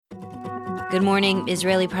Good morning.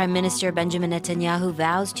 Israeli Prime Minister Benjamin Netanyahu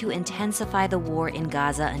vows to intensify the war in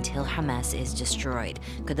Gaza until Hamas is destroyed.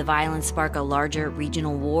 Could the violence spark a larger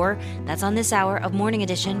regional war? That's on this hour of Morning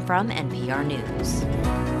Edition from NPR News.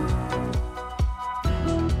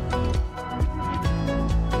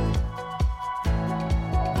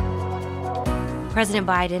 President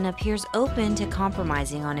Biden appears open to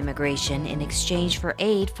compromising on immigration in exchange for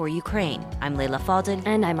aid for Ukraine. I'm Leila Fadel.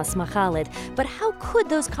 And I'm Asma Khalid. But how could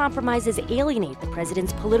those compromises alienate the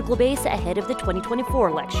president's political base ahead of the 2024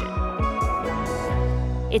 election?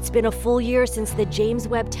 It's been a full year since the James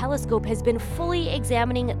Webb Telescope has been fully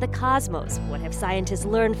examining the cosmos. What have scientists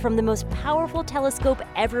learned from the most powerful telescope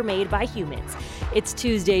ever made by humans? It's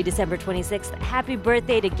Tuesday, December 26th. Happy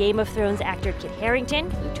birthday to Game of Thrones actor Kit Harington,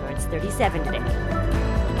 who turns 37 today.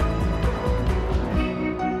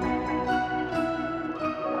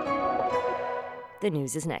 The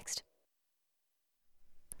news is next.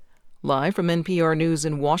 Live from NPR News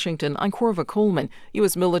in Washington, I'm Corva Coleman.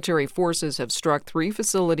 U.S. military forces have struck 3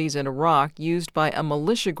 facilities in Iraq used by a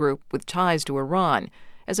militia group with ties to Iran.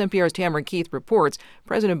 As NPR's Tamara Keith reports,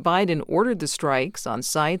 President Biden ordered the strikes on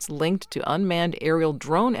sites linked to unmanned aerial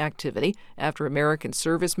drone activity after American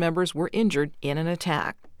service members were injured in an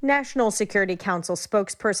attack. National Security Council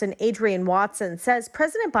spokesperson Adrienne Watson says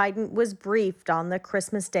President Biden was briefed on the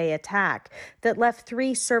Christmas Day attack that left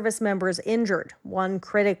 3 service members injured, 1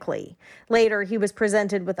 critically. Later, he was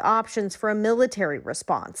presented with options for a military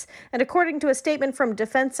response. And according to a statement from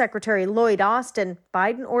Defense Secretary Lloyd Austin,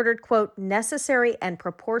 Biden ordered, quote, necessary and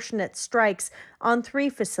proportionate strikes on 3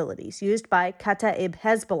 facilities used by Kataib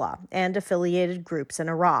Hezbollah and affiliated groups in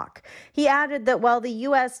Iraq. He added that while the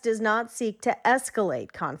U.S. does not seek to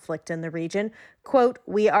escalate conflict in the region, quote,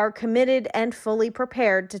 we are committed and fully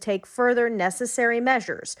prepared to take further necessary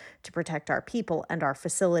measures to protect our people and our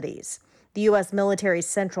facilities. The U.S. military's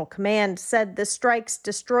Central Command said the strikes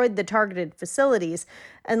destroyed the targeted facilities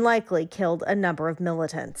and likely killed a number of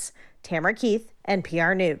militants. Tamara Keith,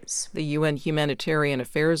 NPR News. The UN Humanitarian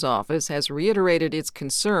Affairs Office has reiterated its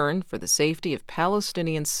concern for the safety of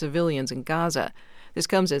Palestinian civilians in Gaza. This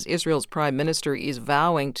comes as Israel's prime minister is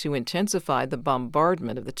vowing to intensify the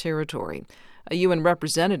bombardment of the territory. A UN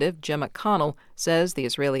representative, Gemma Connell, says the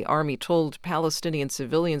Israeli army told Palestinian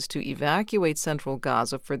civilians to evacuate central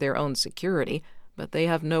Gaza for their own security, but they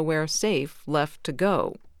have nowhere safe left to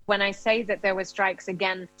go. When I say that there were strikes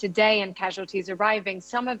again today and casualties arriving,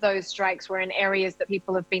 some of those strikes were in areas that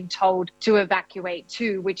people have been told to evacuate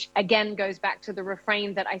to, which again goes back to the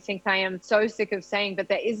refrain that I think I am so sick of saying, but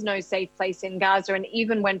there is no safe place in Gaza. And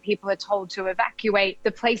even when people are told to evacuate,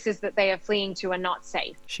 the places that they are fleeing to are not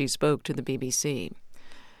safe. She spoke to the BBC.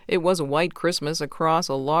 It was a white Christmas across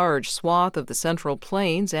a large swath of the Central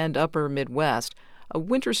Plains and Upper Midwest. A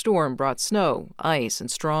winter storm brought snow, ice, and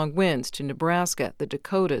strong winds to Nebraska, the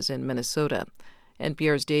Dakotas, and Minnesota.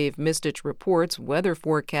 NPR's Dave Mistich reports weather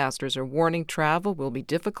forecasters are warning travel will be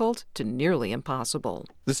difficult to nearly impossible.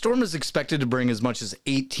 The storm is expected to bring as much as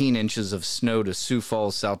 18 inches of snow to Sioux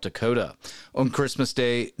Falls, South Dakota. On Christmas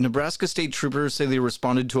Day, Nebraska state troopers say they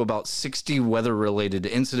responded to about 60 weather-related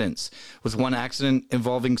incidents, with one accident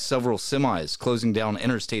involving several semis closing down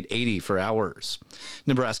Interstate 80 for hours.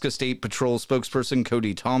 Nebraska State Patrol spokesperson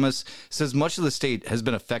Cody Thomas says much of the state has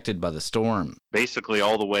been affected by the storm. Basically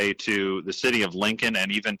all the way to the city of Lincoln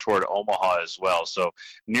and even toward Omaha as well. So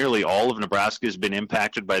nearly all of Nebraska has been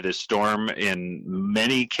impacted by this storm. In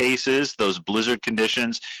many cases, those blizzard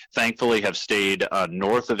conditions thankfully have stayed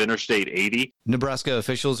north of Interstate 80. Nebraska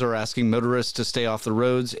officials are asking motorists to stay off the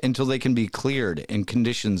roads until they can be cleared and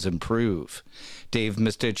conditions improve. Dave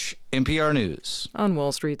Mistich, NPR News. On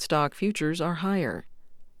Wall Street, stock futures are higher.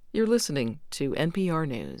 You're listening to NPR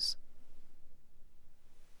News.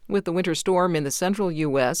 With the winter storm in the central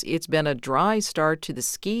U.S., it's been a dry start to the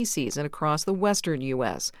ski season across the western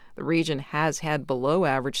U.S. The region has had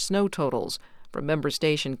below-average snow totals. From member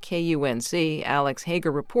station KUNC, Alex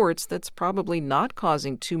Hager reports that's probably not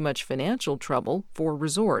causing too much financial trouble for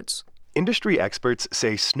resorts. Industry experts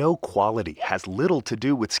say snow quality has little to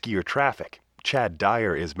do with skier traffic. Chad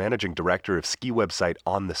Dyer is managing director of ski website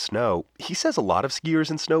On the Snow. He says a lot of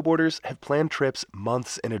skiers and snowboarders have planned trips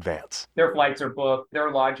months in advance. Their flights are booked,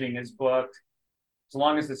 their lodging is booked. As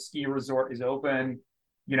long as the ski resort is open,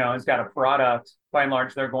 it's got a product, by and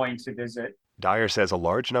large, they're going to visit. Dyer says a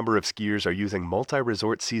large number of skiers are using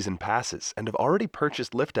multi-resort season passes and have already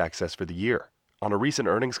purchased lift access for the year. On a recent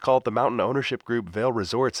earnings call, the mountain ownership group Vail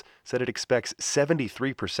Resorts said it expects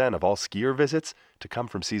 73% of all skier visits to come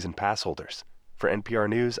from season pass holders. For NPR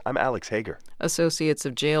News, I'm Alex Hager. Associates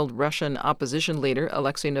of jailed Russian opposition leader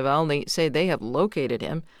Alexei Navalny say they have located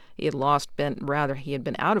him. He had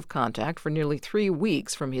been out of contact for nearly 3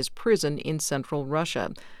 weeks from his prison in central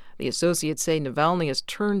Russia. The associates say Navalny has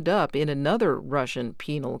turned up in another Russian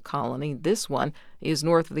penal colony. This one is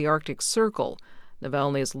north of the Arctic Circle.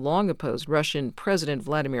 Navalny has long opposed Russian President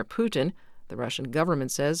Vladimir Putin. The Russian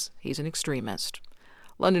government says he's an extremist.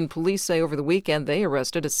 London police say over the weekend they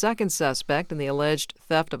arrested a second suspect in the alleged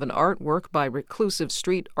theft of an artwork by reclusive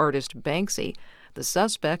street artist Banksy. The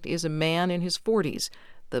suspect is a man in his 40s.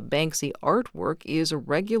 The Banksy artwork is a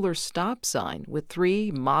regular stop sign with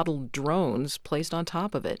 3 model drones placed on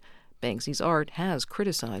top of it. Banksy's art has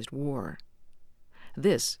criticized war.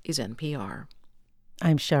 This is NPR.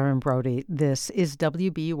 I'm Sharon Brody. This is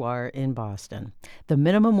WBUR in Boston. The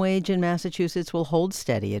minimum wage in Massachusetts will hold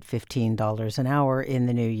steady at $15 an hour in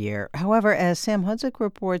the new year. However, as Sam Hudzik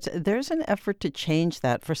reports, there's an effort to change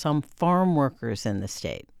that for some farm workers in the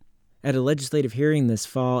state. At a legislative hearing this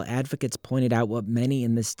fall, advocates pointed out what many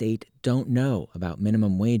in the state don't know about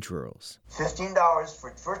minimum wage rules. $15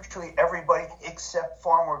 for virtually everybody except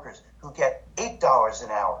farm workers, who get $8 an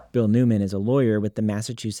hour. Bill Newman is a lawyer with the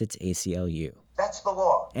Massachusetts ACLU. That's the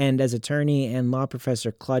law. And as attorney and law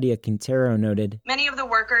professor Claudia Quintero noted, many of the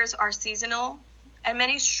workers are seasonal, and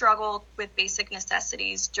many struggle with basic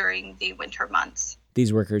necessities during the winter months.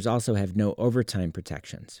 These workers also have no overtime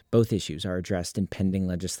protections. Both issues are addressed in pending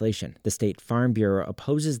legislation. The State Farm Bureau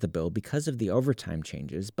opposes the bill because of the overtime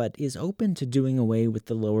changes, but is open to doing away with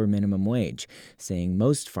the lower minimum wage, saying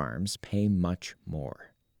most farms pay much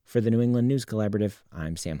more. For the New England News Collaborative,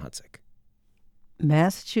 I'm Sam Hudzik.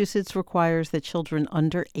 Massachusetts requires that children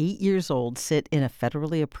under 8 years old sit in a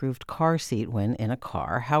federally approved car seat when in a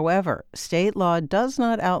car. However, state law does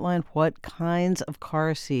not outline what kinds of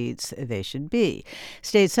car seats they should be.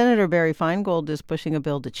 State Senator Barry Feingold is pushing a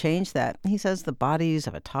bill to change that. He says the bodies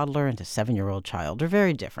of a toddler and a 7-year-old child are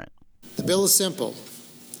very different. The bill is simple.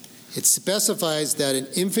 It specifies that an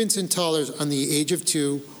infants and toddlers on the age of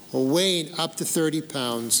 2 or weighing up to 30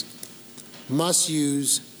 pounds must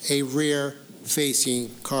use a rear-facing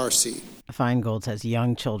car seat. Feingold says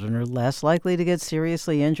young children are less likely to get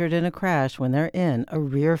seriously injured in a crash when they're in a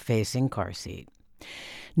rear-facing car seat.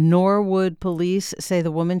 Norwood police say the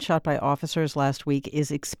woman shot by officers last week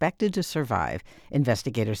is expected to survive.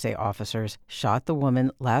 Investigators say officers shot the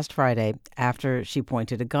woman last Friday after she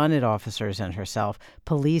pointed a gun at officers and herself.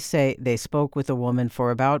 Police say they spoke with the woman for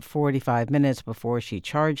about 45 minutes before she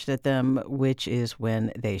charged at them, which is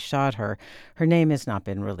when they shot her. Her name has not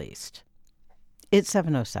been released. It's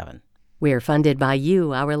 7:07. We're funded by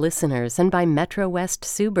you, our listeners, and by Metro West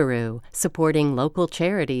Subaru, supporting local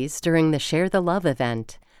charities during the Share the Love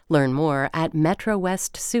event. Learn more at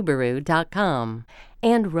metrowestsubaru.com.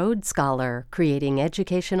 And Road Scholar, creating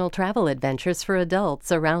educational travel adventures for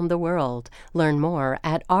adults around the world. Learn more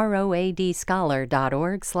at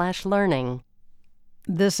roadscholar.org/learning.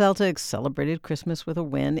 The Celtics celebrated Christmas with a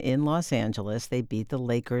win in Los Angeles. They beat the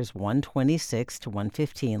Lakers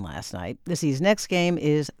 126-115 last night. The season's next game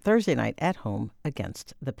is Thursday night at home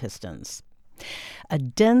against the Pistons. A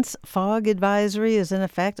dense fog advisory is in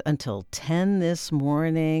effect until 10 this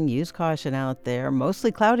morning. Use caution out there.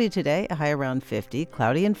 Mostly cloudy today, a high around 50.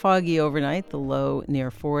 Cloudy and foggy overnight, the low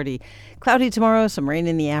near 40. Cloudy tomorrow, some rain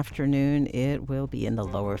in the afternoon. It will be in the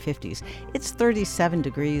lower 50s. It's 37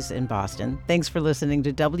 degrees in Boston. Thanks for listening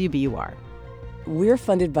to WBUR. We're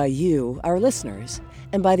funded by you, our listeners,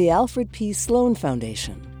 and by the Alfred P. Sloan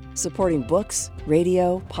Foundation, supporting books,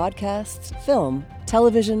 radio, podcasts, film,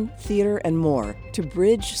 television, theater, and more to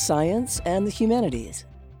bridge science and the humanities.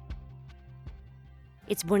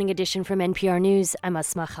 It's Morning Edition from NPR News. I'm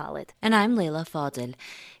Asma Khalid. And I'm Leila Fadel.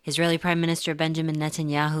 Israeli Prime Minister Benjamin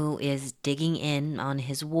Netanyahu is digging in on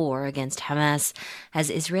his war against Hamas as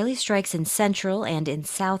Israeli strikes in central and in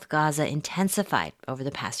South Gaza intensified over the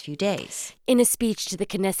past few days. In a speech to the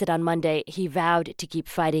Knesset on Monday, he vowed to keep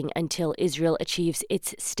fighting until Israel achieves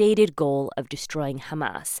its stated goal of destroying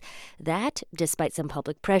Hamas. That, despite some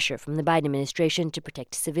public pressure from the Biden administration to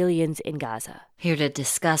protect civilians in Gaza. Here to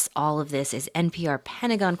discuss all of this is NPR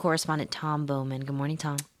Pentagon correspondent Tom Bowman. Good morning,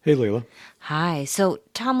 Tom. Hey, Leila. Hi. So,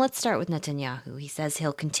 Tom, let's start with Netanyahu. He says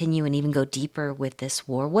he'll continue and even go deeper with this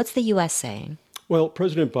war. What's the U.S. saying? Well,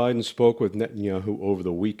 President Biden spoke with Netanyahu over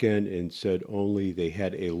the weekend and said only they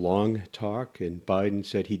had a long talk, and Biden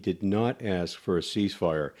said he did not ask for a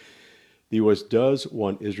ceasefire. The U.S. does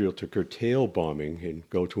want Israel to curtail bombing and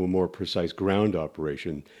go to a more precise ground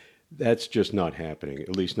operation. That's just not happening,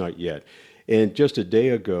 at least not yet. And just a day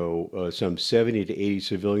ago, some 70 to 80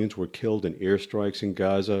 civilians were killed in airstrikes in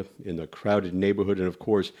Gaza, in the crowded neighborhood. And of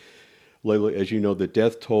course, Leila, as you know, the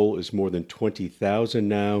death toll is more than 20,000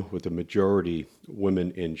 now, with the majority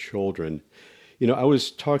women and children. I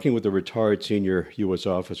was talking with a retired senior U.S.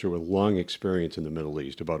 officer with long experience in the Middle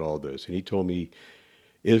East about all this, and he told me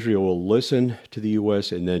Israel will listen to the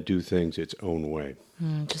U.S. and then do things its own way.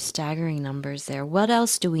 Just staggering numbers there. What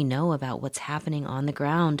else do we know about what's happening on the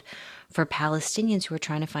ground for Palestinians who are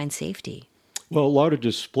trying to find safety? Well, a lot are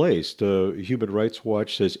displaced. Human Rights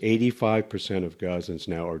Watch says 85% of Gazans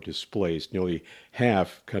now are displaced, nearly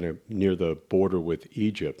half kind of near the border with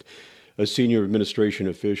Egypt. A senior administration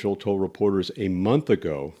official told reporters a month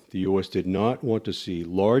ago the U.S. did not want to see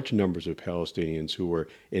large numbers of Palestinians who were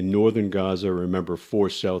in northern Gaza, remember,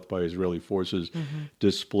 forced south by Israeli forces,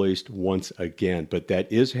 displaced once again. But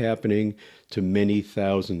that is happening to many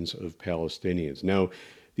thousands of Palestinians. Now,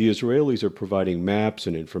 the Israelis are providing maps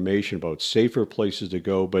and information about safer places to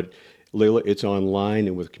go, but Layla, it's online,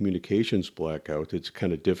 and with communications blackout, it's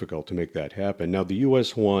kind of difficult to make that happen. Now, the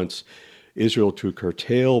U.S. wants Israel to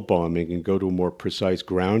curtail bombing and go to a more precise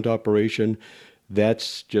ground operation.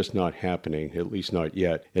 That's just not happening, at least not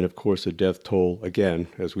yet. And of course, the death toll, again,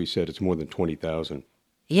 as we said, it's more than 20,000.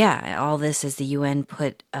 Yeah, all this as the UN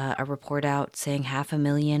put a report out saying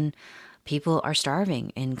 500,000 people are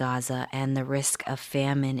starving in Gaza and the risk of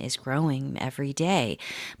famine is growing every day.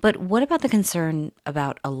 But what about the concern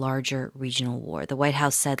about a larger regional war? The White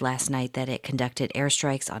House said last night that it conducted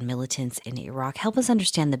airstrikes on militants in Iraq. Help us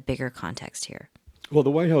understand the bigger context here. Well,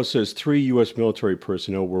 the White House says 3 U.S. military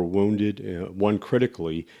personnel were wounded, one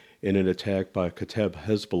critically, in an attack by Kata'ib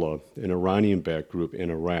Hezbollah, an Iranian-backed group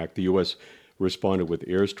in Iraq. The U.S. responded with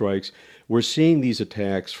airstrikes. We're seeing these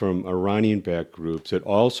attacks from Iranian-backed groups that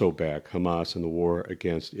also back Hamas in the war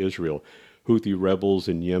against Israel. Houthi rebels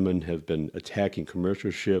in Yemen have been attacking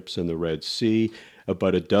commercial ships in the Red Sea,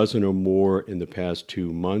 about a dozen or more in the past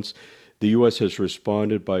 2 months. The U.S. has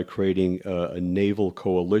responded by creating a naval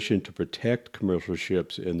coalition to protect commercial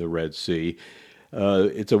ships in the Red Sea.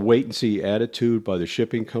 It's a wait-and-see attitude by the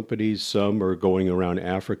shipping companies. Some are going around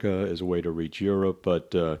Africa as a way to reach Europe,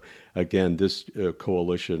 but again, this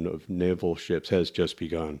coalition of naval ships has just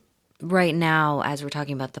begun. Right now, as we're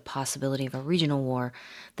talking about the possibility of a regional war,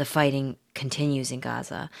 the fighting continues in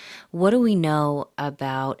Gaza. What do we know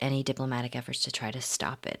about any diplomatic efforts to try to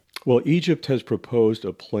stop it? Well, Egypt has proposed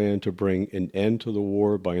a plan to bring an end to the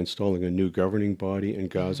war by installing a new governing body in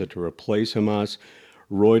Gaza to replace Hamas.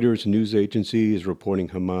 Reuters news agency is reporting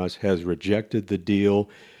Hamas has rejected the deal.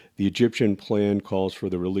 The Egyptian plan calls for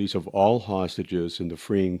the release of all hostages and the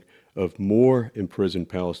freeing of more imprisoned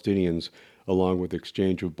Palestinians, along with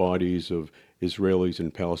exchange of bodies of Israelis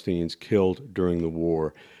and Palestinians killed during the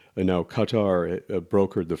war. And now Qatar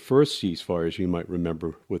brokered the first ceasefire, as you might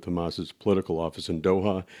remember, with Hamas's political office in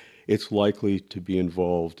Doha. It's likely to be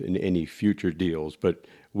involved in any future deals, but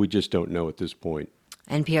we just don't know at this point.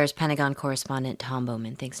 NPR's Pentagon correspondent Tom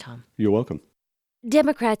Bowman. Thanks, Tom. You're welcome.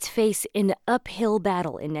 Democrats face an uphill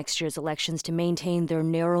battle in next year's elections to maintain their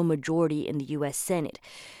narrow majority in the U.S. Senate.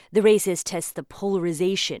 The races test the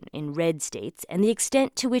polarization in red states and the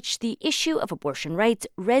extent to which the issue of abortion rights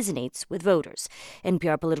resonates with voters.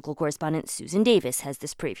 NPR political correspondent Susan Davis has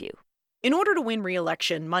this preview. In order to win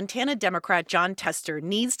re-election, Montana Democrat Jon Tester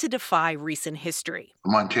needs to defy recent history.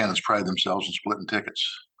 Montanans pride themselves in splitting tickets,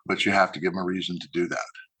 but you have to give them a reason to do that.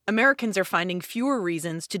 Americans are finding fewer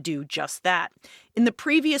reasons to do just that. In the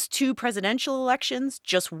previous 2 presidential elections,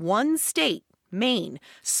 just one state, Maine,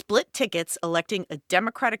 split tickets electing a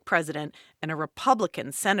Democratic president and a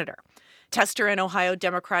Republican senator. Tester and Ohio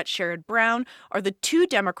Democrat Sherrod Brown are the 2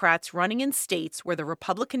 Democrats running in states where the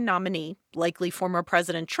Republican nominee, likely former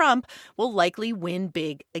President Trump, will likely win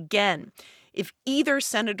big again. If either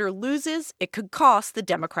senator loses, it could cost the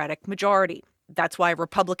Democratic majority. That's why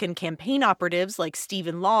Republican campaign operatives like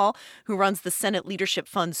Stephen Law, who runs the Senate Leadership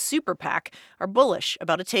Fund's Super PAC, are bullish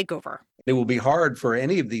about a takeover. It will be hard for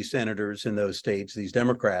any of these senators in those states, these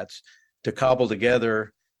Democrats, to cobble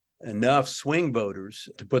together enough swing voters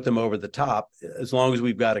to put them over the top, as long as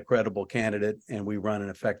we've got a credible candidate and we run an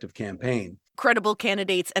effective campaign. Credible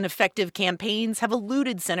candidates and effective campaigns have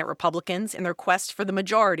eluded Senate Republicans in their quest for the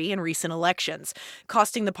majority in recent elections,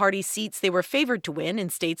 costing the party seats they were favored to win in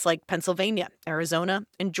states like Pennsylvania, Arizona,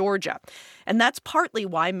 and Georgia. And that's partly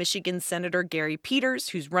why Michigan Senator Gary Peters,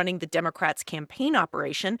 who's running the Democrats' campaign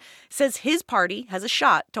operation, says his party has a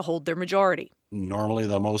shot to hold their majority. Normally,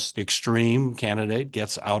 the most extreme candidate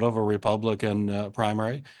gets out of a Republican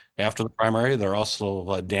primary. After the primary, they're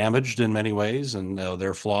also damaged in many ways, and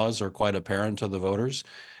their flaws are quite apparent to the voters.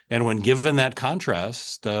 And when given that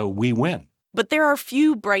contrast, we win. But there are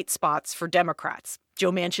few bright spots for Democrats.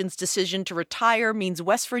 Joe Manchin's decision to retire means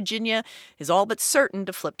West Virginia is all but certain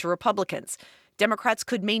to flip to Republicans. Democrats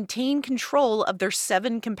could maintain control of their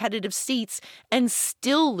 7 competitive seats and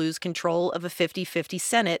still lose control of a 50-50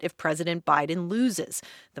 Senate if President Biden loses.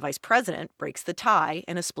 The vice president breaks the tie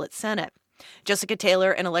in a split Senate. Jessica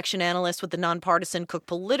Taylor, an election analyst with the nonpartisan Cook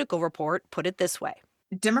Political Report, put it this way.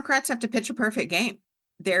 Democrats have to pitch a perfect game.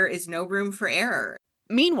 There is no room for error.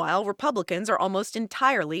 Meanwhile, Republicans are almost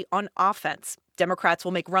entirely on offense. Democrats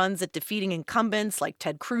will make runs at defeating incumbents like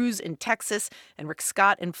Ted Cruz in Texas and Rick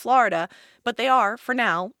Scott in Florida, but they are, for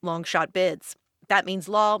now, long-shot bids. That means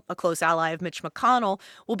Law, a close ally of Mitch McConnell,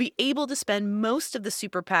 will be able to spend most of the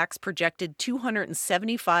super PAC's projected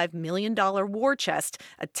 $275 million war chest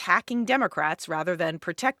attacking Democrats rather than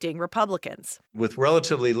protecting Republicans. With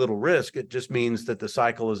relatively little risk, it just means that the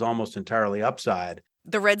cycle is almost entirely upside.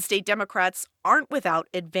 The red state Democrats aren't without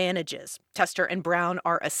advantages. Tester and Brown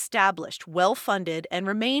are established, well-funded, and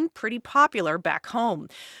remain pretty popular back home.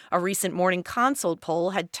 A recent Morning Consult poll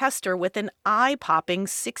had Tester with an eye-popping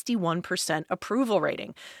 61% approval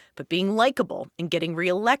rating. But being likable and getting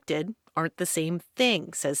reelected aren't the same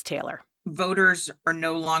thing, says Taylor. Voters are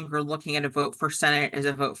no longer looking at a vote for Senate as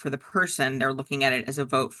a vote for the person. They're looking at it as a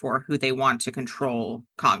vote for who they want to control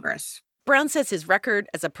Congress. Brown says his record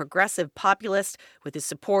as a progressive populist with his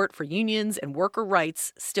support for unions and worker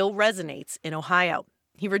rights still resonates in Ohio.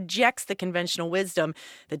 He rejects the conventional wisdom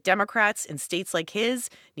that Democrats in states like his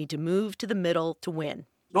need to move to the middle to win.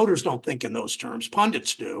 Voters don't think in those terms.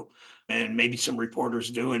 Pundits do, and maybe some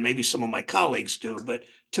reporters do, and maybe some of my colleagues do. But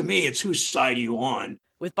to me, it's whose side are you on?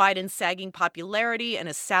 With Biden's sagging popularity and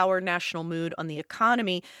a sour national mood on the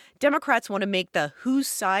economy, Democrats want to make the whose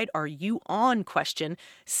side are you on question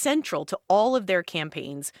central to all of their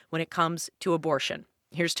campaigns when it comes to abortion.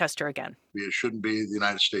 Here's Tester again. It shouldn't be the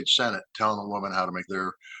United States Senate telling a woman how to make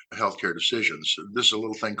their healthcare decisions. This is a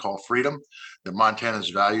little thing called freedom that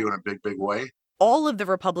Montana's value in a big, big way. All of the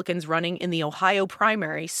Republicans running in the Ohio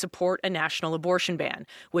primary support a national abortion ban,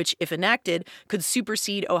 which, if enacted, could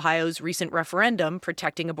supersede Ohio's recent referendum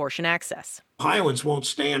protecting abortion access. Ohioans won't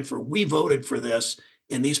stand for, we voted for this,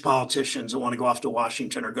 and these politicians that want to go off to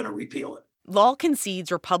Washington are going to repeal it. Law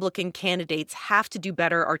concedes Republican candidates have to do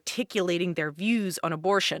better articulating their views on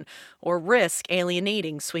abortion or risk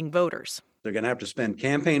alienating swing voters. They're going to have to spend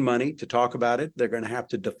campaign money to talk about it. They're going to have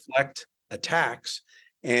to deflect attacks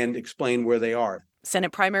and explain where they are.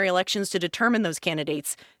 Senate primary elections to determine those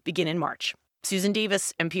candidates begin in March. Susan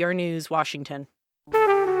Davis, NPR News, Washington.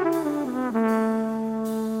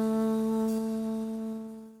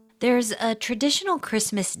 There's a traditional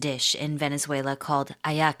Christmas dish in Venezuela called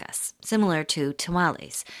hallacas, similar to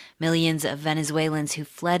tamales. Millions of Venezuelans who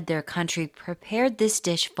fled their country prepared this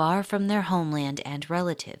dish far from their homeland and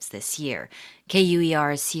relatives this year.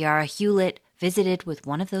 KUER's Ciara Hewlett visited with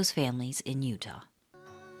one of those families in Utah.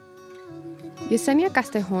 Yesenia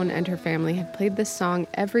Castejon and her family have played this song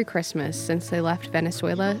every Christmas since they left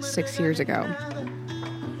Venezuela 6 years ago.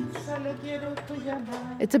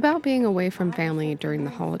 It's about being away from family during the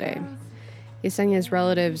holiday. Yesenia's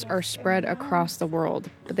relatives are spread across the world,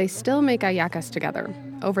 but they still make hallacas together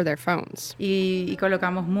over their phones. We talk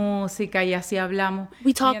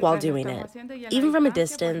while doing it. Even from a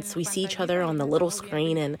distance, we see each other on the little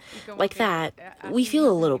screen, and like that, we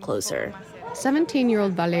feel a little closer.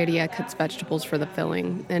 17-year-old Valeria cuts vegetables for the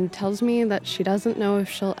filling and tells me that she doesn't know if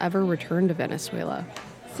she'll ever return to Venezuela.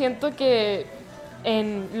 She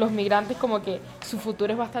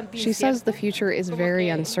says the future is very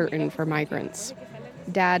uncertain for migrants.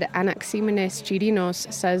 Dad, Anaximenes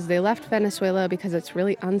Chirinos, says they left Venezuela because it's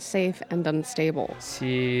really unsafe and unstable.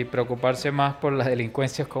 You don't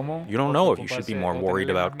know if you should be more worried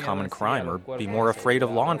about common crime or be more afraid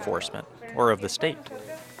of law enforcement or of the state.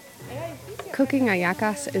 Cooking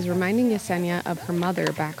hallacas is reminding Yesenia of her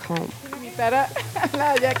mother back home. I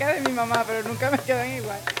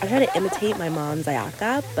try to imitate my mom's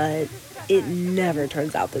hallaca, but it never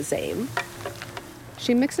turns out the same.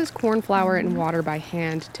 She mixes corn flour and water by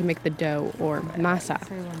hand to make the dough, or masa,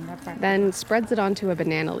 then spreads it onto a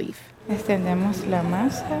banana leaf. We spread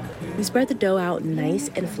the dough out nice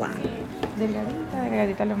and flat.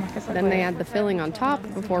 Then they add the filling on top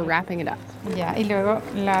before wrapping it up.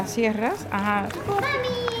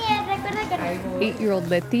 8-year-old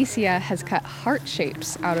Leticia has cut heart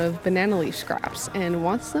shapes out of banana leaf scraps and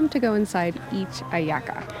wants them to go inside each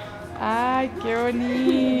hallaca. ¡Ay, qué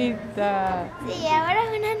bonita! Sí, ahora es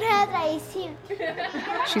una nueva tradición.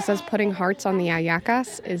 She says putting hearts on the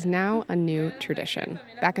hallacas is now a new tradition.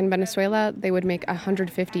 Back in Venezuela, they would make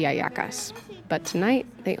 150 hallacas. But tonight,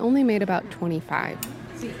 they only made about 25.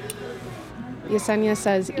 Yesenia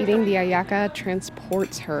says eating the hallaca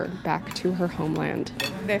transports her back to her homeland.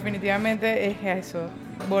 Definitivamente es eso.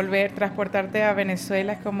 transportarte a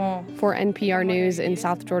Venezuela es como... For NPR News in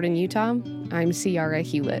South Jordan, Utah, I'm Ciara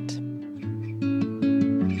Hewlett.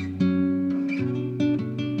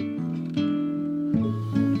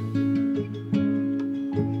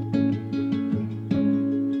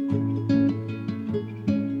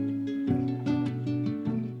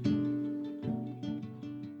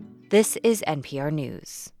 This is NPR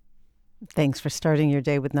News. Thanks for starting your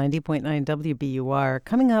day with 90.9 WBUR.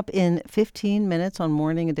 Coming up in 15 minutes on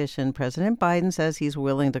Morning Edition, President Biden says he's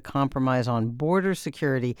willing to compromise on border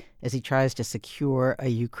security as he tries to secure a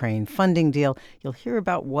Ukraine funding deal. You'll hear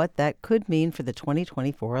about what that could mean for the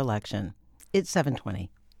 2024 election. It's 7:20.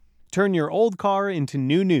 Turn your old car into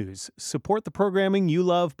new news. Support the programming you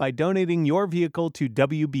love by donating your vehicle to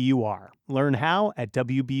WBUR. Learn how at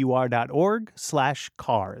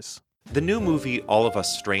WBUR.org/cars. The new movie All of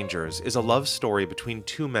Us Strangers is a love story between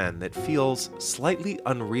two men that feels slightly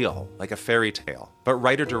unreal, like a fairy tale. But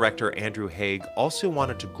writer-director Andrew Haig also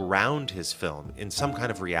wanted to ground his film in some kind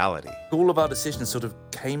of reality. All of our decisions sort of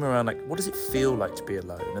came around like, what does it feel like to be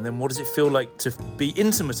alone? And then what does it feel like to be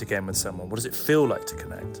intimate again with someone? What does it feel like to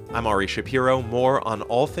connect? I'm Ari Shapiro. More on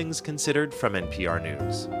All Things Considered from NPR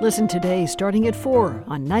News. Listen today starting at 4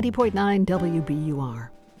 on 90.9 WBUR.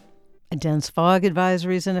 A dense fog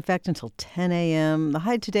advisory is in effect until 10 a.m. The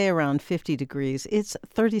high today around 50 degrees. It's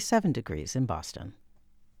 37 degrees in Boston.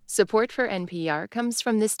 Support for NPR comes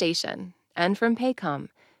from this station and from Paycom.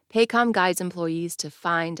 Paycom guides employees to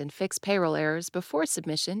find and fix payroll errors before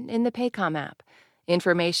submission in the Paycom app.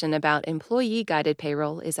 Information about employee-guided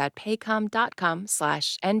payroll is at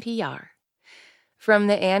paycom.com/NPR. From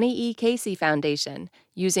the Annie E. Casey Foundation,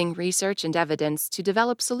 using research and evidence to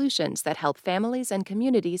develop solutions that help families and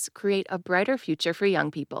communities create a brighter future for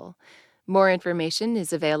young people. More information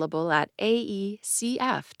is available at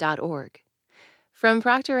aecf.org. From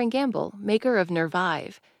Procter & Gamble, maker of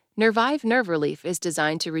Nervive, Nervive Nerve Relief is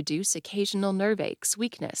designed to reduce occasional nerve aches,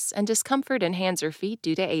 weakness, and discomfort in hands or feet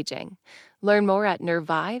due to aging. Learn more at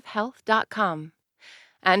nervivehealth.com.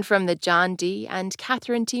 And from the John D. and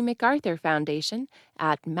Catherine T. MacArthur Foundation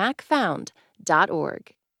at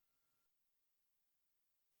macfound.org.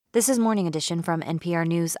 This is Morning Edition from NPR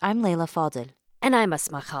News. I'm Leila Fadel. And I'm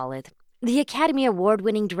Asma Khalid. The Academy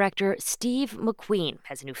Award-winning director Steve McQueen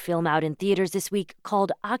has a new film out in theaters this week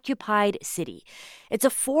called Occupied City. It's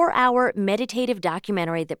a 4-hour meditative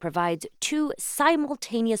documentary that provides two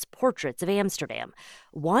simultaneous portraits of Amsterdam.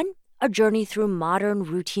 One, a journey through modern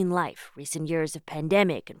routine life, recent years of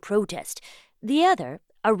pandemic and protest. The other,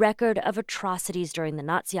 a record of atrocities during the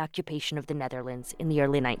Nazi occupation of the Netherlands in the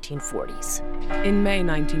early 1940s. In May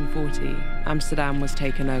 1940, Amsterdam was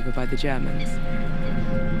taken over by the Germans.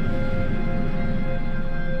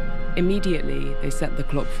 Immediately, they set the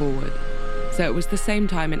clock forward, so it was the same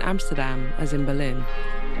time in Amsterdam as in Berlin.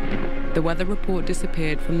 The weather report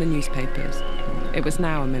disappeared from the newspapers. It was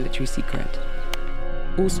now a military secret.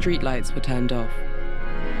 All streetlights were turned off.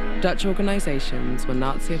 Dutch organizations were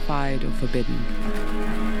Nazified or forbidden.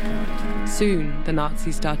 Soon, the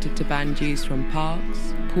Nazis started to ban Jews from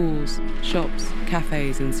parks, pools, shops,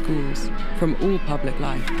 cafes, and schools, from all public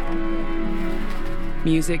life.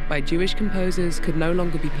 Music by Jewish composers could no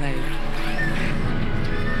longer be played.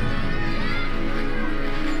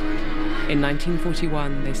 In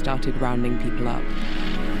 1941, they started rounding people up.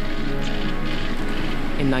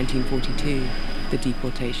 In 1942, the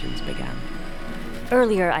deportations began.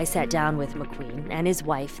 Earlier, I sat down with McQueen and his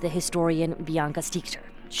wife, the historian Bianca Stichter.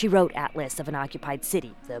 She wrote Atlas of an Occupied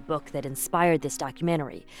City, the book that inspired this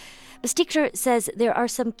documentary. But Stichter says there are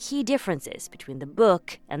some key differences between the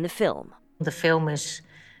book and the film. The film is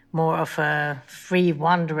more of a free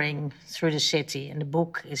wandering through the city, and the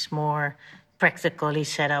book is more practically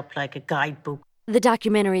set up like a guidebook. The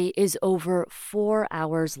documentary is over 4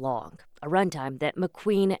 hours long, a runtime that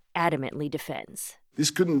McQueen adamantly defends. This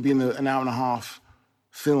couldn't be an hour and a half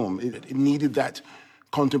film. It needed that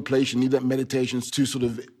contemplation, needed that meditation to sort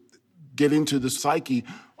of get into the psyche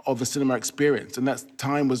of a cinema experience. And that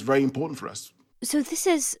time was very important for us. So this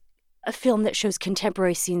is a film that shows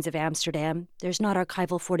contemporary scenes of Amsterdam. There's not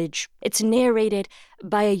archival footage. It's narrated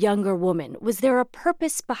by a younger woman. Was there a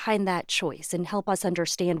purpose behind that choice? And help us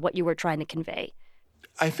understand what you were trying to convey.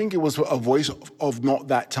 I think it was a voice of not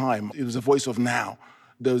that time. It was a voice of now.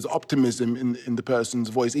 There was optimism in the person's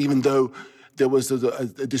voice, even though there was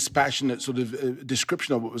a dispassionate sort of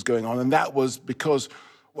description of what was going on. And that was because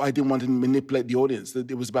I didn't want to manipulate the audience.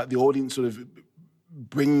 It was about the audience sort of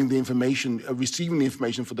bringing the information, receiving the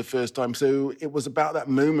information for the first time. So it was about that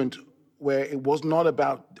moment where it was not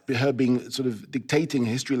about her being sort of dictating a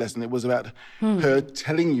history lesson. It was about her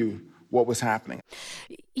telling you what was happening.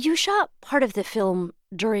 You shot part of the film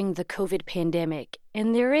during the COVID pandemic.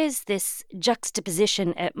 And there is this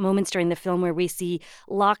juxtaposition at moments during the film where we see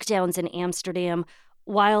lockdowns in Amsterdam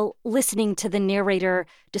while listening to the narrator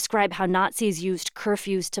describe how Nazis used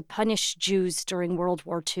curfews to punish Jews during World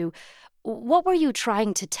War II. What were you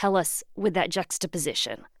trying to tell us with that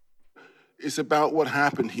juxtaposition? It's about what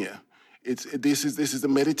happened here. This is the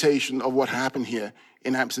meditation of what happened here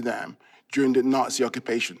in Amsterdam during the Nazi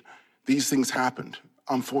occupation. These things happened,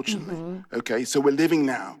 unfortunately. Okay, so we're living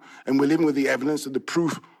now, and we're living with the evidence of the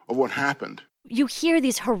proof of what happened. You hear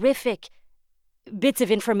these horrific bits of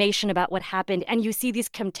information about what happened, and you see these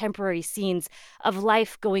contemporary scenes of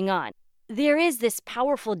life going on. There is this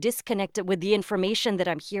powerful disconnect with the information that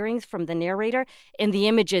I'm hearing from the narrator and the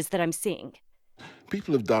images that I'm seeing.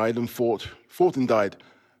 People have died and fought and died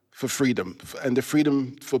for freedom, and the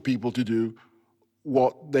freedom for people to do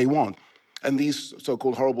what they want. And these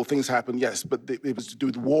so-called horrible things happen, yes, but it was to do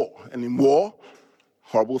with war. And in war,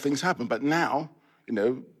 horrible things happen. But now,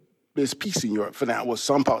 there's peace in Europe for now. Well,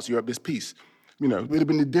 some parts of Europe, there's peace. It would have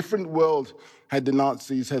been a different world had the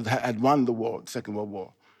Nazis had won the war, the Second World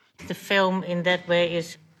War. The film in that way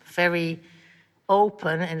is very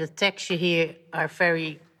open, and the texts you hear are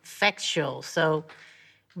very factual. So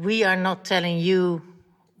we are not telling you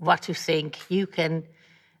what to think. You can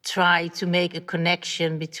try to make a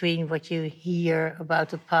connection between what you hear about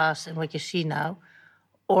the past and what you see now,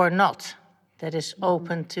 or not. That is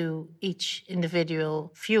open to each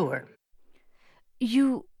individual viewer.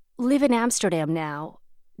 You live in Amsterdam now.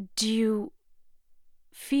 Do you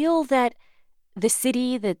feel that the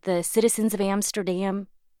city, that the citizens of Amsterdam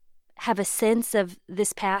have a sense of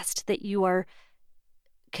this past that you are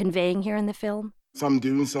conveying here in the film? Some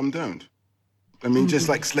do and some don't. I mean, just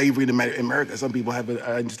like slavery in America, some people have an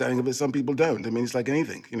understanding of it, some people don't. I mean, it's like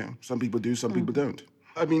anything, Some people do, some people don't.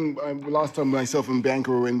 I mean, last time myself and Bianca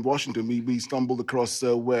were in Washington, we stumbled across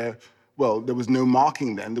where, there was no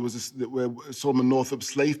marking then. There was where Solomon Northup's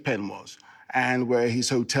slave pen was, and where his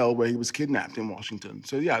hotel where he was kidnapped in Washington.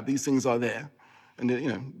 So yeah, these things are there, and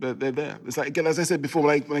they're there. It's like, again, as I said before,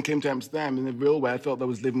 when I came to Amsterdam, in a real way, I felt I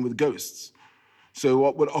was living with ghosts.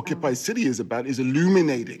 So what Occupy City is about is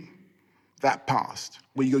illuminating that past.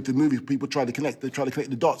 When you go to the movies, people try to connect the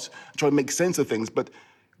dots, try to make sense of things, but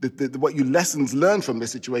what you lessons learned from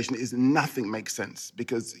this situation is nothing makes sense,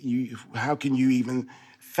 because how can you even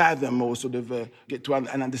fathom or sort of get to an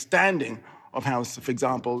understanding of how, for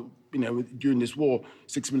example, during this war,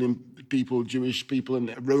 6 million people, Jewish people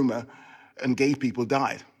and Roma and gay people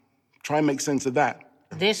died. Try and make sense of that.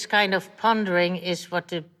 This kind of pondering is what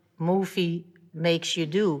the movie makes you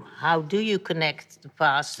do. How do you connect the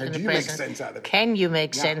past and the present? Make sense out of it? Can you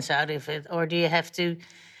make sense out of it? Or do you have to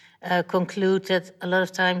conclude that a lot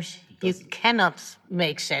of times you cannot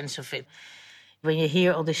make sense of it? When you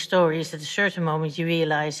hear all these stories, at a certain moment you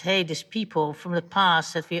realize, hey, these people from the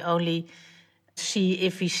past that we only see,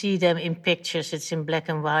 if we see them in pictures, it's in black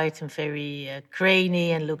and white and very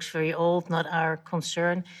grainy and looks very old, not our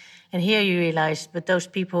concern. And here you realize, but those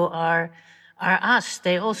people are us.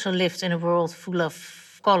 They also lived in a world full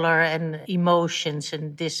of color and emotions,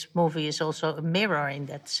 and this movie is also a mirror in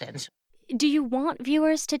that sense. Do you want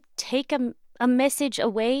viewers to take a message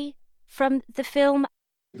away from the film?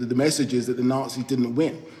 The message is that the Nazis didn't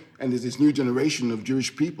win, and there's this new generation of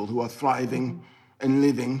Jewish people who are thriving and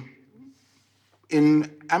living in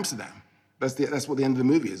Amsterdam. That's what the end of the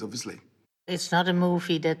movie is, obviously. It's not a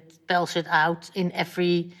movie that spells it out in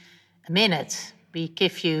every minute. We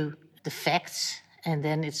give you the facts, and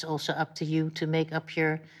then it's also up to you to make up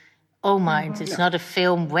your own mind. It's not a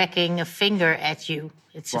film whacking a finger at you.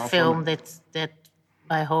 It's a film that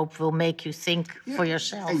I hope will make you think for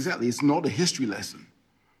yourself. Exactly. It's not a history lesson.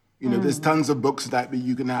 There's tons of books that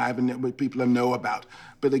you can have and what people know about.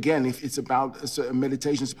 But again, if it's about a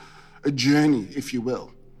meditation, a journey, if you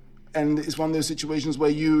will. And it's one of those situations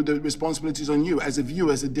where the responsibility is on you. As a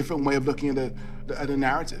viewer, it's a different way of looking at a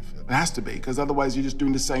narrative. It has to be, because otherwise you're just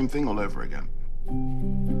doing the same thing all over again.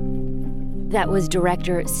 That was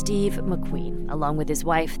director Steve McQueen, along with his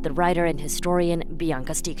wife, the writer and historian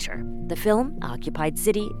Bianca Stiekscher. The film, Occupied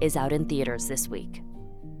City, is out in theaters this week.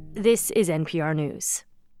 This is NPR News.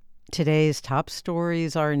 Today's top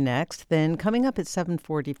stories are next. Then coming up at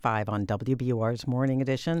 7:45 on WBUR's Morning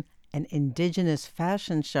Edition, an indigenous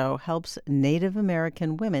fashion show helps Native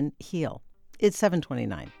American women heal. It's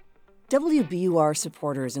 7:29. WBUR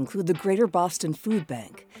supporters include the Greater Boston Food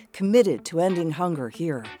Bank, committed to ending hunger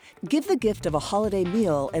here. Give the gift of a holiday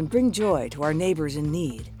meal and bring joy to our neighbors in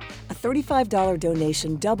need. A $35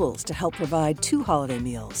 donation doubles to help provide 2 holiday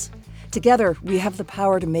meals. Together, we have the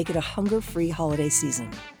power to make it a hunger-free holiday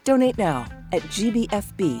season. Donate now at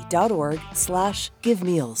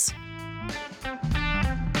gbfb.org/givemeals.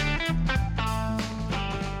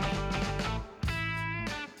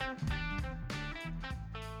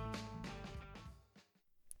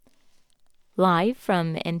 Live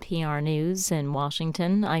from NPR News in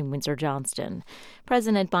Washington, I'm Windsor Johnston.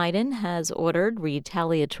 President Biden has ordered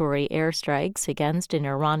retaliatory airstrikes against an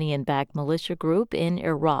Iranian-backed militia group in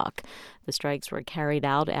Iraq. The strikes were carried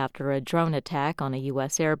out after a drone attack on a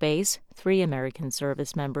U.S. airbase. 3 American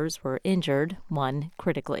service members were injured, 1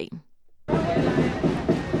 critically.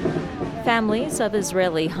 Families of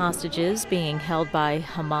Israeli hostages being held by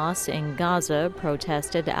Hamas in Gaza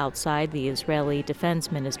protested outside the Israeli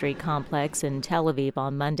Defense Ministry complex in Tel Aviv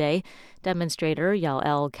on Monday. Demonstrator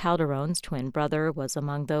Yael Calderon's twin brother was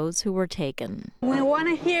among those who were taken. We want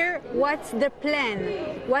to hear what's the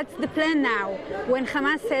plan. What's the plan now? When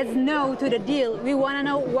Hamas says no to the deal, we want to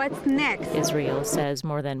know what's next. Israel says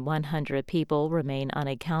more than 100 people remain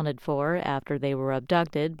unaccounted for after they were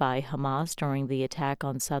abducted by Hamas during the attack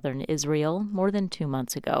on southern Israel more than 2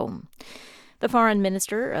 months ago. The foreign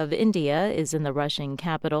minister of India is in the Russian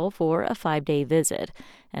capital for a 5-day visit.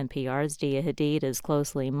 NPR's Dia Hadid is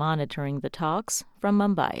closely monitoring the talks from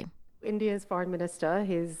Mumbai. India's foreign minister,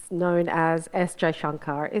 who's known as S.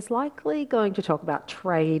 Jaishankar, is likely going to talk about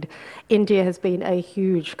trade. India has been a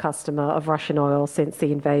huge customer of Russian oil since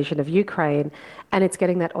the invasion of Ukraine, and it's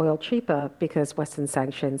getting that oil cheaper because Western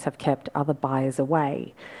sanctions have kept other buyers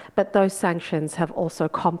away. But those sanctions have also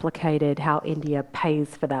complicated how India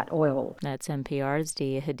pays for that oil. That's NPR's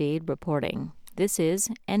Dia Hadid reporting. This is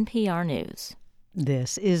NPR News.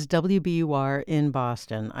 This is WBUR in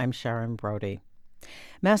Boston. I'm Sharon Brody.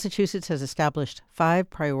 Massachusetts has established 5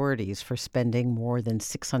 priorities for spending more than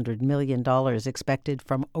 $600 million expected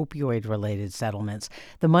from opioid-related settlements.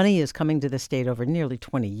 The money is coming to the state over nearly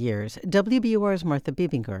 20 years. WBUR's Martha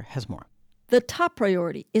Biebinger has more. The top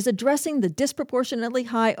priority is addressing the disproportionately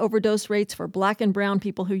high overdose rates for Black and brown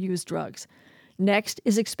people who use drugs. Next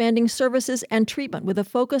is expanding services and treatment with a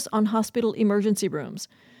focus on hospital emergency rooms.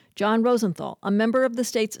 John Rosenthal, a member of the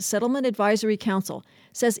state's Settlement Advisory Council,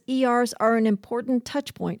 says ERs are an important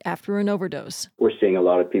touch point after an overdose. We're seeing a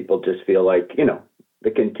lot of people just feel like,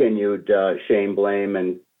 the continued shame, blame,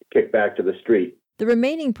 and kick back to the street. The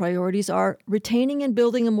remaining priorities are retaining and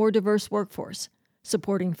building a more diverse workforce,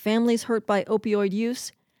 supporting families hurt by opioid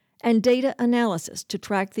use, and data analysis to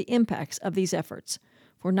track the impacts of these efforts.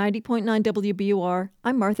 For 90.9 WBUR,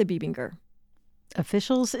 I'm Martha Biebinger.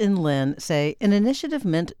 Officials in Lynn say an initiative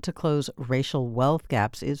meant to close racial wealth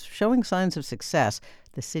gaps is showing signs of success.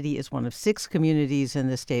 The city is one of 6 communities in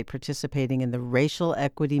the state participating in the Racial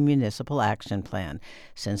Equity Municipal Action Plan.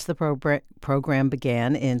 Since the program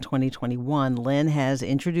began in 2021, Lynn has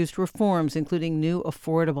introduced reforms including new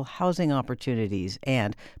affordable housing opportunities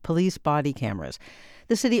and police body cameras.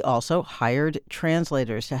 The city also hired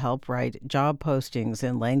translators to help write job postings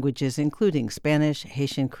in languages including Spanish,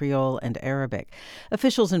 Haitian Creole, and Arabic.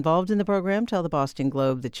 Officials involved in the program tell the Boston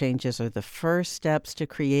Globe the changes are the first steps to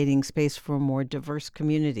creating space for more diverse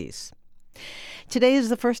communities. Today is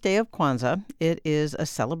the first day of Kwanzaa. It is a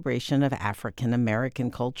celebration of African American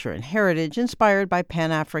culture and heritage inspired by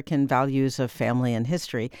Pan-African values of family and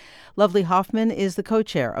history. Lovely Hoffman is the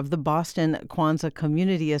co-chair of the Boston Kwanzaa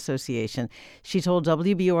Community Association. She told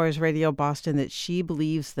WBUR's Radio Boston that she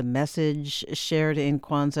believes the message shared in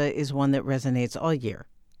Kwanzaa is one that resonates all year.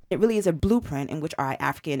 It really is a blueprint in which our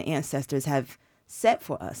African ancestors have set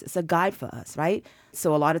for us. It's a guide for us, right?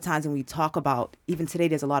 So a lot of times when we talk about, even today,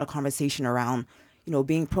 there's a lot of conversation around,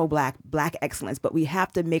 being pro-Black, Black excellence, but we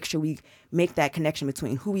have to make sure we make that connection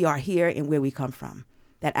between who we are here and where we come from,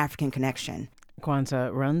 that African connection.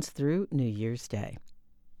 Kwanzaa runs through New Year's Day.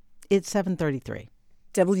 It's 7:33.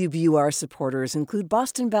 WBUR supporters include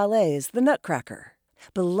Boston Ballet's The Nutcracker.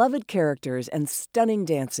 Beloved characters and stunning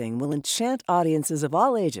dancing will enchant audiences of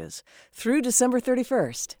all ages through December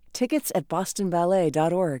 31st. Tickets at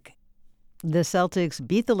bostonballet.org. The Celtics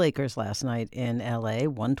beat the Lakers last night in L.A.,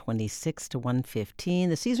 126-115.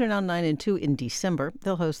 The C's are now 9-2 in December.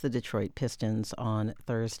 They'll host the Detroit Pistons on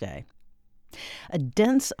Thursday. A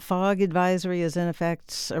dense fog advisory is in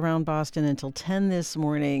effect around Boston until 10 this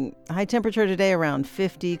morning. High temperature today around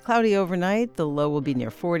 50. Cloudy overnight. The low will be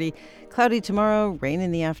near 40. Cloudy tomorrow. Rain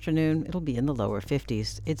in the afternoon. It'll be in the lower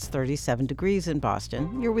 50s. It's 37 degrees in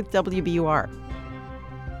Boston. You're with WBUR.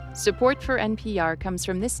 Support for NPR comes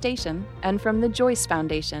from this station and from the Joyce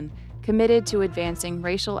Foundation, committed to advancing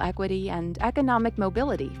racial equity and economic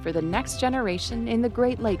mobility for the next generation in the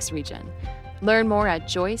Great Lakes region. Learn more at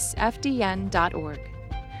joycefdn.org.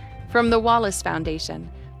 From the Wallace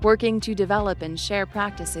Foundation, working to develop and share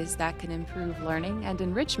practices that can improve learning and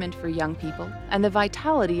enrichment for young people and the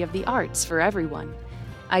vitality of the arts for everyone.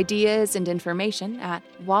 Ideas and information at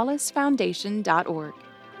wallacefoundation.org.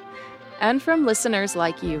 And from listeners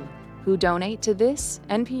like you who donate to this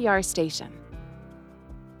NPR station.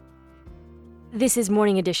 This is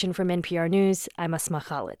Morning Edition from NPR News. I'm Asma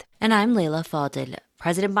Khalid. And I'm Leila Fadel.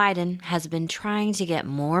 President Biden has been trying to get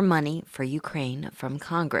more money for Ukraine from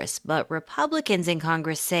Congress, but Republicans in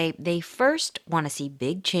Congress say they first want to see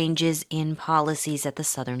big changes in policies at the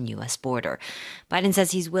southern U.S. border. Biden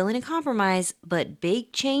says he's willing to compromise, but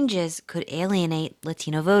big changes could alienate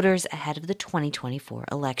Latino voters ahead of the 2024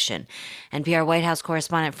 election. NPR White House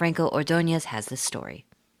correspondent Franco Ordonez has this story.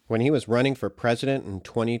 When he was running for president in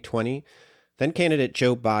 2020, then candidate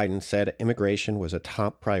Joe Biden said immigration was a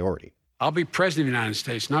top priority. I'll be president of the United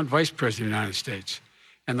States, not vice president of the United States.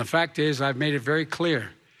 And the fact is, I've made it very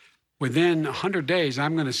clear. Within 100 days,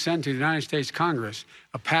 I'm going to send to the United States Congress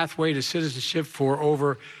a pathway to citizenship for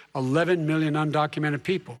over 11 million undocumented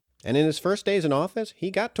people. And in his first days in office,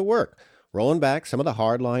 he got to work, rolling back some of the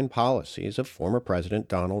hardline policies of former President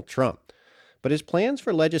Donald Trump. But his plans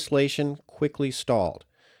for legislation quickly stalled.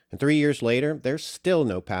 And 3 years later, there's still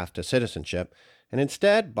no path to citizenship. And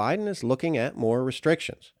instead, Biden is looking at more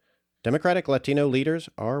restrictions. Democratic Latino leaders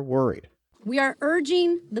are worried. We are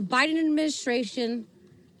urging the Biden administration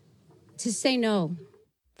to say no.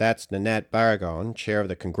 That's Nanette Barragon, chair of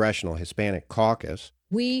the Congressional Hispanic Caucus.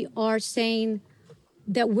 We are saying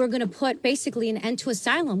that we're going to put basically an end to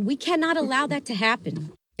asylum. We cannot allow that to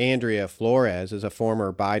happen. Andrea Flores is a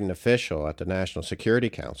former Biden official at the National Security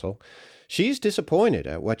Council. She's disappointed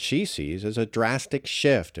at what she sees as a drastic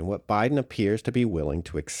shift in what Biden appears to be willing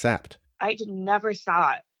to accept. I never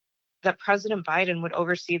thought that President Biden would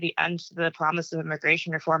oversee the end to the promise of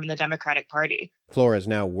immigration reform in the Democratic Party. Flores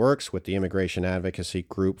now works with the immigration advocacy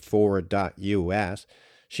group Forward.us.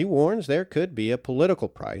 She warns there could be a political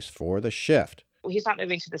price for the shift. He's not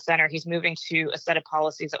moving to the center. He's moving to a set of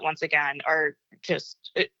policies that, once again, are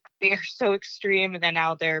just, they're so extreme, and then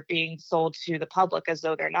now they're being sold to the public as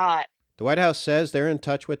though they're not. The White House says they're in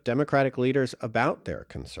touch with Democratic leaders about their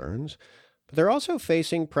concerns. But they're also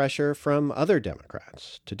facing pressure from other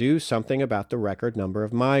Democrats to do something about the record number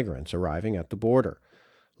of migrants arriving at the border.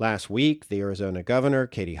 Last week, the Arizona governor,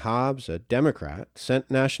 Katie Hobbs, a Democrat,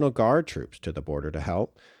 sent National Guard troops to the border to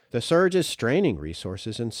help. The surge is straining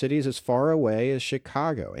resources in cities as far away as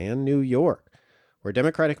Chicago and New York, where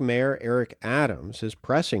Democratic Mayor Eric Adams is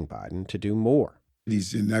pressing Biden to do more.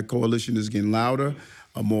 That coalition is getting louder,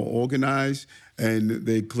 more organized, and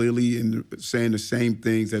they're clearly saying the same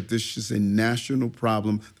things, that this is a national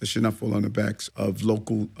problem that should not fall on the backs of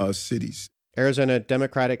local cities. Arizona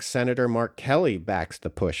Democratic Senator Mark Kelly backs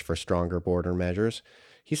the push for stronger border measures.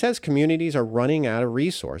 He says communities are running out of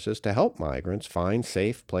resources to help migrants find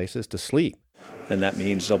safe places to sleep. And that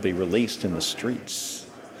means they'll be released in the streets.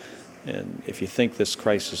 And if you think this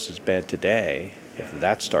crisis is bad today, if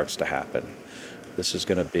that starts to happen, this is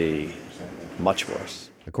going to be much worse.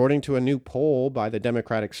 According to a new poll by the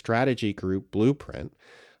Democratic strategy group Blueprint,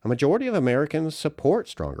 a majority of Americans support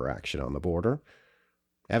stronger action on the border.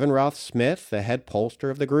 Evan Roth-Smith, the head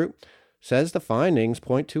pollster of the group, says the findings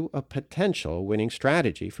point to a potential winning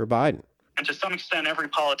strategy for Biden. And to some extent, every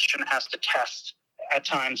politician has to test, at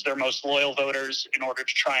times, their most loyal voters in order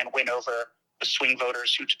to try and win over the swing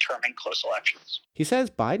voters who determine close elections. He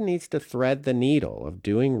says Biden needs to thread the needle of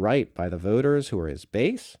doing right by the voters who are his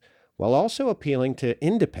base, while also appealing to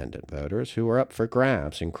independent voters who are up for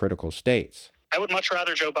grabs in critical states. I would much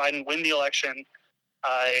rather Joe Biden win the election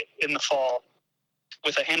in the fall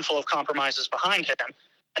with a handful of compromises behind him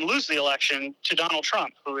and lose the election to Donald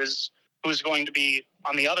Trump, who is going to be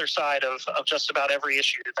on the other side of just about every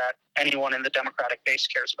issue that anyone in the Democratic base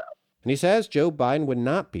cares about. And he says Joe Biden would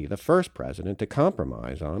not be the first president to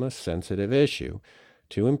compromise on a sensitive issue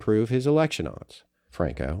to improve his election odds.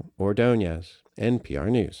 Franco Ordonez, NPR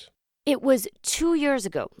News. It was 2 years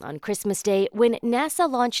ago on Christmas Day when NASA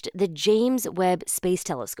launched the James Webb Space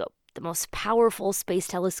Telescope, the most powerful space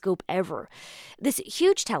telescope ever. This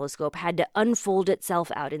huge telescope had to unfold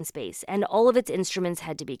itself out in space, and all of its instruments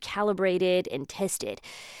had to be calibrated and tested,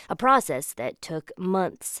 a process that took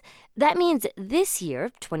months. That means this year,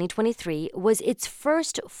 2023, was its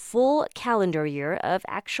first full calendar year of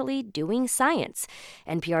actually doing science.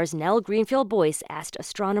 NPR's Nell Greenfield-Boyce asked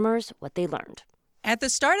astronomers what they learned. At the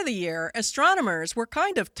start of the year, astronomers were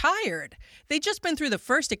kind of tired. They'd just been through the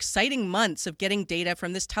first exciting months of getting data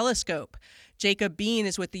from this telescope. Jacob Bean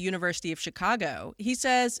is with the University of Chicago. He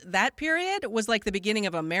says that period was like the beginning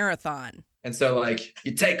of a marathon. And so, like,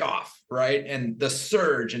 you take off, right? And the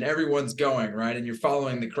surge and everyone's going, right? And you're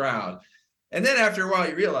following the crowd. And then after a while,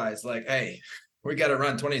 you realize, like, hey, we got to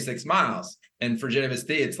run 26 miles. And for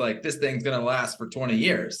JWST, it's like, this thing's going to last for 20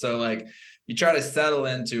 years. So, like, you try to settle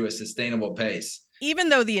into a sustainable pace. Even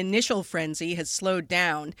though the initial frenzy has slowed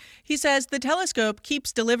down, he says the telescope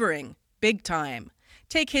keeps delivering, big time.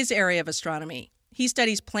 Take his area of astronomy. He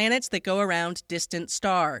studies planets that go around distant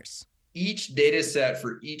stars. Each data set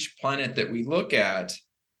for each planet that we look at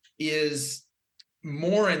is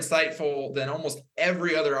more insightful than almost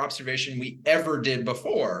every other observation we ever did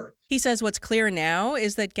before. He says what's clear now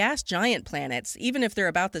is that gas giant planets, even if they're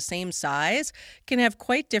about the same size, can have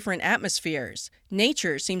quite different atmospheres.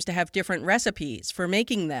 Nature seems to have different recipes for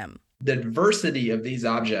making them. The diversity of these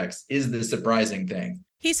objects is the surprising thing.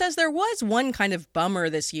 He says there was one kind of bummer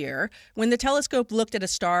this year when the telescope looked at a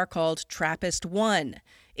star called TRAPPIST-1.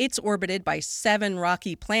 It's orbited by 7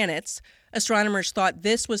 rocky planets. Astronomers thought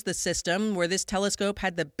this was the system where this telescope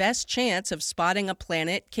had the best chance of spotting a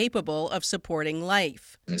planet capable of supporting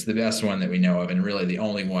life. It's the best one that we know of, and really the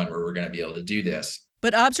only one where we're going to be able to do this.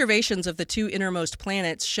 But observations of the 2 innermost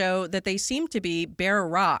planets show that they seem to be bare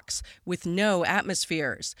rocks with no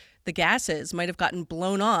atmospheres. The gases might have gotten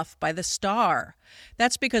blown off by the star.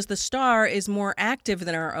 That's because the star is more active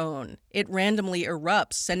than our own. It randomly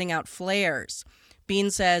erupts, sending out flares.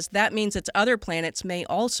 Bean says that means its other planets may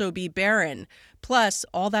also be barren. Plus,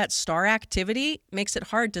 all that star activity makes it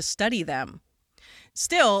hard to study them.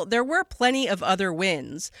 Still, there were plenty of other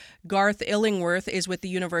wins. Garth Illingworth is with the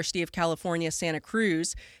University of California, Santa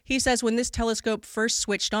Cruz. He says when this telescope first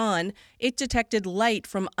switched on, it detected light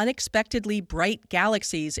from unexpectedly bright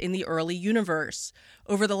galaxies in the early universe.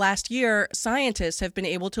 Over the last year, scientists have been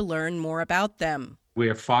able to learn more about them.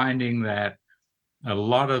 We're finding that a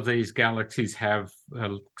lot of these galaxies have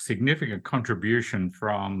a significant contribution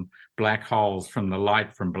from black holes, from the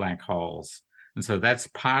light from black holes. And so that's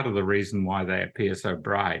part of the reason why they appear so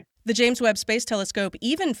bright. The James Webb Space Telescope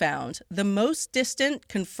even found the most distant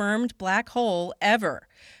confirmed black hole ever.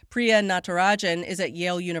 Priya Natarajan is at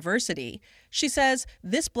Yale University. She says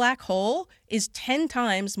this black hole is 10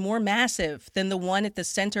 times more massive than the one at the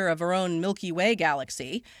center of our own Milky Way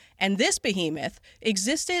galaxy. And this behemoth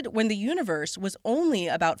existed when the universe was only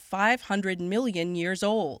about 500 million years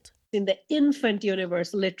old. In the infant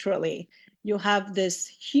universe, literally, you have this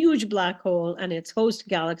huge black hole and its host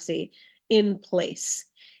galaxy in place.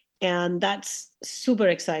 And that's super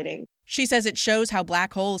exciting. She says it shows how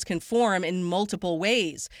black holes can form in multiple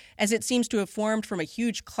ways, as it seems to have formed from a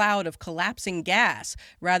huge cloud of collapsing gas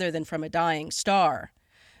rather than from a dying star.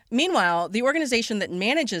 Meanwhile, the organization that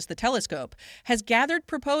manages the telescope has gathered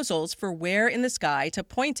proposals for where in the sky to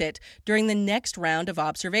point it during the next round of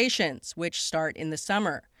observations, which start in the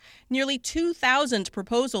summer. Nearly 2,000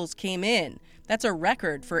 proposals came in. That's a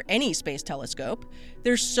record for any space telescope.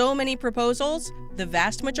 There's so many proposals, the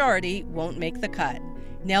vast majority won't make the cut.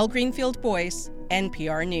 Nell Greenfield-Boyce,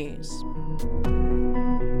 NPR News.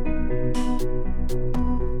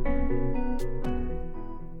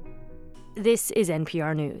 This is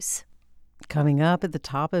NPR News. Coming up at the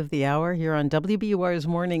top of the hour here on WBUR's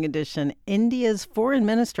Morning Edition, India's foreign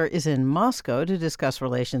minister is in Moscow to discuss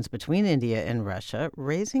relations between India and Russia,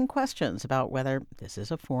 raising questions about whether this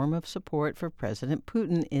is a form of support for President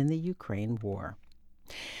Putin in the Ukraine war.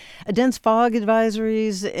 A dense fog advisory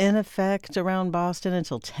is in effect around Boston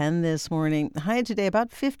until 10 this morning. High today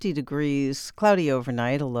about 50 degrees. Cloudy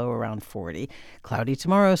overnight, a low around 40. Cloudy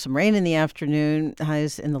tomorrow, some rain in the afternoon.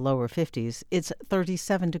 Highs in the lower 50s. It's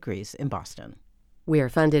 37 degrees in Boston. We're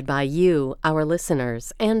funded by you, our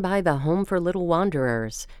listeners, and by the Home for Little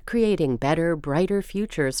Wanderers, creating better, brighter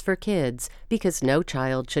futures for kids because no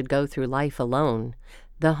child should go through life alone.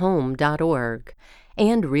 thehome.org.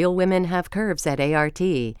 And Real Women Have Curves at ART.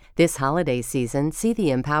 This holiday season, see the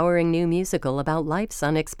empowering new musical about life's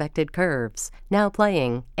unexpected curves. Now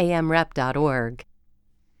playing amrep.org.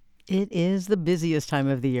 It is the busiest time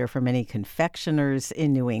of the year for many confectioners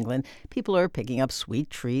in New England. People are picking up sweet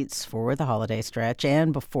treats for the holiday stretch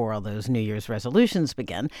and before all those New Year's resolutions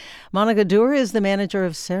begin. Monica Doerr is the manager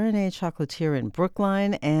of Serenade Chocolatier in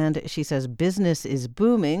Brookline, and she says business is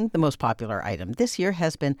booming. The most popular item this year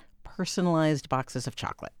has been personalized boxes of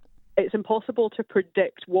chocolate. It's impossible to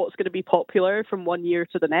predict what's going to be popular from one year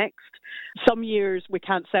to the next. Some years we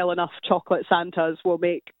can't sell enough chocolate Santas. We'll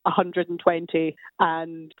make 120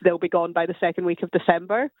 and they'll be gone by the second week of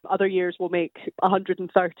December. Other years we'll make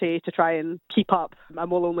 130 to try and keep up, and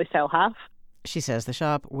we'll only sell half. She says the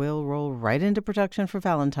shop will roll right into production for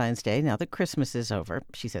Valentine's Day now that Christmas is over.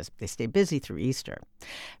 She says they stay busy through Easter.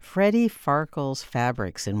 Freddie Farkle's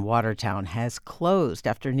Fabrics in Watertown has closed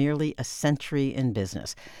after nearly a century in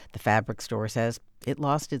business. The fabric store says it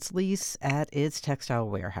lost its lease at its textile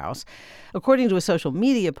warehouse. According to a social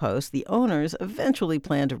media post, the owners eventually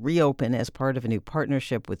plan to reopen as part of a new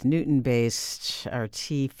partnership with Newton-based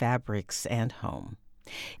RT Fabrics and Home.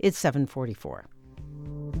 It's 7:44.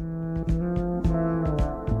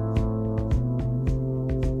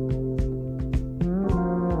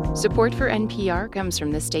 Support for NPR comes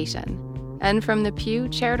from this station and from the Pew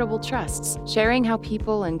Charitable Trusts, sharing how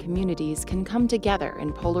people and communities can come together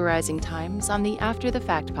in polarizing times on the After the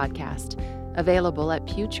Fact podcast, available at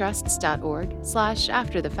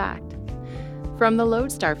pewtrusts.org/afterthefact. From the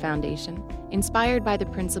Lodestar Foundation, inspired by the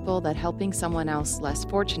principle that helping someone else less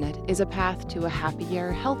fortunate is a path to a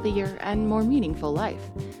happier, healthier, and more meaningful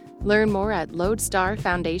life. Learn more at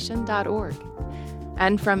lodestarfoundation.org.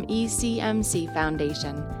 And from ECMC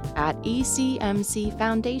Foundation at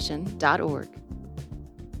ecmcfoundation.org.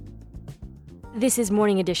 This is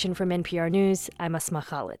Morning Edition from NPR News. I'm Asma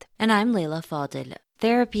Khalid. And I'm Leila Fadel.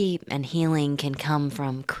 Therapy and healing can come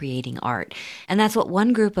from creating art. And that's what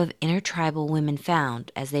one group of intertribal women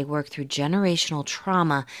found as they worked through generational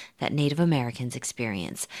trauma that Native Americans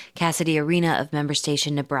experience. Cassidy Arena of member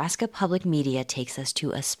station Nebraska Public Media takes us to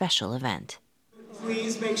a special event.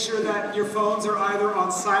 Please make sure that your phones are either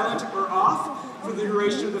on silent or off for the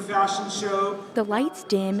duration of the fashion show. The lights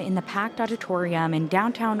dim in the packed auditorium in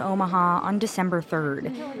downtown Omaha on December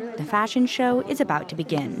 3rd. The fashion show is about to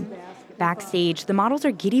begin. Backstage, the models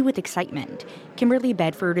are giddy with excitement. Kimberly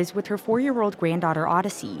Bedford is with her 4-year-old granddaughter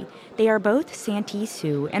Odyssey. They are both Santee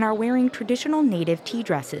Sioux and are wearing traditional native tea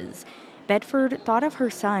dresses. Bedford thought of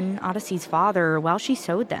her son, Odyssey's father, while she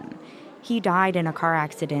sewed them. He died in a car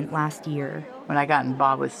accident last year. When I got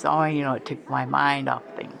involved with sewing, it took my mind off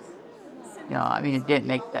things. It didn't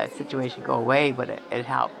make that situation go away, but it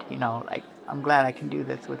helped. I'm glad I can do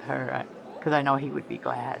this with her because I know he would be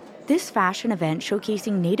glad. This fashion event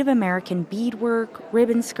showcasing Native American beadwork,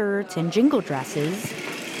 ribbon skirts, and jingle dresses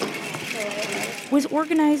was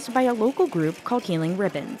organized by a local group called Healing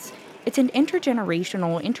Ribbons. It's an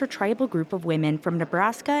intergenerational, intertribal group of women from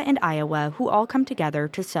Nebraska and Iowa who all come together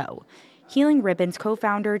to sew. Healing Ribbons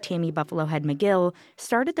co-founder Tammy Buffalohead McGill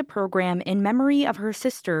started the program in memory of her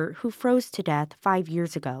sister who froze to death 5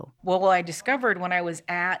 years ago. Well, what I discovered when I was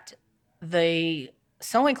at the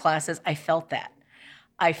sewing classes, I felt that.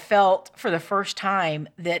 I felt for the first time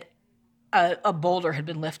that a boulder had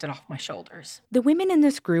been lifted off my shoulders. The women in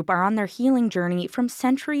this group are on their healing journey from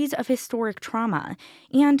centuries of historic trauma,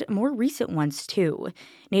 and more recent ones too.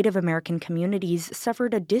 Native American communities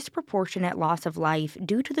suffered a disproportionate loss of life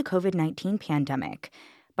due to the COVID-19 pandemic.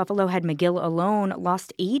 Buffalohead McGill alone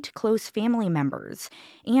lost 8 close family members,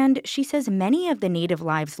 and she says many of the Native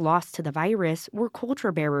lives lost to the virus were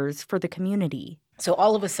culture bearers for the community. So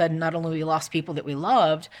all of a sudden, not only we lost people that we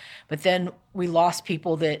loved, but then we lost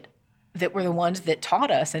people that were the ones that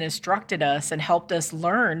taught us and instructed us and helped us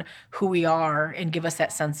learn who we are and give us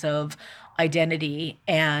that sense of identity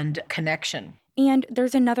and connection. And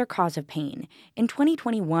there's another cause of pain. In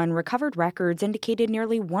 2021, recovered records indicated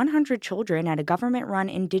nearly 100 children at a government-run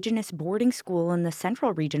indigenous boarding school in the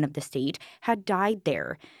central region of the state had died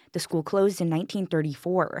there. The school closed in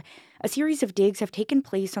 1934. A series of digs have taken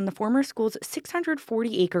place on the former school's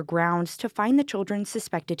 640-acre grounds to find the children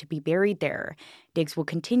suspected to be buried there. Digs will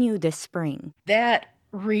continue this spring. That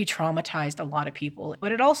re-traumatized a lot of people,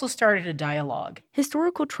 but it also started a dialogue.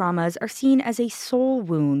 Historical traumas are seen as a soul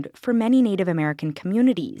wound for many Native American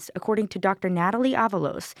communities, according to Dr. Natalie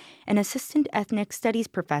Avalos, an assistant ethnic studies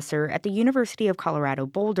professor at the University of Colorado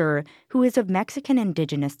Boulder, who is of Mexican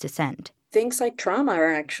indigenous descent. Things like trauma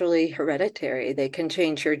are actually hereditary. They can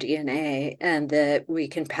change your DNA and that we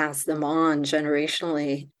can pass them on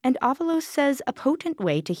generationally. And Avalos says a potent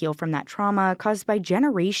way to heal from that trauma caused by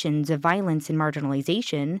generations of violence and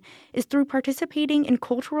marginalization is through participating in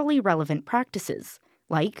culturally relevant practices,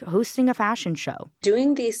 like hosting a fashion show.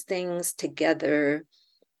 Doing these things together,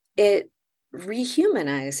 it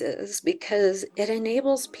rehumanizes because it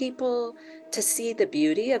enables people to see the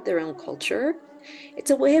beauty of their own culture. It's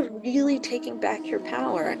a way of really taking back your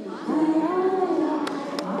power.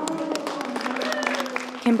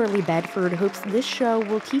 Kimberly Bedford hopes this show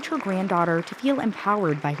will teach her granddaughter to feel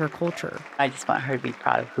empowered by her culture. I just want her to be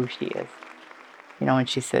proud of who she is. You know, when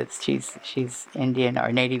she says she's Indian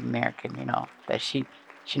or Native American, you know, that she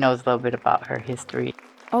knows a little bit about her history.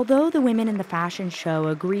 Although the women in the fashion show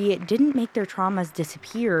agree it didn't make their traumas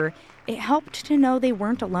disappear, it helped to know they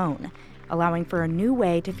weren't alone, allowing for a new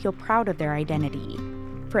way to feel proud of their identity.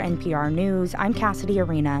 For NPR News, I'm Cassidy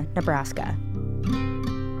Arena, Nebraska.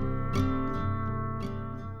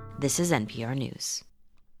 This is NPR News.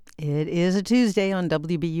 It is a Tuesday on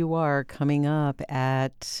WBUR. Coming up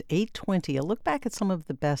at 8:20, a look back at some of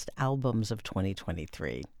the best albums of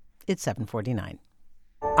 2023. It's 7:49.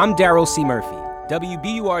 I'm Daryl C. Murphy.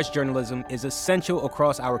 WBUR's journalism is essential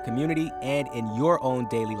across our community and in your own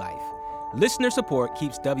daily life. Listener support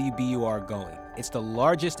keeps WBUR going. It's the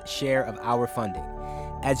largest share of our funding.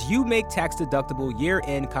 As you make tax-deductible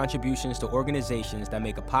year-end contributions to organizations that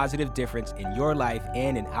make a positive difference in your life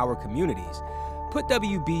and in our communities, put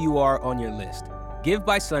WBUR on your list. Give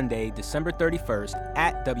by Sunday, December 31st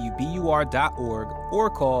at WBUR.org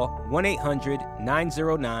or call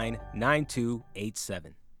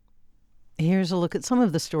 1-800-909-9287. Here's a look at some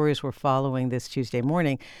of the stories we're following this Tuesday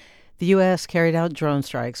morning. The U.S. carried out drone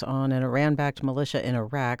strikes on an Iran-backed militia in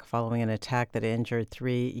Iraq following an attack that injured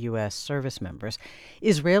 3 U.S. service members.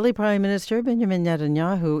 Israeli Prime Minister Benjamin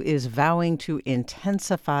Netanyahu is vowing to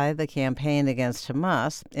intensify the campaign against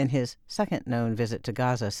Hamas in his second known visit to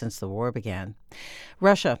Gaza since the war began.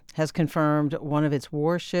 Russia has confirmed one of its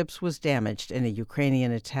warships was damaged in a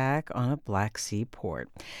Ukrainian attack on a Black Sea port.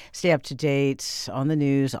 Stay up to date on the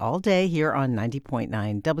news all day here on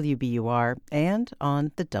 90.9 WBUR and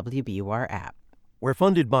on the WBUR app. We're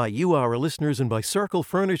funded by you, our listeners, and by Circle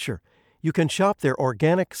Furniture. You can shop their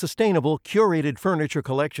organic, sustainable, curated furniture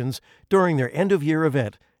collections during their end-of-year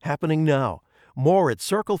event, happening now. More at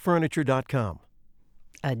circlefurniture.com.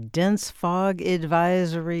 A dense fog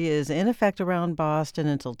advisory is in effect around Boston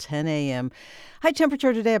until 10 a.m. High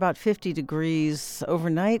temperature today about 50 degrees.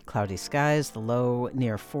 Overnight, cloudy skies, the low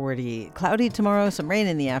near 40. Cloudy tomorrow, some rain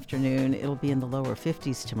in the afternoon. It'll be in the lower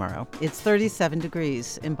 50s tomorrow. It's 37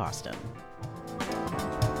 degrees in Boston.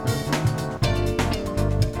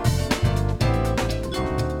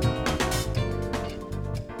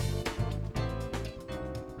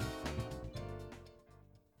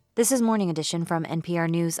 This is Morning Edition from NPR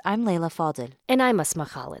News. I'm Leila Fadel. And I'm Asma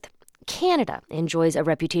Khalid. Canada enjoys a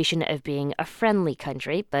reputation of being a friendly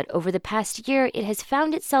country, but over the past year, it has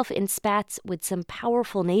found itself in spats with some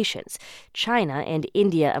powerful nations, China and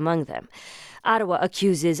India among them. Ottawa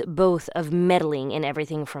accuses both of meddling in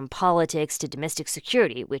everything from politics to domestic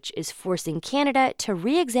security, which is forcing Canada to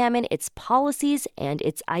re-examine its policies and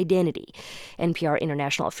its identity. NPR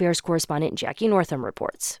International Affairs correspondent Jackie Northam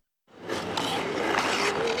reports.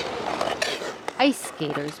 Ice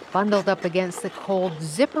skaters bundled up against the cold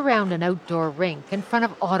zip around an outdoor rink in front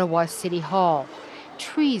of Ottawa City Hall.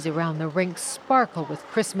 Trees around the rink sparkle with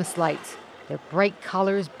Christmas lights. Their bright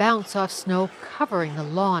colors bounce off snow, covering the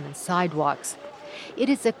lawn and sidewalks. It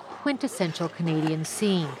is a quintessential Canadian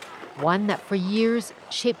scene, one that for years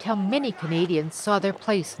shaped how many Canadians saw their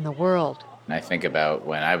place in the world. And I think about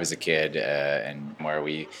when I was a kid and where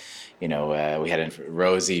we had a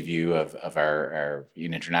rosy view of our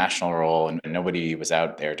international role, and nobody was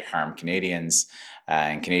out there to harm Canadians,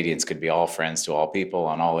 and Canadians could be all friends to all people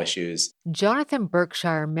on all issues. Jonathan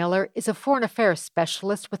Berkshire Miller is a foreign affairs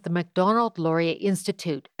specialist with the Macdonald-Laurier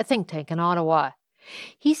Institute, a think tank in Ottawa.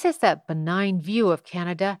 He says that benign view of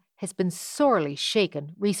Canada has been sorely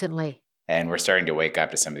shaken recently. And we're starting to wake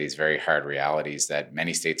up to some of these very hard realities that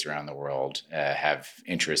many states around the world have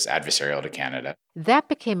interests adversarial to Canada. That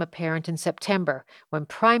became apparent in September when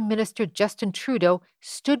Prime Minister Justin Trudeau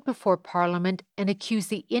stood before Parliament and accused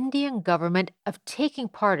the Indian government of taking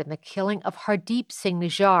part in the killing of Hardeep Singh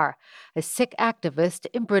Nijjar, a Sikh activist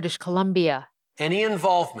in British Columbia. Any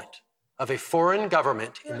involvement of a foreign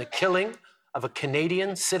government in the killing of a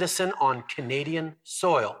Canadian citizen on Canadian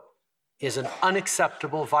soil is an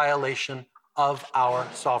unacceptable violation of our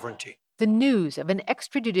sovereignty. The news of an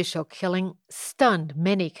extrajudicial killing stunned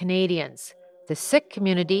many Canadians. The Sikh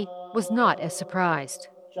community was not as surprised.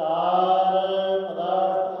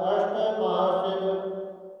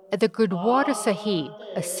 At the Gurdwara Sahib,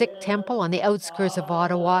 a Sikh temple on the outskirts of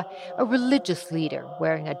Ottawa, a religious leader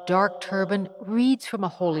wearing a dark turban reads from a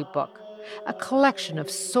holy book. A collection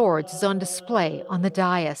of swords is on display on the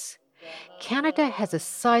dais. Canada has a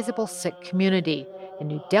sizable Sikh community, and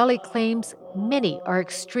New Delhi claims many are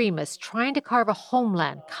extremists trying to carve a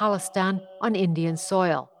homeland, Khalistan, on Indian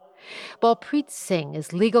soil. Balpreet Singh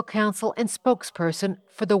is legal counsel and spokesperson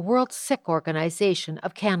for the World Sikh Organization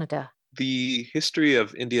of Canada. The history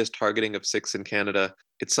of India's targeting of Sikhs in Canada,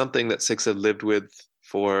 it's something that Sikhs have lived with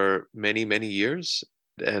for many, many years.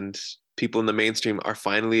 And people in the mainstream are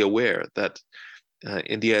finally aware that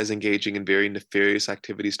India is engaging in very nefarious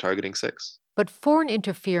activities targeting Sikhs. But foreign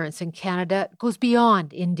interference in Canada goes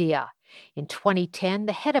beyond India. In 2010,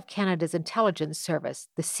 the head of Canada's intelligence service,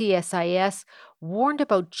 the CSIS, warned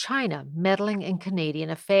about China meddling in Canadian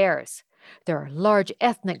affairs. There are large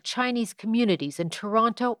ethnic Chinese communities in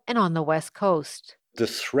Toronto and on the West Coast. The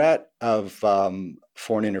threat of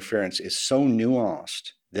foreign interference is so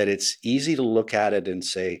nuanced that it's easy to look at it and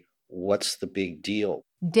say, what's the big deal?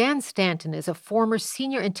 Dan Stanton is a former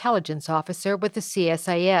senior intelligence officer with the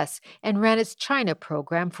CSIS and ran its China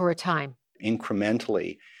program for a time.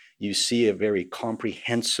 Incrementally, you see a very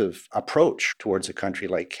comprehensive approach towards a country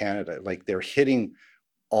like Canada. Like they're hitting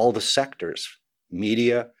all the sectors,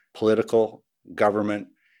 media, political, government,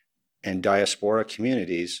 and diaspora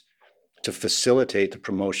communities to facilitate the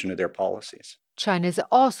promotion of their policies. China is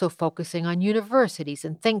also focusing on universities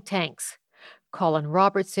and think tanks. Colin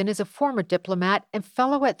Robertson is a former diplomat and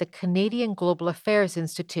fellow at the Canadian Global Affairs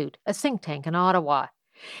Institute, a think tank in Ottawa.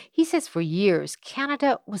 He says for years,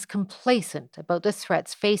 Canada was complacent about the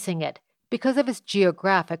threats facing it because of its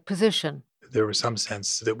geographic position. There was some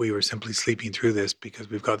sense that we were simply sleeping through this because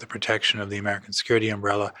we've got the protection of the American security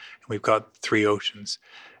umbrella and we've got 3 oceans,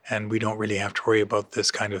 and we don't really have to worry about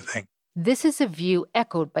this kind of thing. This is a view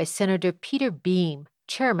echoed by Senator Peter Beam,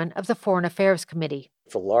 chairman of the Foreign Affairs Committee.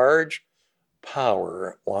 If a large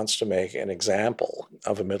power wants to make an example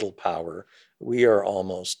of a middle power, we are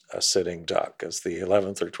almost a sitting duck as the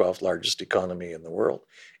 11th or 12th largest economy in the world.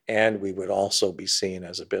 And we would also be seen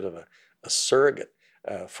as a bit of a surrogate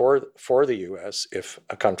for the U.S. if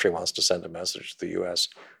a country wants to send a message to the U.S.,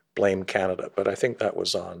 blame Canada. But I think that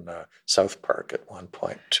was on South Park at one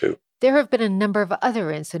point, too. There have been a number of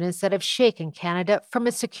other incidents that have shaken Canada from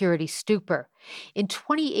a security stupor. In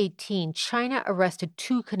 2018, China arrested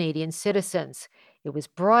 2 Canadian citizens. It was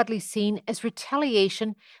broadly seen as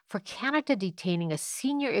retaliation for Canada detaining a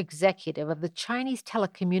senior executive of the Chinese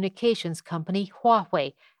telecommunications company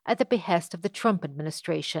Huawei at the behest of the Trump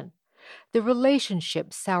administration. The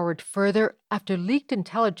relationship soured further after leaked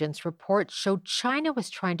intelligence reports showed China was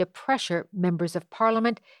trying to pressure members of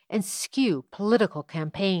parliament and skew political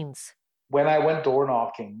campaigns. When I went door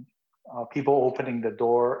knocking, people opening the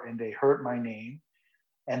door and they heard my name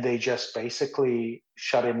and they just basically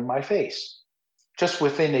shut in my face, just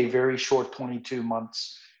within a very short 22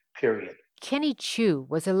 months period. Kenny Chiu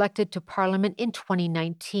was elected to Parliament in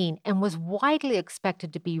 2019 and was widely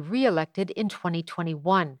expected to be re-elected in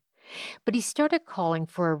 2021. But he started calling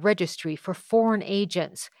for a registry for foreign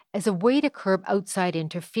agents as a way to curb outside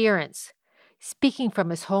interference. Speaking from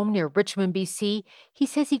his home near Richmond, BC, he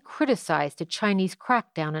says he criticized a Chinese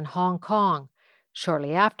crackdown in Hong Kong.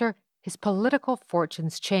 Shortly after, his political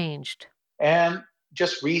fortunes changed. And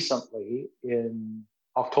just recently, in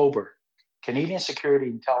October, Canadian Security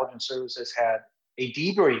Intelligence Services had a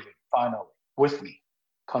debriefing finally with me,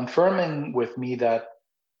 confirming with me that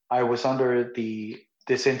I was under the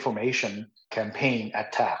disinformation campaign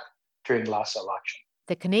attack during last election.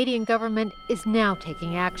 The Canadian government is now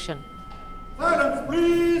taking action. Silence,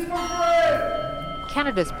 please, for Greg!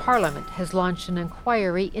 Canada's Parliament has launched an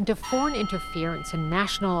inquiry into foreign interference in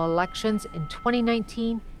national elections in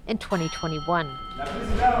 2019 and 2021. Now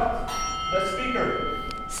please announce the Speaker.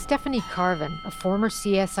 Stephanie Carvin, a former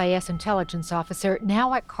CSIS intelligence officer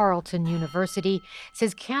now at Carleton University,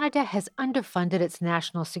 says Canada has underfunded its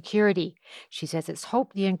national security. She says it's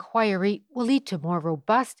hoped the inquiry will lead to more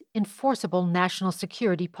robust, enforceable national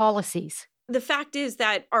security policies. The fact is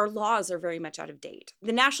that our laws are very much out of date.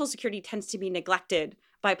 The national security tends to be neglected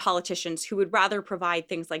by politicians who would rather provide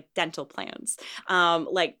things like dental plans,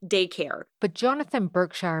 like daycare. But Jonathan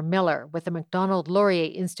Berkshire Miller with the Macdonald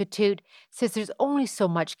Laurier Institute says there's only so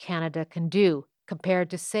much Canada can do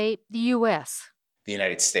compared to, say, the U.S. The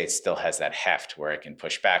United States still has that heft where it can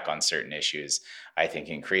push back on certain issues. I think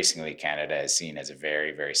increasingly Canada is seen as a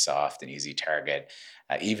very, very soft and easy target,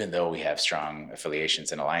 even though we have strong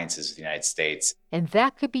affiliations and alliances with the United States. And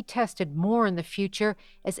that could be tested more in the future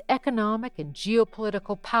as economic and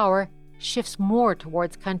geopolitical power shifts more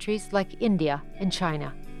towards countries like India and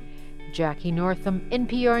China. Jackie Northam,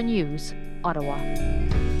 NPR News, Ottawa.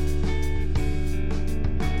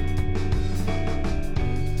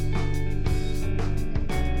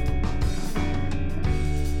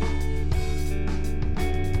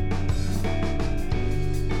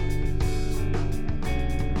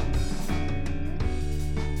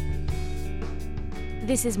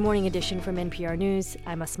 This is Morning Edition from NPR News.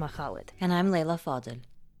 I'm Asma Khalid. And I'm Leila Fadel.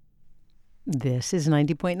 This is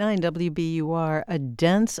 90.9 WBUR. A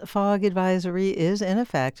dense fog advisory is in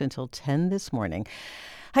effect until 10 this morning.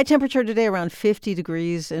 High temperature today around 50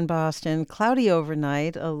 degrees in Boston. Cloudy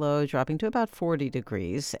overnight, a low dropping to about 40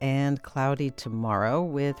 degrees. And cloudy tomorrow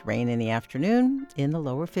with rain in the afternoon in the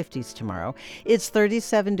lower 50s tomorrow. It's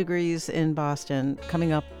 37 degrees in Boston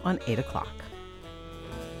coming up on 8 o'clock.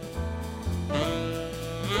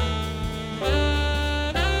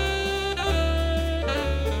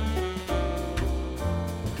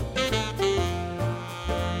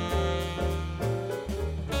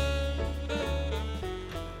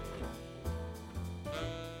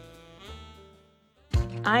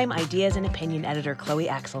 I'm Ideas and Opinion Editor Chloe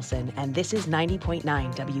Axelson, and this is 90.9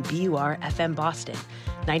 WBUR FM Boston,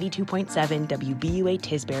 92.7 WBUA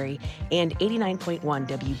Tisbury, and 89.1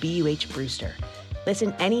 WBUH Brewster.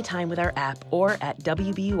 Listen anytime with our app or at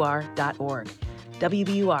WBUR.org.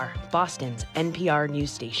 WBUR, Boston's NPR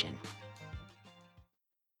news station.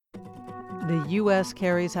 The U.S.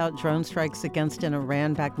 carries out drone strikes against an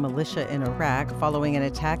Iran-backed militia in Iraq following an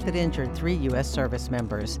attack that injured 3 U.S. service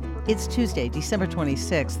members. It's Tuesday, December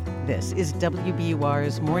 26th. This is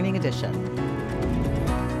WBUR's Morning Edition.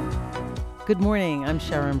 Good morning, I'm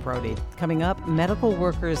Sharon Brody. Coming up, medical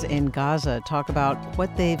workers in Gaza talk about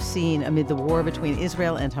what they've seen amid the war between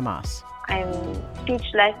Israel and Hamas. I'm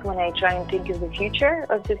speechless when I try and think of the future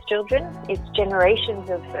of these children. It's generations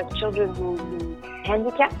of children who will be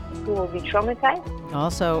handicapped, who will be traumatized.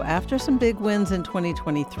 Also, after some big wins in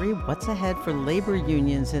 2023, what's ahead for labor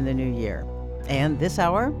unions in the new year? And this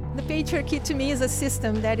hour, the patriarchy to me is a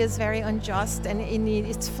system that is very unjust and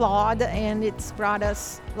it's flawed and it's brought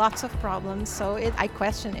us lots of problems. So I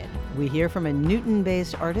question it. We hear from a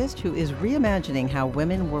Newton-based artist who is reimagining how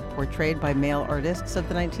women were portrayed by male artists of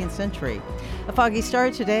the 19th century. A foggy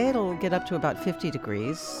start today. It'll get up to about 50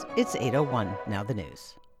 degrees. It's 8:01. Now the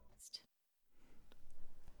news.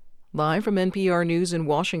 Live from NPR News in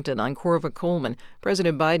Washington, I'm Corva Coleman.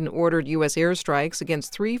 President Biden ordered U.S. airstrikes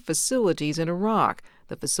against 3 facilities in Iraq.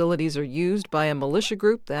 The facilities are used by a militia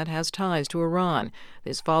group that has ties to Iran.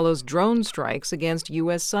 This follows drone strikes against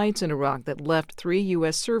U.S. sites in Iraq that left 3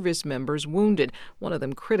 U.S. service members wounded, one of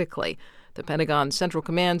them critically. The Pentagon Central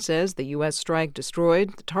Command says the U.S. strike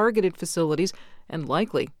destroyed the targeted facilities and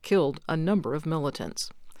likely killed a number of militants.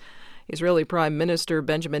 Israeli Prime Minister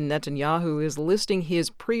Benjamin Netanyahu is listing his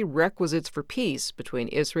prerequisites for peace between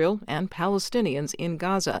Israel and Palestinians in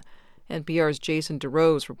Gaza. NPR's Jason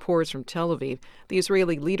DeRose reports from Tel Aviv. The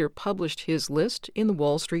Israeli leader published his list in the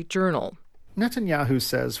Wall Street Journal. Netanyahu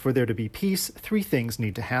says for there to be peace, 3 things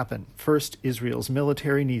need to happen. First, Israel's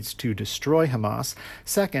military needs to destroy Hamas.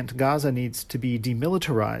 Second, Gaza needs to be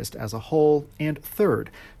demilitarized as a whole. And third,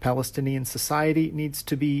 Palestinian society needs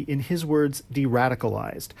to be, in his words,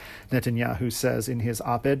 de-radicalized. Netanyahu says in his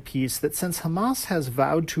op-ed piece that since Hamas has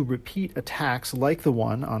vowed to repeat attacks like the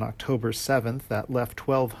one on October 7th that left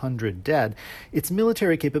 1,200 dead, its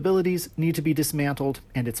military capabilities need to be dismantled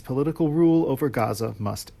and its political rule over Gaza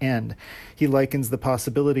must end. He likens the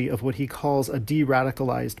possibility of what he calls a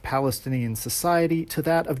de-radicalized Palestinian society to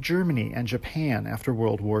that of Germany and Japan after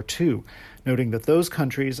World War II, noting that those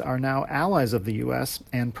countries are now allies of the U.S.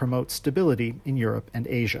 and promote stability in Europe and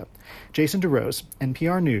Asia. Jason DeRose,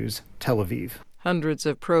 NPR News, Tel Aviv. Hundreds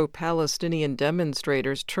of pro-Palestinian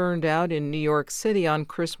demonstrators turned out in New York City on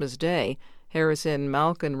Christmas Day. Harrison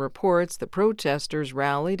Malkin reports the protesters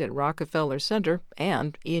rallied at Rockefeller Center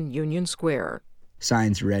and in Union Square.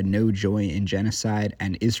 Signs read "No joy in genocide"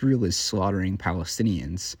 and "Israel is slaughtering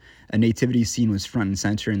Palestinians." A nativity scene was front and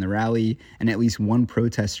center in the rally, and at least one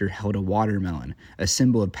protester held a watermelon, a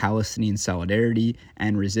symbol of Palestinian solidarity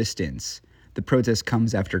and resistance. The protest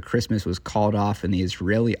comes after Christmas was called off in the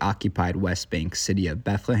Israeli-occupied West Bank city of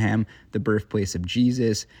Bethlehem, the birthplace of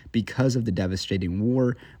Jesus, because of the devastating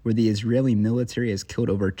war where the Israeli military has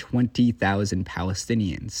killed over 20,000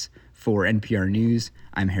 Palestinians. For NPR News,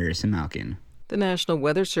 I'm Harrison Malkin. The National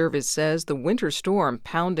Weather Service says the winter storm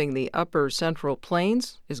pounding the upper Central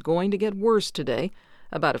Plains is going to get worse today.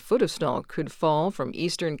 About a foot of snow could fall from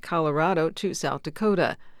eastern Colorado to South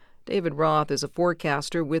Dakota. David Roth is a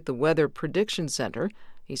forecaster with the Weather Prediction Center.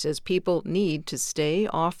 He says people need to stay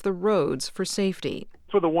off the roads for safety.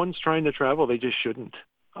 For the ones trying to travel, they just shouldn't.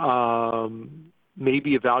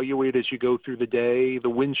 Maybe evaluate as you go through the day. The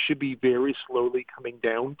winds should be very slowly coming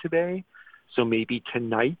down today. So maybe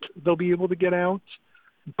tonight they'll be able to get out.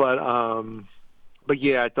 But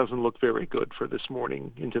yeah, it doesn't look very good for this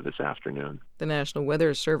morning into this afternoon. The National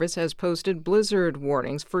Weather Service has posted blizzard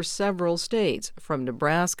warnings for several states, from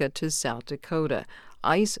Nebraska to South Dakota.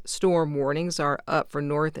 Ice storm warnings are up for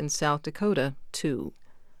North and South Dakota, too.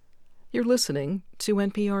 You're listening to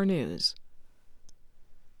NPR News.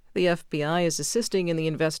 The FBI is assisting in the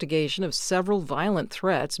investigation of several violent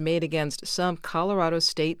threats made against some Colorado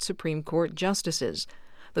State Supreme Court justices.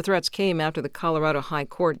 The threats came after the Colorado High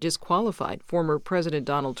Court disqualified former President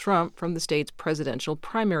Donald Trump from the state's presidential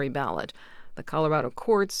primary ballot. The Colorado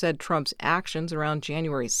court said Trump's actions around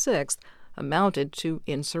January 6th amounted to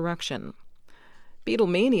insurrection.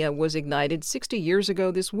 Beatlemania was ignited 60 years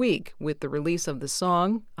ago this week with the release of the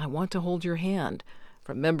song, I Want to Hold Your Hand.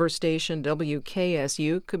 From member station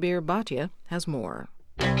WKSU, Kabir Bhatia has more.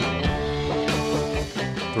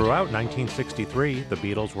 Throughout 1963, the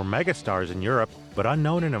Beatles were megastars in Europe, but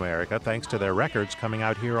unknown in America thanks to their records coming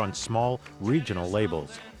out here on small, regional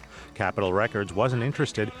labels. Capitol Records wasn't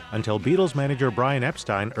interested until Beatles manager Brian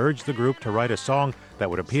Epstein urged the group to write a song that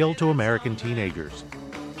would appeal to American teenagers.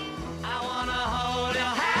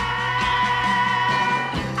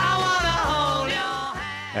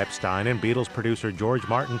 Epstein and Beatles producer George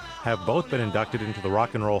Martin have both been inducted into the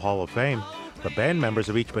Rock and Roll Hall of Fame. The band members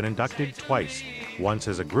have each been inducted twice, once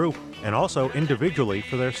as a group and also individually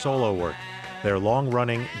for their solo work. Their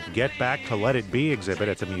long-running Get Back to Let It Be exhibit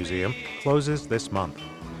at the museum closes this month.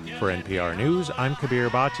 For NPR News, I'm Kabir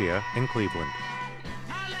Bhatia in Cleveland.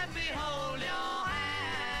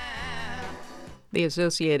 The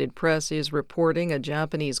Associated Press is reporting a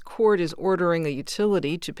Japanese court is ordering a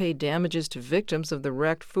utility to pay damages to victims of the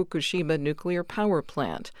wrecked Fukushima nuclear power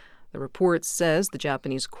plant. The report says the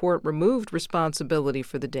Japanese court removed responsibility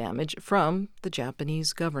for the damage from the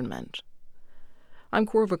Japanese government. I'm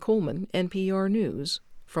Corva Coleman, NPR News,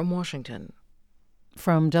 from Washington.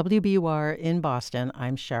 From WBUR in Boston,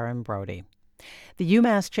 I'm Sharon Brody. The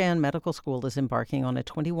UMass Chan Medical School is embarking on a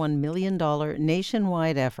 $21 million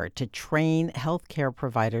nationwide effort to train healthcare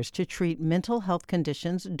providers to treat mental health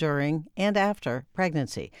conditions during and after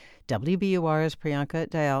pregnancy. WBUR's Priyanka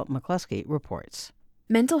Dayal McCluskey reports.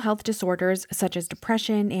 Mental health disorders such as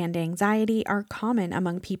depression and anxiety are common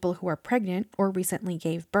among people who are pregnant or recently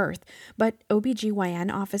gave birth, but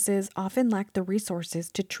OBGYN offices often lack the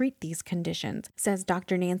resources to treat these conditions, says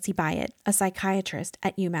Dr. Nancy Byatt, a psychiatrist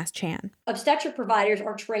at UMass Chan. Obstetric providers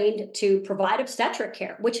are trained to provide obstetric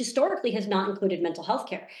care, which historically has not included mental health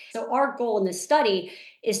care. So our goal in this study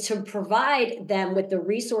is to provide them with the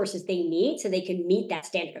resources they need so they can meet that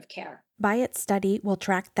standard of care. Byatt's study will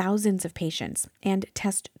track thousands of patients and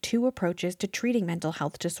test two approaches to treating mental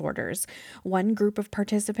health disorders. One group of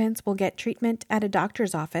participants will get treatment at a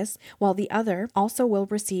doctor's office, while the other also will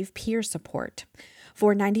receive peer support.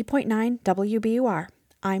 For 90.9 WBUR,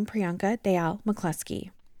 I'm Priyanka Dayal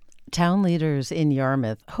McCluskey. Town leaders in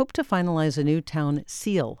Yarmouth hope to finalize a new town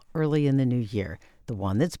seal early in the new year. The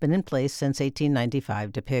one that's been in place since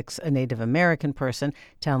 1895 depicts a Native American person.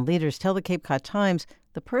 Town leaders tell the Cape Cod Times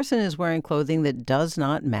the person is wearing clothing that does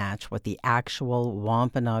not match what the actual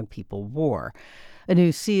Wampanoag people wore. A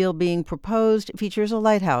new seal being proposed features a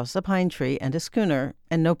lighthouse, a pine tree, and a schooner,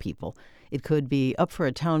 and no people. It could be up for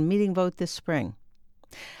a town meeting vote this spring.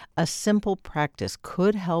 A simple practice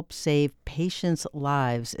could help save patients'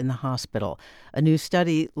 lives in the hospital. A new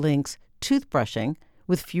study links toothbrushing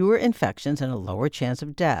with fewer infections and a lower chance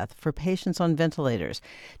of death for patients on ventilators.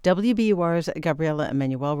 WBUR's Gabriela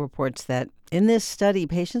Emanuel reports that in this study,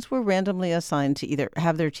 patients were randomly assigned to either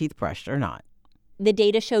have their teeth brushed or not. The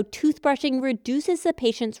data show toothbrushing reduces the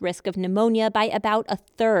patient's risk of pneumonia by about a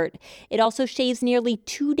third. It also shaves nearly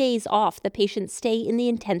 2 days off the patient's stay in the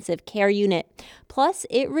intensive care unit. Plus,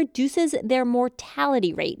 it reduces their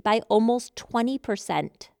mortality rate by almost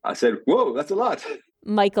 20%. I said, whoa, that's a lot.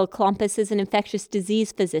 Michael Klompus is an infectious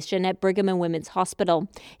disease physician at Brigham and Women's Hospital.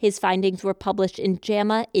 His findings were published in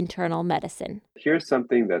JAMA Internal Medicine. Here's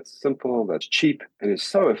something that's simple, that's cheap, and is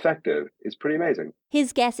so effective. It's pretty amazing.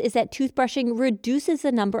 His guess is that toothbrushing reduces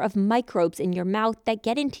the number of microbes in your mouth that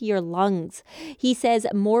get into your lungs. He says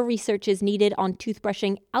more research is needed on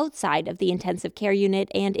toothbrushing outside of the intensive care unit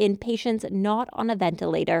and in patients not on a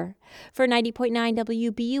ventilator. For 90.9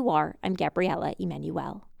 WBUR, I'm Gabriela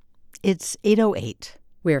Emanuel. It's 8:08.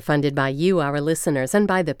 We're funded by you, our listeners, and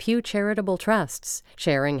by the Pew Charitable Trusts,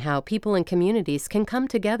 sharing how people and communities can come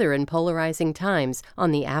together in polarizing times on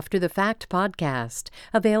the After the Fact podcast,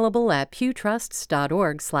 available at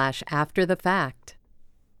pewtrusts.org/afterthefact.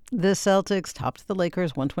 The Celtics topped the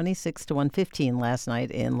Lakers 126-115 last night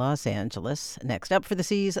in Los Angeles. Next up for the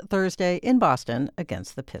C's Thursday in Boston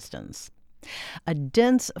against the Pistons. A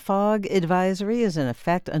dense fog advisory is in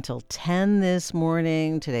effect until 10 this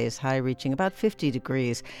morning. Today's high reaching about 50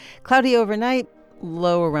 degrees. Cloudy overnight,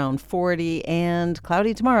 low around 40, and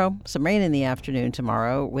cloudy tomorrow. Some rain in the afternoon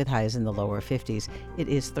tomorrow with highs in the lower 50s. It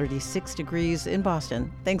is 36 degrees in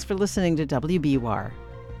Boston. Thanks for listening to WBUR.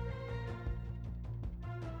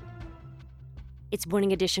 It's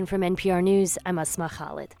Morning Edition from NPR News. I'm Asma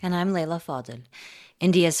Khalid. And I'm Leila Fadel.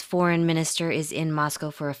 India's foreign minister is in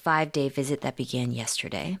Moscow for a 5-day visit that began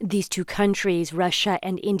yesterday. These two countries, Russia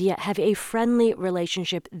and India, have a friendly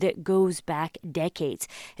relationship that goes back decades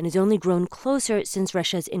and has only grown closer since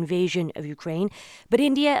Russia's invasion of Ukraine. But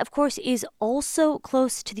India, of course, is also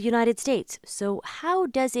close to the United States. So how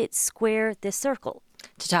does it square this circle?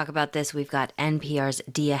 To talk about this, we've got NPR's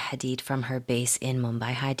Dia Hadid from her base in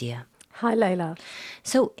Mumbai. Hi, Dia. Hi, Leila.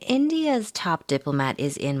 So India's top diplomat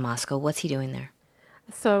is in Moscow. What's he doing there?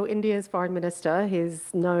 So India's foreign minister,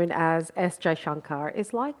 who's known as S. Jaishankar,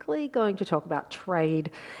 is likely going to talk about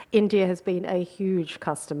trade. India has been a huge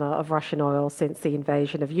customer of Russian oil since the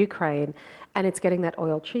invasion of Ukraine, and it's getting that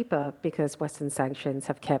oil cheaper because Western sanctions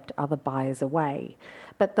have kept other buyers away.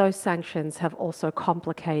 But those sanctions have also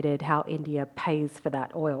complicated how India pays for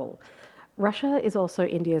that oil. Russia is also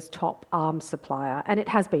India's top arms supplier, and it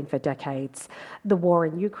has been for decades. The war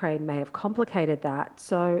in Ukraine may have complicated that,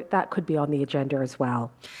 so that could be on the agenda as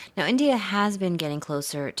well. Now, India has been getting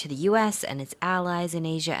closer to the U.S. and its allies in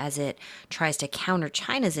Asia as it tries to counter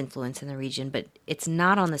China's influence in the region, but it's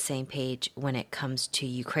not on the same page when it comes to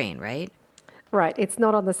Ukraine, right? Right, it's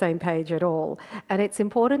not on the same page at all. And it's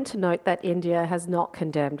important to note that India has not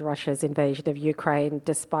condemned Russia's invasion of Ukraine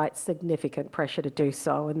despite significant pressure to do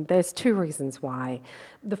so. And there's two reasons why.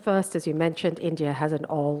 The first, as you mentioned, India has an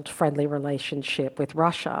old friendly relationship with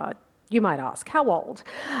Russia. You might ask, how old?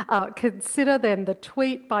 Consider then the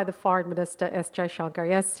tweet by the Foreign Minister S. Jaishankar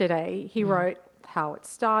yesterday. He wrote how it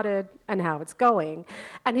started and how it's going.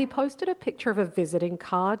 And he posted a picture of a visiting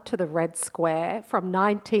card to the Red Square from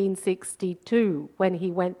 1962 when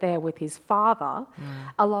he went there with his father,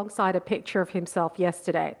 alongside a picture of himself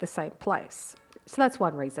yesterday at the same place. So that's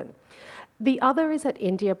one reason. The other is that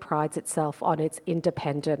India prides itself on its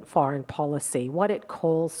independent foreign policy, what it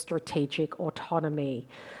calls strategic autonomy.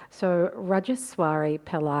 So Rajeshwari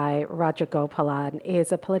Pillai Rajagopalan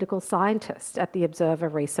is a political scientist at the Observer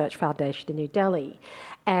Research Foundation in New Delhi.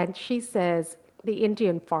 And she says the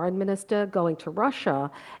Indian foreign minister going to Russia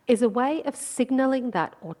is a way of signaling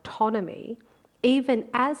that autonomy, even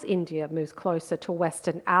as India moves closer to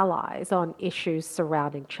Western allies on issues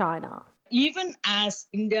surrounding China. Even as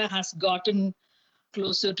India has gotten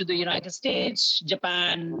closer to the United States,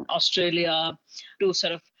 Japan, Australia, to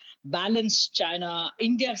sort of balance China,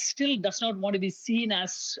 India still does not want to be seen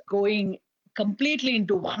as going completely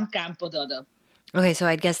into one camp or the other. Okay, so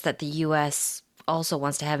I guess that the U.S. also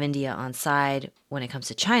wants to have India on side when it comes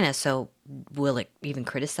to China, so will it even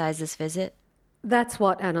criticize this visit? That's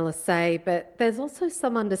what analysts say, but there's also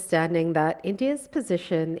some understanding that India's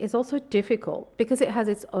position is also difficult because it has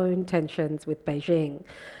its own tensions with Beijing.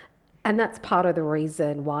 And that's part of the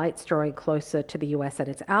reason why it's drawing closer to the US and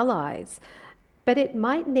its allies. But it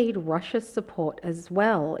might need Russia's support as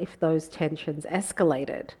well if those tensions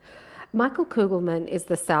escalated. Michael Kugelman is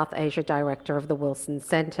the South Asia director of the Wilson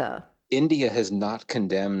Center. India has not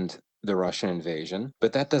condemned the Russian invasion,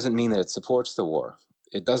 but that doesn't mean that it supports the war.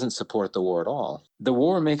 It doesn't support the war at all. The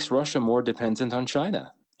war makes Russia more dependent on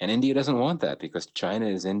China, and India doesn't want that because China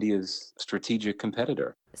is India's strategic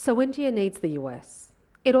competitor. So India needs the US.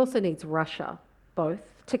 It also needs Russia, both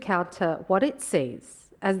to counter what it sees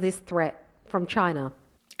as this threat from China.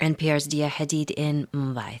 NPR's Dia Hadid in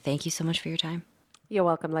Mumbai. Thank you so much for your time. You're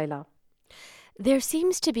welcome, Leila. There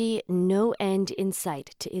seems to be no end in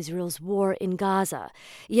sight to Israel's war in Gaza.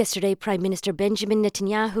 Yesterday, Prime Minister Benjamin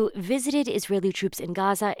Netanyahu visited Israeli troops in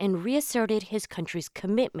Gaza and reasserted his country's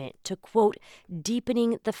commitment to, quote,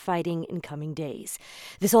 deepening the fighting in coming days.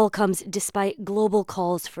 This all comes despite global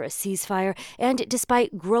calls for a ceasefire and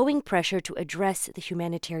despite growing pressure to address the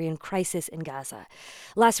humanitarian crisis in Gaza.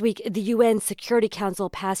 Last week, the UN Security Council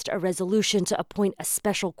passed a resolution to appoint a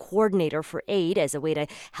special coordinator for aid as a way to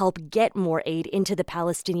help get more aid into the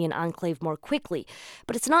Palestinian enclave more quickly,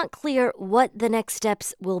 but it's not clear what the next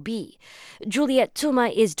steps will be. Juliette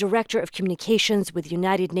Touma is Director of Communications with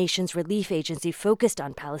United Nations Relief Agency focused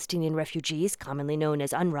on Palestinian refugees, commonly known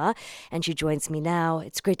as UNRWA, and she joins me now.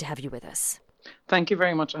 It's great to have you with us. Thank you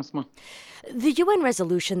very much, Asma. The UN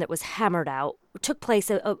resolution that was hammered out took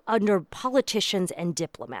place under politicians and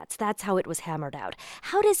diplomats. That's how it was hammered out.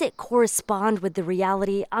 How does it correspond with the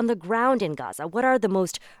reality on the ground in Gaza? What are the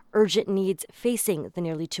most urgent needs facing the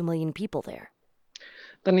nearly 2 million people there?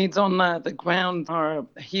 The needs on the ground are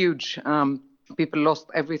huge. People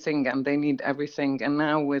lost everything and they need everything. And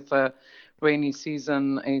now with a rainy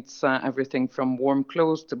season, it's everything from warm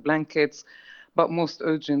clothes to blankets. But most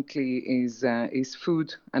urgently is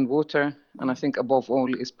food and water, and I think above all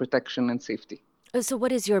is protection and safety. So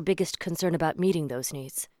what is your biggest concern about meeting those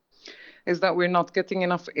needs? is that we're not getting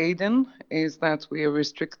enough aid in, is that we are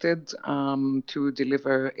restricted to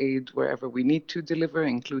deliver aid wherever we need to deliver,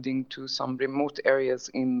 including to some remote areas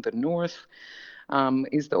in the north.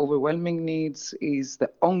 Is the overwhelming needs, is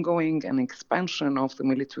the ongoing and expansion of the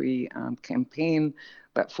military campaign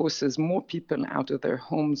that forces more people out of their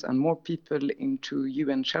homes and more people into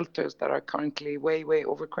UN shelters that are currently way, way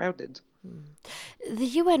overcrowded. The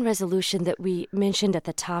UN resolution that we mentioned at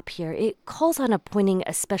the top here, it calls on appointing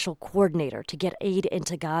a special coordinator to get aid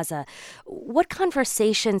into Gaza. What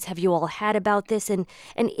conversations have you all had about this, and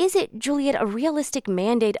is it, Juliet, a realistic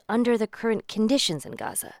mandate under the current conditions in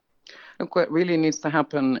Gaza? Look, what really needs to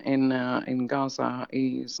happen in Gaza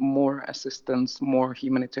is more assistance, more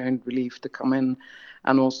humanitarian relief to come in,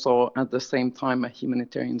 and also at the same time a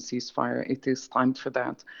humanitarian ceasefire. It is time for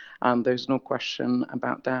that. There's no question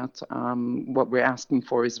about that. What we're asking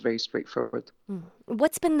for is very straightforward.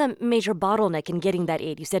 What's been the major bottleneck in getting that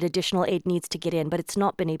aid? You said additional aid needs to get in, but it's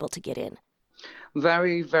not been able to get in.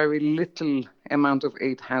 Very, very little amount of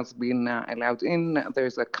aid has been allowed in.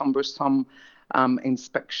 There's a cumbersome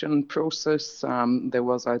inspection process. There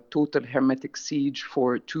was a total hermetic siege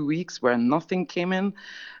for 2 weeks where nothing came in,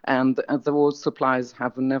 and those supplies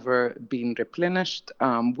have never been replenished.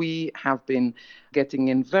 We have been getting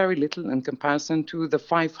in very little in comparison to the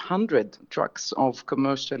 500 trucks of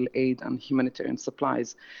commercial aid and humanitarian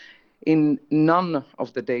supplies. In none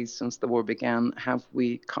of the days since the war began have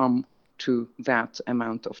we come to that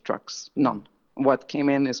amount of trucks. None. What came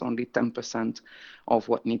in is only 10% of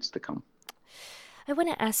what needs to come. I want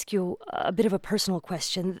to ask you a bit of a personal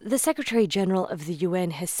question. The Secretary General of the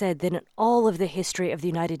UN has said that in all of the history of the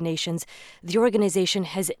United Nations, the organization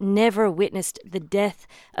has never witnessed the death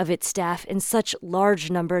of its staff in such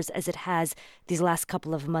large numbers as it has these last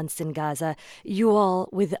couple of months in Gaza. You all,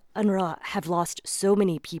 with UNRWA, have lost so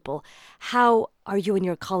many people. How are you and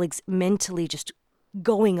your colleagues mentally just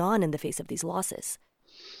going on in the face of these losses?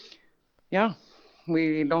 Yeah,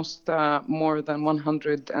 we lost more than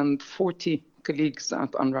 140 colleagues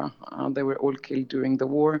at UNRWA. They were all killed during the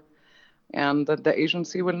war, and the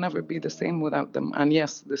agency will never be the same without them. And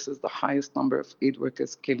yes, this is the highest number of aid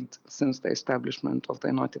workers killed since the establishment of the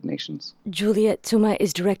United Nations. Juliet Touma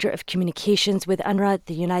is Director of Communications with UNRWA,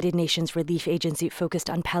 the United Nations relief agency focused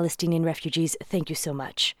on Palestinian refugees. Thank you so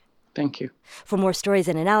much. Thank you. For more stories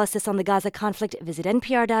and analysis on the Gaza conflict, visit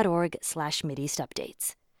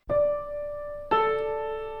npr.org/MideastUpdates.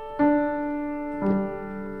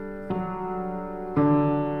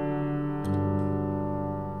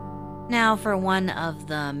 Now for one of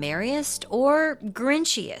the merriest or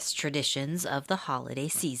grinchiest traditions of the holiday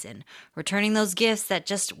season, returning those gifts that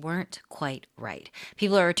just weren't quite right.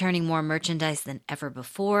 People are returning more merchandise than ever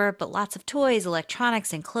before, but lots of toys,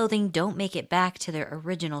 electronics, and clothing don't make it back to their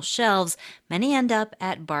original shelves. Many end up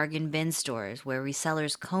at bargain bin stores, where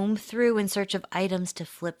resellers comb through in search of items to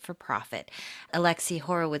flip for profit. Alexi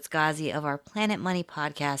Horowitz-Ghazi of our Planet Money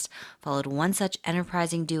podcast followed one such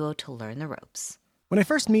enterprising duo to learn the ropes. When I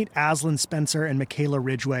first meet Aslan Spencer and Michaela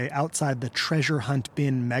Ridgway outside the Treasure Hunt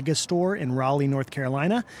Bin megastore in Raleigh, North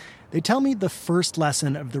Carolina, they tell me the first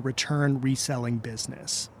lesson of the return reselling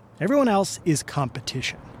business. Everyone else is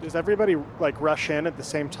competition. Does everybody rush in at the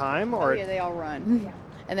same time? Or? Oh, yeah, they all run.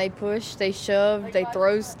 And they push, they shove, they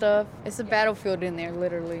throw stuff. It's a battlefield in there,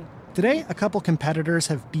 literally. Today, a couple competitors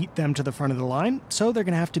have beat them to the front of the line, so they're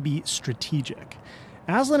going to have to be strategic.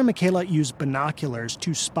 Aslan and Michaela use binoculars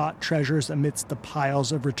to spot treasures amidst the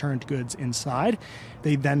piles of returned goods inside.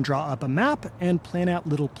 They then draw up a map and plan out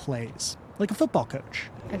little plays, like a football coach.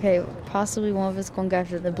 Okay, possibly one of us going to go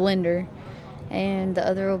after the blender, and the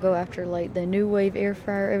other will go after the New Wave air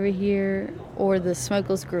fryer over here or the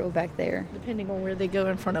smokeless grill back there. Depending on where they go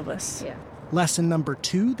in front of us. Yeah. Lesson number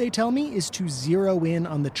 2, they tell me, is to zero in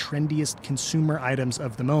on the trendiest consumer items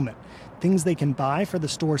of the moment. Things they can buy for the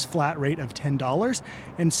store's flat rate of $10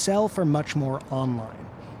 and sell for much more online.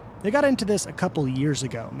 They got into this a couple years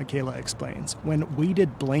ago, Michaela explains, when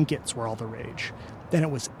weighted blankets were all the rage. Then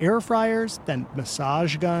it was air fryers, then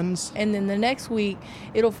massage guns. And then the next week,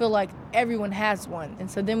 it'll feel like everyone has one.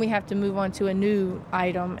 And so then we have to move on to a new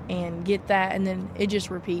item and get that, and then it just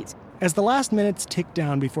repeats. As the last minutes tick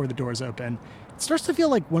down before the doors open, it starts to feel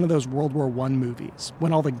like one of those World War I movies,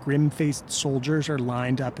 when all the grim-faced soldiers are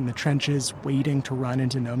lined up in the trenches, waiting to run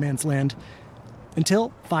into no man's land.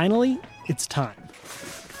 Until, finally, it's time.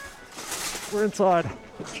 We're inside.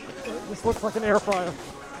 This looks like an air fryer.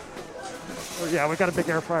 Oh yeah, we got a big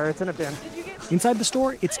air fryer. It's in a bin. Inside the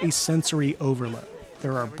store, it's a sensory overload.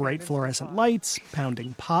 There are bright fluorescent lights,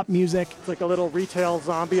 pounding pop music. It's like a little retail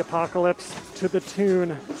zombie apocalypse to the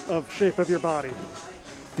tune of Shape of Your Body.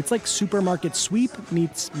 It's like Supermarket Sweep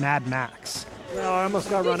meets Mad Max. Oh, I almost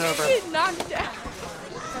got run over. Knocked down.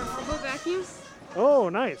 Robo vacuum? Oh,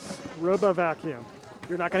 nice. Robo vacuum.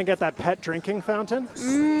 You're not going to get that pet drinking fountain?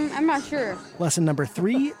 I'm not sure. Lesson number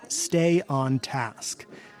 3, stay on task.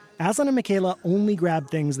 Aslan and Michaela only grab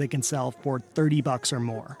things they can sell for $30 or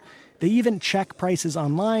more. They even check prices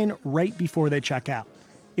online right before they check out.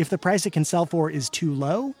 If the price it can sell for is too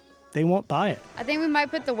low, they won't buy it. I think we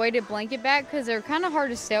might put the weighted blanket back because they're kind of hard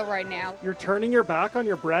to sell right now. You're turning your back on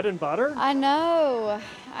your bread and butter? I know.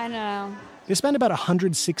 They spend about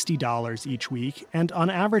 $160 each week and on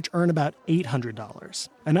average earn about $800,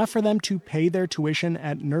 enough for them to pay their tuition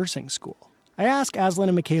at nursing school. I ask Aslan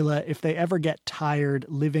and Michaela if they ever get tired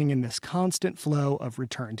living in this constant flow of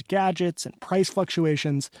returned gadgets and price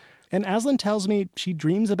fluctuations, and Aslan tells me she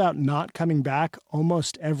dreams about not coming back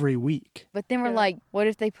almost every week. But then we're like, what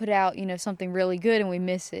if they put out, something really good and we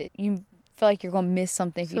miss it? You feel like you're going to miss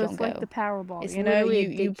something if you don't go. It's like the Powerball. It's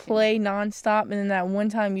you play nonstop and then that one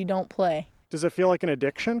time you don't play. Does it feel like an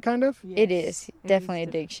addiction, kind of? Yes. It is. Definitely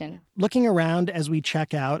addiction. Looking around as we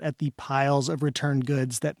check out at the piles of returned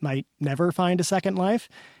goods that might never find a second life,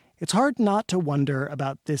 it's hard not to wonder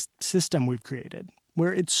about this system we've created,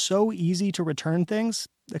 where it's so easy to return things,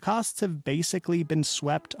 the costs have basically been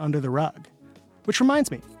swept under the rug. Which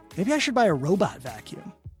reminds me, maybe I should buy a robot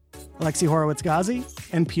vacuum. Alexi Horowitz-Ghazi,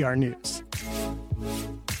 NPR News.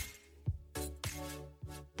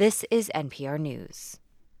 This is NPR News.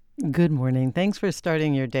 Good morning. Thanks for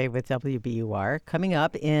starting your day with WBUR. Coming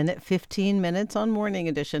up in 15 minutes on Morning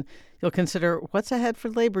Edition, you'll consider what's ahead for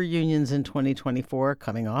labor unions in 2024,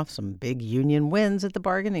 coming off some big union wins at the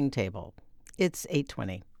bargaining table. It's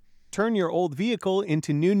 8:20. Turn your old vehicle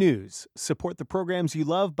into new news. Support the programs you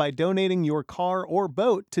love by donating your car or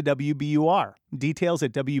boat to WBUR. Details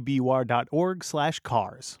at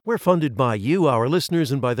wbur.org/cars. We're funded by you, our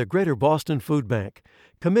listeners, and by the Greater Boston Food Bank,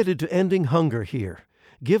 committed to ending hunger here.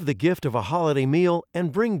 Give the gift of a holiday meal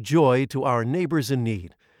and bring joy to our neighbors in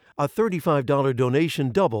need. A $35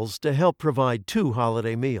 donation doubles to help provide 2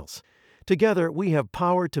 holiday meals. Together, we have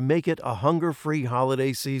power to make it a hunger-free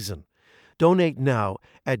holiday season. Donate now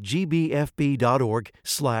at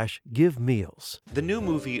gbfb.org/givemeals. The new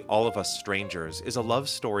movie All of Us Strangers is a love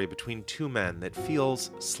story between 2 men that feels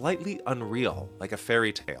slightly unreal, like a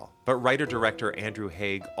fairy tale. But writer-director Andrew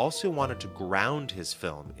Haig also wanted to ground his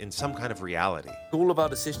film in some kind of reality. All of our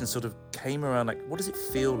decisions sort of came around like, what does it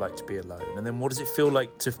feel like to be alone? And then what does it feel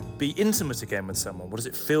like to be intimate again with someone? What does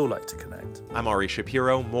it feel like to connect? I'm Ari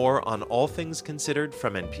Shapiro. More on All Things Considered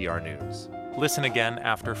from NPR News. Listen again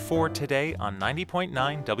after 4 today on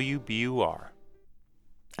 90.9 WBUR.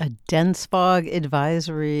 A dense fog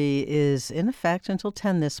advisory is in effect until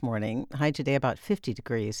 10 this morning. High today about 50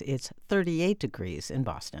 degrees. It's 38 degrees in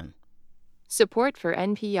Boston. Support for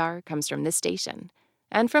NPR comes from this station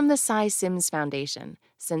and from the Cy Sims Foundation,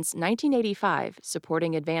 since 1985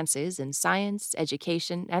 supporting advances in science,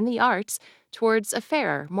 education, and the arts towards a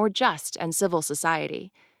fairer, more just, and civil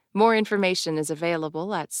society. More information is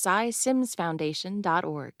available at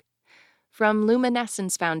cysimsfoundation.org. From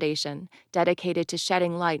Luminescence Foundation, dedicated to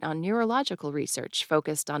shedding light on neurological research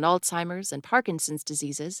focused on Alzheimer's and Parkinson's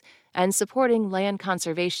diseases and supporting land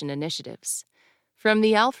conservation initiatives. From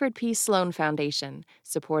the Alfred P. Sloan Foundation,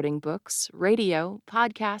 supporting books, radio,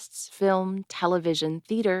 podcasts, film, television,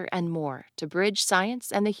 theater, and more to bridge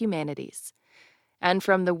science and the humanities. And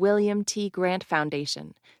from the William T. Grant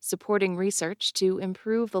Foundation, supporting research to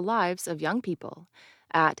improve the lives of young people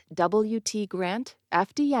at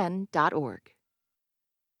wtgrantfdn.org.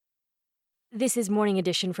 This is Morning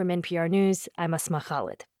Edition from NPR News. I'm Asma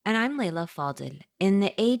Khalid. And I'm Layla Faldil. In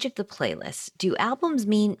the age of the playlist, do albums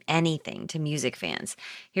mean anything to music fans?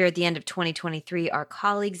 Here at the end of 2023, our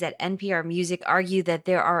colleagues at NPR Music argue that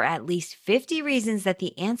there are at least 50 reasons that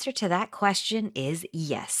the answer to that question is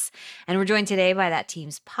yes. And we're joined today by that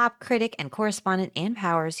team's pop critic and correspondent, Ann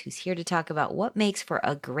Powers, who's here to talk about what makes for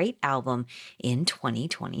a great album in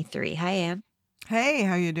 2023. Hi, Ann. Hey,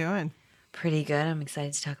 how you doing? Pretty good. I'm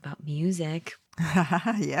excited to talk about music.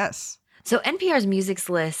 Yes. So NPR's Music's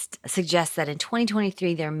List suggests that in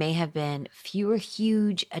 2023, there may have been fewer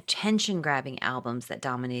huge attention-grabbing albums that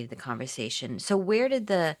dominated the conversation. So where did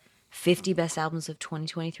the 50 best albums of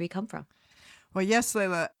 2023 come from? Well, yes,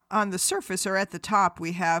 Layla. On the surface or at the top,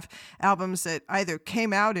 we have albums that either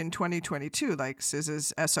came out in 2022, like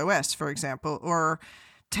SZA's SOS, for example, or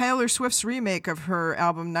Taylor Swift's remake of her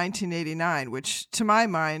album 1989, which to my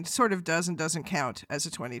mind sort of does and doesn't count as a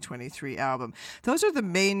 2023 album. Those are the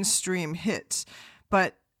mainstream hits.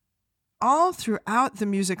 But all throughout the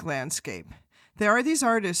music landscape, there are these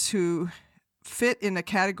artists who fit in a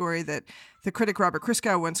category that the critic Robert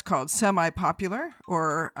Christgau once called semi-popular,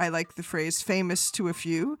 or I like the phrase famous to a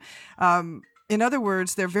few. In other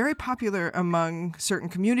words, they're very popular among certain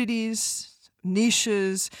communities,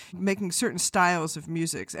 niches, making certain styles of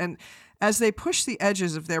music. And as they push the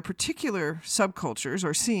edges of their particular subcultures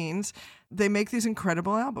or scenes, they make these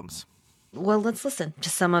incredible albums. Well, let's listen to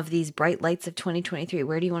some of these bright lights of 2023.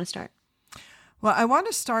 Where do you want to start? Well, I want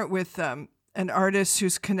to start with an artist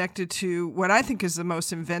who's connected to what I think is the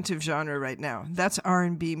most inventive genre right now. That's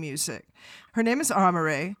R&B music. Her name is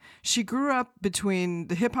Amare. She grew up between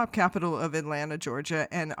the hip-hop capital of Atlanta, Georgia,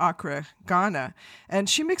 and Accra, Ghana. And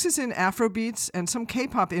she mixes in Afrobeats and some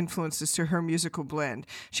K-pop influences to her musical blend.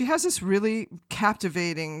 She has this really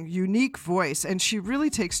captivating, unique voice, and she really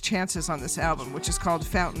takes chances on this album, which is called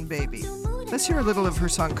Fountain Baby. Let's hear a little of her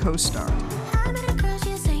song Co-Star.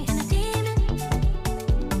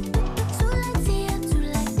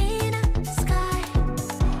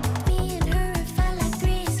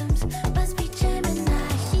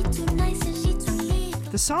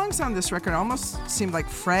 The songs on this record almost seem like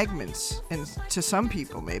fragments, and to some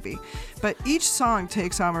people maybe, but each song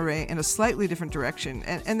takes Amare in a slightly different direction,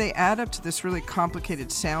 and they add up to this really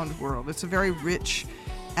complicated sound world. It's a very rich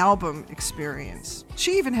album experience.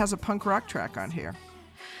 She even has a punk rock track on here.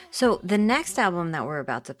 So the next album that we're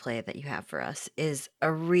about to play that you have for us is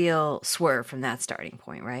a real swerve from that starting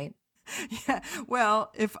point, right? Yeah,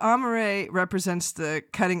 well, if Amare represents the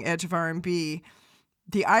cutting edge of R&B,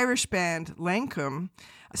 the Irish band Lancome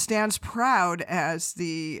stands proud as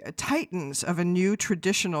the titans of a new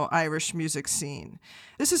traditional Irish music scene.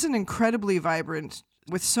 This is an incredibly vibrant,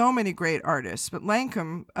 with so many great artists, but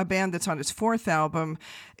Lancome, a band that's on its fourth album,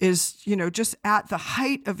 is, just at the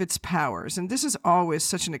height of its powers. And this is always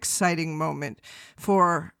such an exciting moment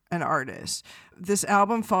for an artist. This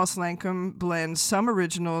album, False Lancome, blends some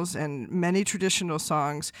originals and many traditional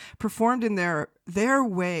songs performed in their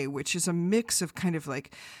way, which is a mix of kind of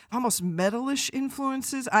like almost metalish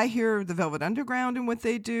influences. I hear the Velvet Underground in what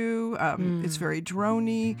they do. It's very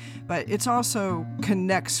droney, but it also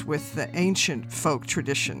connects with the ancient folk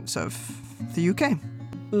traditions of the UK.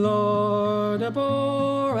 Lord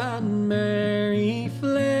Abor and Mary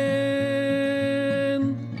Flynn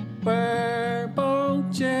were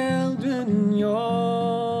both children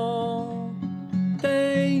young.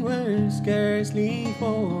 They were scarcely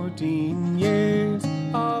 14 years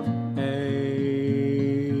of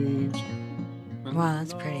age. Wow,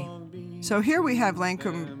 that's pretty. So here we have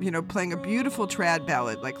Lancome, playing a beautiful trad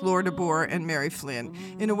ballad like Lord Abor and Mary Flynn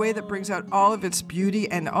in a way that brings out all of its beauty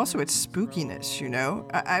and also its spookiness,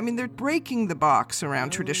 I mean, they're breaking the box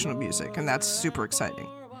around traditional music, and that's super exciting.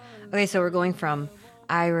 Okay, so we're going from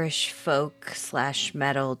Irish folk /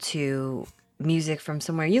 metal to music from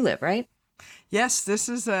somewhere you live, right? Yes, this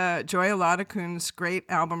is Joy Oladekun's great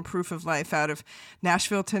album, Proof of Life, out of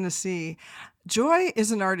Nashville, Tennessee. Joy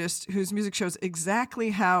is an artist whose music shows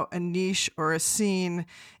exactly how a niche or a scene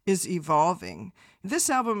is evolving. This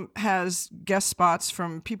album has guest spots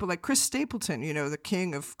from people like Chris Stapleton, the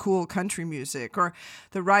king of cool country music, or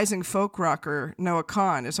the rising folk rocker Noah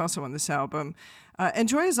Kahan is also on this album. And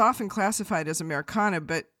Joy is often classified as Americana,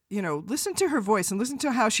 but listen to her voice and listen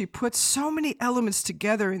to how she puts so many elements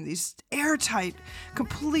together in these airtight,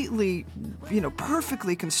 completely,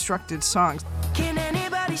 perfectly constructed songs. Can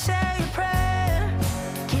anybody say a prayer?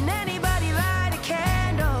 Can anybody light a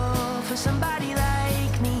candle for somebody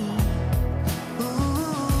like me?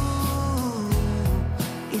 Ooh,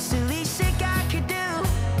 it's the least that God could do.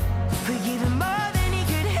 Forgive him more than he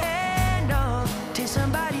could handle to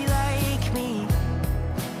somebody like me.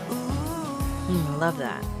 Love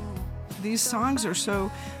that. These songs are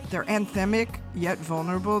they're anthemic yet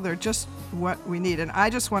vulnerable. They're just what we need. And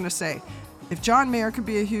I just want to say, if John Mayer could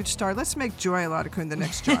be a huge star, let's make Joy Oladeku the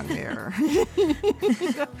next John Mayer.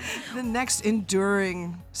 The next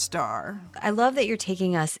enduring star. I love that you're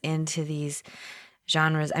taking us into these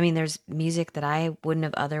genres. I mean, there's music that I wouldn't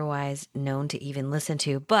have otherwise known to even listen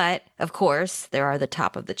to. But, of course, there are the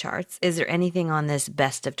top of the charts. Is there anything on this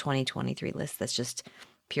best of 2023 list that's just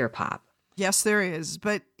pure pop? Yes, there is.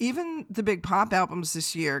 But even the big pop albums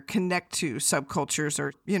this year connect to subcultures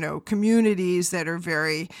or, communities that are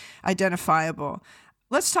very identifiable.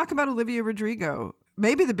 Let's talk about Olivia Rodrigo,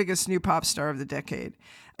 maybe the biggest new pop star of the decade.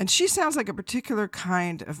 And she sounds like a particular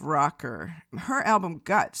kind of rocker. Her album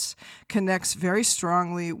Guts connects very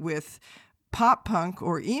strongly with pop punk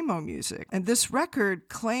or emo music. And this record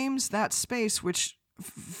claims that space, which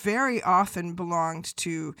very often belonged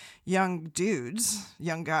to young dudes,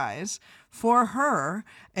 young guys. For her,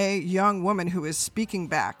 a young woman who is speaking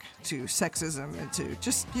back to sexism and to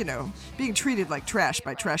just, being treated like trash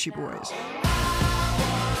by trashy boys.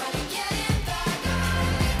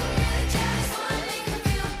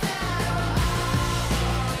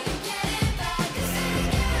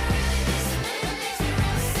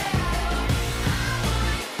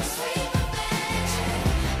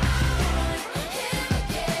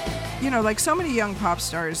 like so many young pop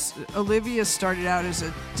stars, Olivia started out as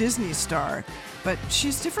a Disney star, but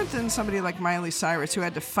she's different than somebody like Miley Cyrus, who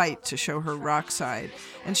had to fight to show her rock side.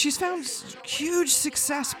 And she's found huge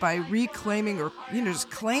success by reclaiming or,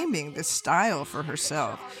 just claiming this style for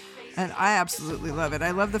herself. And I absolutely love it.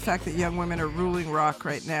 I love the fact that young women are ruling rock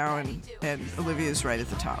right now, and Olivia's right at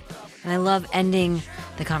the top. And I love ending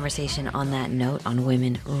the conversation on that note, on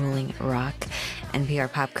women ruling rock.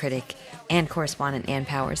 NPR pop critic and correspondent Ann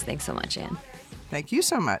Powers. Thanks so much, Ann. Thank you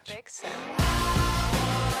so much.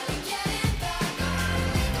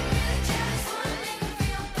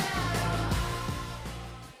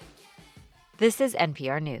 This is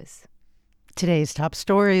NPR News. Today's top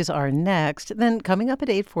stories are next. Then coming up at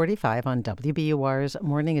 8:45 on WBUR's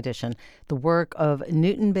Morning Edition, the work of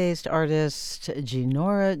Newton-based artist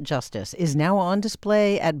Ginora Justice is now on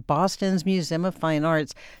display at Boston's Museum of Fine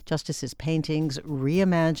Arts. Justice's paintings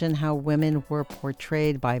reimagine how women were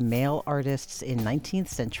portrayed by male artists in 19th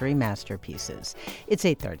century masterpieces. It's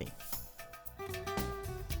 8:30.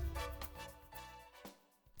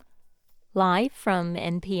 Live from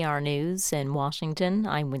NPR News in Washington,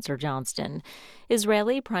 I'm Windsor Johnston.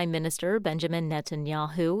 Israeli Prime Minister Benjamin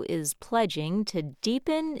Netanyahu is pledging to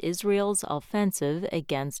deepen Israel's offensive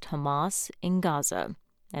against Hamas in Gaza.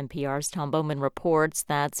 NPR's Tom Bowman reports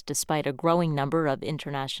that's despite a growing number of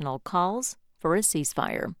international calls for a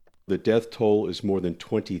ceasefire. The death toll is more than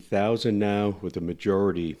 20,000 now, with the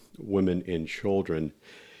majority women and children.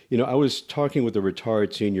 I was talking with a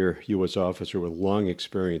retired senior U.S. officer with long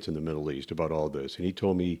experience in the Middle East about all this, and he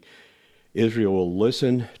told me Israel will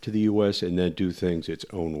listen to the U.S. and then do things its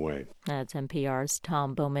own way. That's NPR's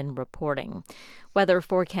Tom Bowman reporting. Weather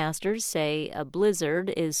forecasters say a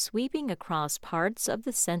blizzard is sweeping across parts of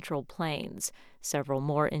the Central Plains. Several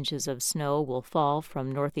more inches of snow will fall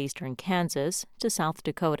from northeastern Kansas to South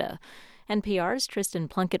Dakota. NPR's Tristan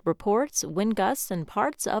Plunkett reports wind gusts in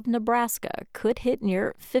parts of Nebraska could hit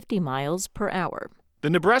near 50 miles per hour. The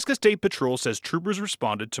Nebraska State Patrol says troopers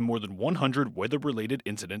responded to more than 100 weather-related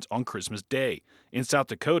incidents on Christmas Day. In South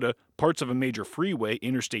Dakota, parts of a major freeway,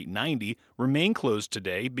 Interstate 90, remain closed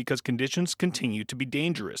today because conditions continue to be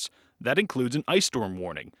dangerous. That includes an ice storm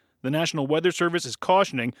warning. The National Weather Service is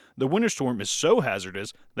cautioning the winter storm is so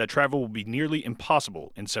hazardous that travel will be nearly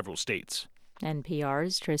impossible in several states.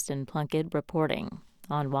 NPR's Tristan Plunkett reporting.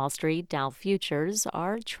 On Wall Street, Dow futures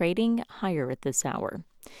are trading higher at this hour.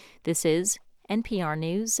 This is NPR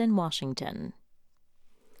News in Washington.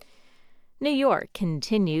 New York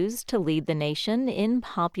continues to lead the nation in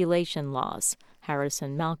population loss.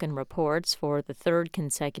 Harrison Malkin reports for the third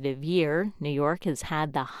consecutive year, New York has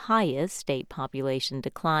had the highest state population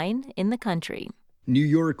decline in the country. New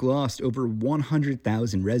York lost over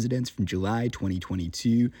 100,000 residents from July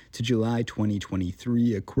 2022 to July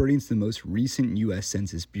 2023, according to the most recent U.S.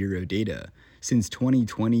 Census Bureau data. Since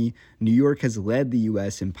 2020, New York has led the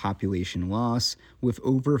U.S. in population loss, with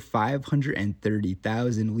over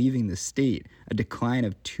 530,000 leaving the state, a decline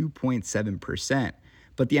of 2.7%.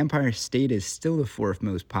 But the Empire State is still the fourth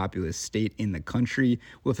most populous state in the country,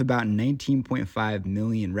 with about 19.5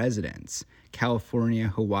 million residents. California,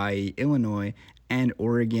 Hawaii, Illinois, and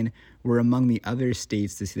Oregon were among the other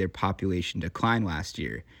states to see their population decline last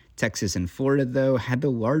year. Texas and Florida, though, had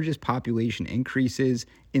the largest population increases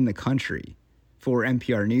in the country. For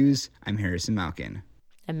NPR News, I'm Harrison Malkin.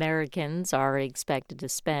 Americans are expected to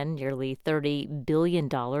spend nearly $30 billion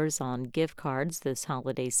on gift cards this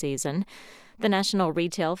holiday season. The National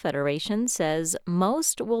Retail Federation says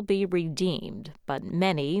most will be redeemed, but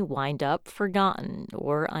many wind up forgotten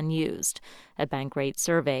or unused. A Bankrate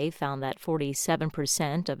survey found that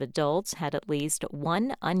 47% of adults had at least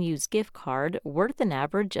one unused gift card worth an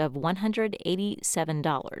average of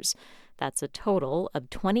 $187. That's a total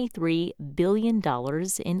of $23 billion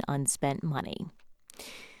in unspent money.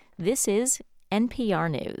 This is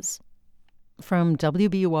NPR News. From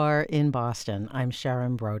WBUR in Boston, I'm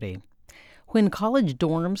Sharon Brody. When college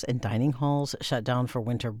dorms and dining halls shut down for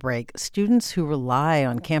winter break, students who rely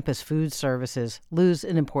on campus food services lose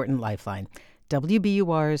an important lifeline.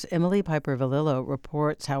 WBUR's Emily Piper-Valillo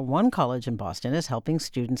reports how one college in Boston is helping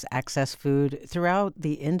students access food throughout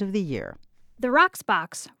the end of the year. The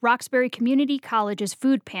Roxbox, Roxbury Community College's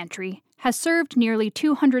food pantry, has served nearly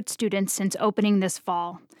 200 students since opening this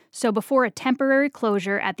fall. So before a temporary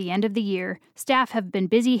closure at the end of the year, staff have been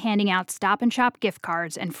busy handing out Stop and Shop gift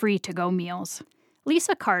cards and free-to-go meals.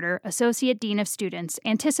 Lisa Carter, Associate Dean of Students,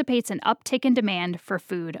 anticipates an uptick in demand for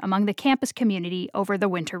food among the campus community over the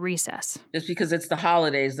winter recess. Just because it's the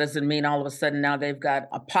holidays doesn't mean all of a sudden now they've got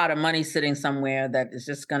a pot of money sitting somewhere that is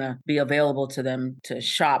just going to be available to them to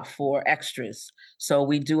shop for extras. So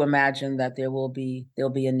we do imagine that there'll be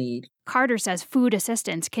a need. Carter says food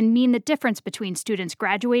assistance can mean the difference between students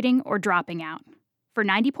graduating or dropping out. For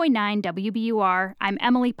 90.9 WBUR, I'm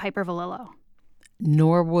Emily Piper-Valillo.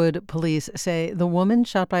 Norwood police say the woman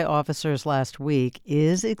shot by officers last week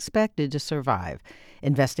is expected to survive.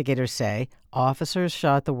 Investigators say officers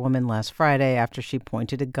shot the woman last Friday after she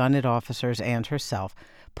pointed a gun at officers and herself.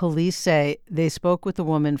 Police say they spoke with the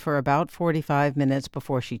woman for about 45 minutes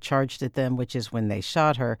before she charged at them, which is when they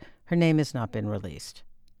shot her. Her name has not been released.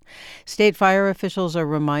 State fire officials are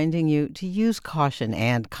reminding you to use caution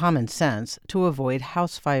and common sense to avoid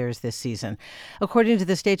house fires this season. According to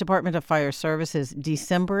the State Department of Fire Services,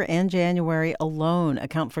 December and January alone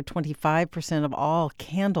account for 25% of all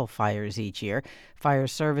candle fires each year. Fire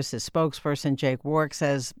Services spokesperson Jake Wark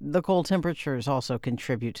says the cold temperatures also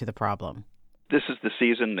contribute to the problem. This is the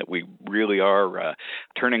season that we really are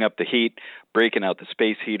turning up the heat, breaking out the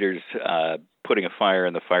space heaters, putting a fire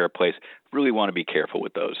in the fireplace. Really want to be careful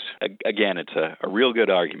with those. Again, it's a real good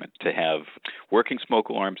argument to have working smoke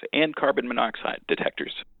alarms and carbon monoxide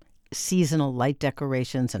detectors. Seasonal light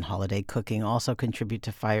decorations and holiday cooking also contribute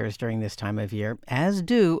to fires during this time of year, as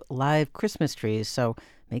do live Christmas trees, so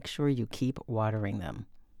make sure you keep watering them.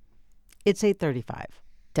 It's 8:35.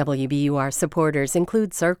 WBUR supporters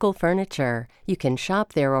include Circle Furniture. You can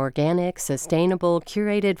shop their organic, sustainable,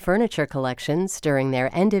 curated furniture collections during their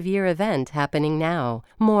end-of-year event happening now.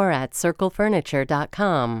 More at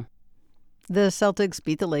circlefurniture.com. The Celtics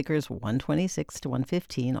beat the Lakers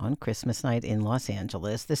 126-115 on Christmas night in Los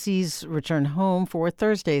Angeles. The C's return home for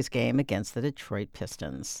Thursday's game against the Detroit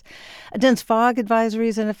Pistons. A dense fog advisory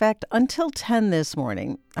is in effect until 10 this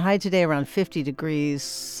morning. High today around 50 degrees.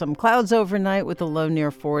 Some clouds overnight with a low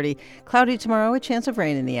near 40. Cloudy tomorrow, a chance of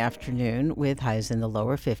rain in the afternoon with highs in the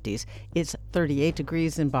lower 50s. It's 38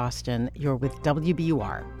 degrees in Boston. You're with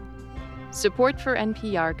WBUR. Support for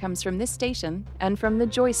NPR comes from this station and from the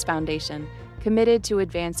Joyce Foundation, committed to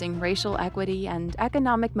advancing racial equity and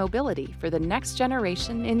economic mobility for the next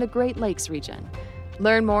generation in the Great Lakes region.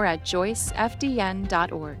 Learn more at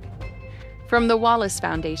joycefdn.org. From the Wallace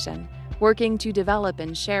Foundation, working to develop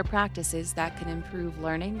and share practices that can improve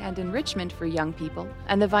learning and enrichment for young people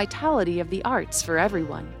and the vitality of the arts for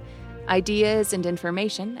everyone. Ideas and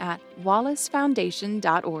information at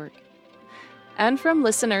wallacefoundation.org. And from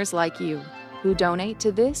listeners like you, who donate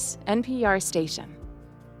to this NPR station.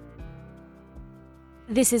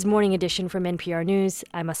 This is Morning Edition from NPR News.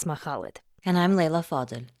 I'm Asma Khalid. And I'm Leila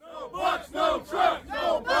Fadel. No bucks, no truck.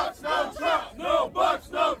 No bucks, no truck. No bucks,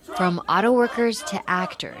 no truck. From auto workers to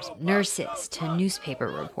actors, nurses to newspaper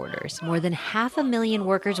reporters, more than 500,000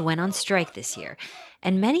 workers went on strike this year,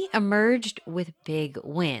 and many emerged with big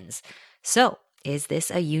wins. So, is this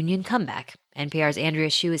a union comeback? NPR's Andrea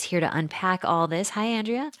Hsu is here to unpack all this. Hi,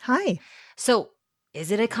 Andrea. Hi. So,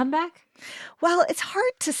 is it a comeback? Well, it's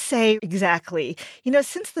hard to say exactly.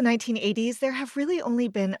 Since the 1980s, there have really only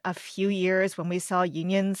been a few years when we saw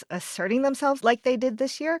unions asserting themselves like they did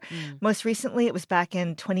this year. Most recently, it was back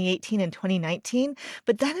in 2018 and 2019.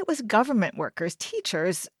 But then it was government workers,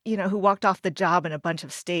 teachers, who walked off the job in a bunch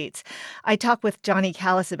of states. I talked with Johnny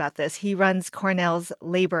Callis about this. He runs Cornell's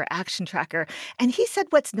Labor Action Tracker. And he said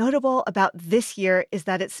what's notable about this year is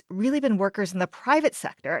that it's really been workers in the private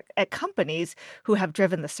sector at companies who have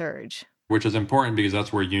driven the surge. Which is important because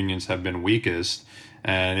that's where unions have been weakest.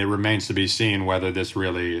 And it remains to be seen whether this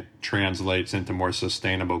really translates into more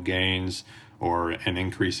sustainable gains or an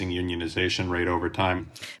increasing unionization rate over time.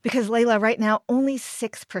 Because, Leila, right now, only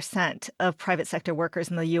 6% of private sector workers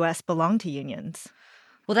in the U.S. belong to unions.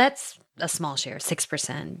 Well, that's a small share,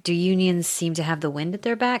 6%. Do unions seem to have the wind at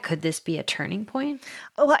their back? Could this be a turning point?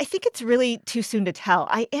 Well, I think it's really too soon to tell.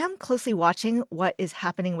 I am closely watching what is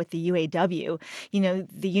happening with the UAW.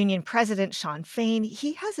 The union president, Shawn Fain,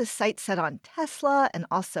 he has his sights set on Tesla and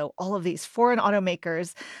also all of these foreign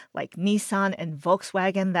automakers like Nissan and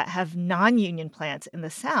Volkswagen that have non-union plants in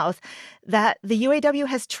the South that the UAW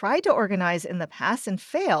has tried to organize in the past and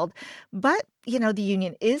failed. But the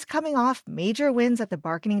union is coming off major wins at the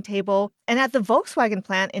bargaining table. And at the Volkswagen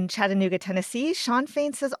plant in Chattanooga, Tennessee, Shawn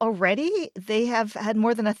Fain says already they have had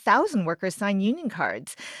more than 1,000 workers sign union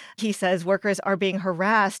cards. He says workers are being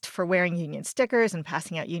harassed for wearing union stickers and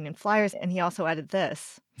passing out union flyers. And he also added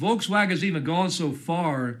this. Volkswagen has even gone so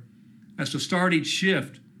far as to start each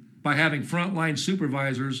shift by having frontline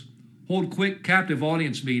supervisors hold quick captive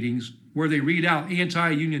audience meetings where they read out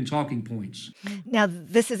anti-union talking points. Now,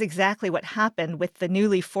 this is exactly what happened with the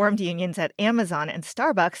newly formed unions at Amazon and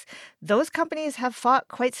Starbucks. Those companies have fought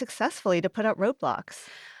quite successfully to put up roadblocks.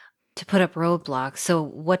 To put up roadblocks. So,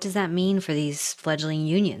 what does that mean for these fledgling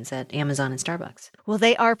unions at Amazon and Starbucks? Well,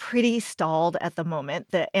 they are pretty stalled at the moment.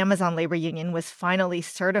 The Amazon labor union was finally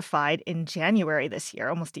certified in January this year,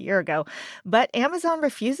 almost a year ago. But Amazon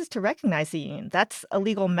refuses to recognize the union. That's a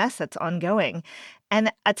legal mess that's ongoing. And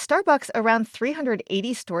at Starbucks, around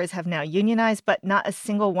 380 stores have now unionized, but not a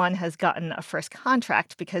single one has gotten a first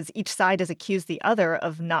contract because each side has accused the other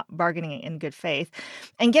of not bargaining in good faith.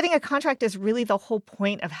 And getting a contract is really the whole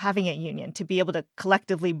point of having a union, to be able to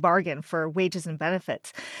collectively bargain for wages and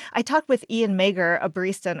benefits. I talked with Ian Mager, a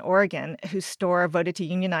barista in Oregon, whose store voted to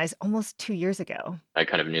unionize almost 2 years ago. I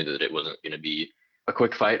kind of knew that it wasn't going to be a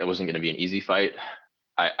quick fight. It wasn't going to be an easy fight.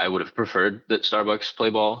 I would have preferred that Starbucks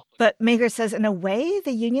play ball. But Mager says, in a way,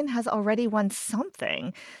 the union has already won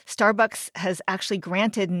something. Starbucks has actually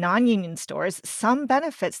granted non-union stores some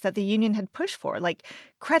benefits that the union had pushed for, like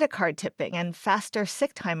credit card tipping and faster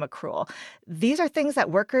sick time accrual. These are things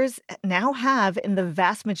that workers now have in the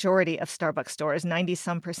vast majority of Starbucks stores,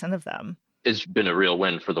 90-some% of them. It's been a real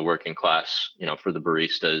win for the working class, for the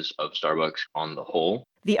baristas of Starbucks on the whole.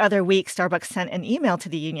 The other week, Starbucks sent an email to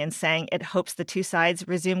the union saying it hopes the two sides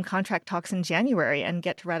resume contract talks in January and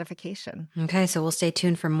get to ratification. Okay, so we'll stay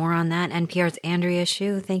tuned for more on that. NPR's Andrea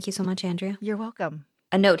Hsu. Thank you so much, Andrea. You're welcome.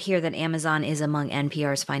 A note here that Amazon is among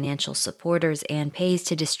NPR's financial supporters and pays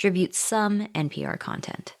to distribute some NPR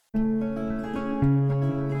content.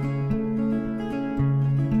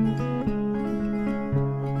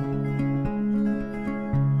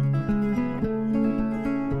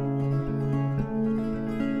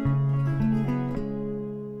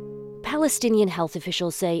 Palestinian health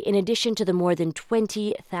officials say in addition to the more than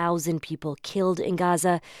 20,000 people killed in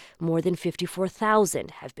Gaza, more than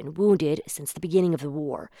 54,000 have been wounded since the beginning of the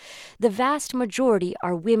war. The vast majority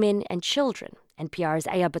are women and children. NPR's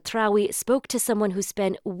Aya Batrawi spoke to someone who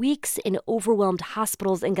spent weeks in overwhelmed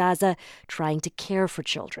hospitals in Gaza trying to care for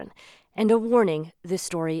children. And a warning, this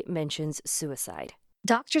story mentions suicide.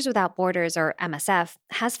 Doctors Without Borders, or MSF,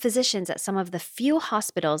 has physicians at some of the few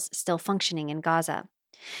hospitals still functioning in Gaza.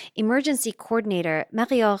 Emergency coordinator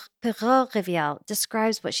Marie-Laure Perrault-Rivière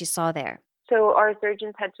describes what she saw there. So our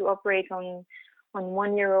surgeons had to operate on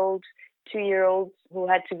 1-year-old, 2-year-olds who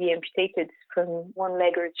had to be amputated from one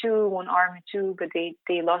leg or two, one arm or two, but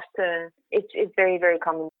they lost. It's very, very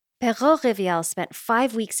common. Perrault-Rivière spent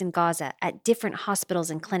 5 weeks in Gaza at different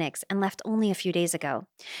hospitals and clinics and left only a few days ago.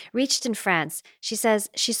 Reached in France, she says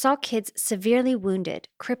she saw kids severely wounded,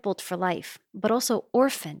 crippled for life, but also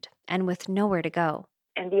orphaned and with nowhere to go.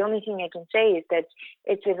 And the only thing I can say is that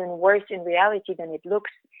it's even worse in reality than it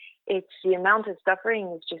looks. It's the amount of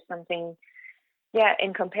suffering is just something,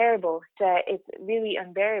 incomparable. It's really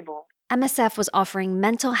unbearable. MSF was offering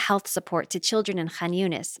mental health support to children in Khan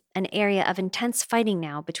Yunis, an area of intense fighting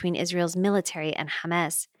now between Israel's military and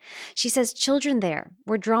Hamas. She says children there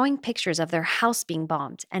were drawing pictures of their house being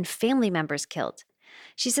bombed and family members killed.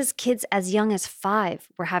 She says kids as young as 5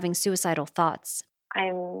 were having suicidal thoughts.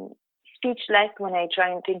 I'm speechless when I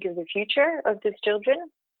try and think of the future of these children.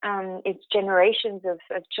 It's generations of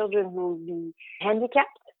children who will be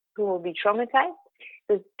handicapped, who will be traumatized.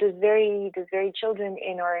 Those very children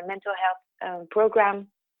in our mental health program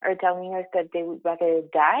are telling us that they would rather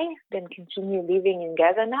die than continue living in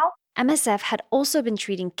Gaza now. MSF had also been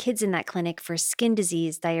treating kids in that clinic for skin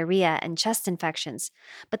disease, diarrhea, and chest infections,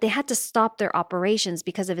 but they had to stop their operations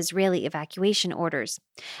because of Israeli evacuation orders.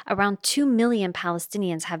 Around 2 million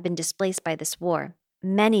Palestinians have been displaced by this war.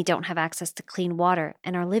 Many don't have access to clean water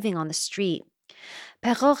and are living on the street.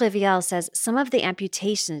 Perrault-Rivière says some of the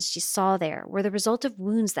amputations she saw there were the result of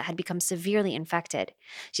wounds that had become severely infected.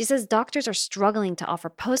 She says doctors are struggling to offer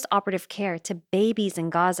post-operative care to babies in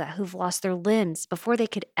Gaza who've lost their limbs before they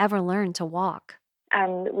could ever learn to walk.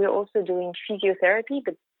 And we're also doing physiotherapy,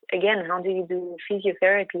 but again, how do you do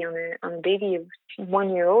physiotherapy on a baby of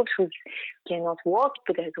 1-year-old who cannot walk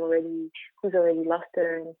but who's already lost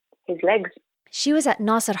his legs? She was at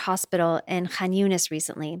Nasser Hospital in Khan Yunis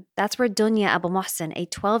recently. That's where Dunya Abu Mohsen, a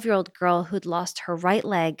 12-year-old girl who'd lost her right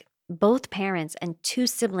leg, both parents, and 2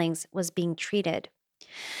 siblings, was being treated.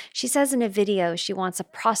 She says in a video she wants a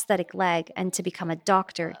prosthetic leg and to become a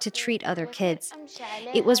doctor to treat other kids.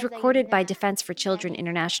 It was recorded by Defense for Children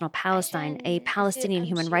International Palestine, a Palestinian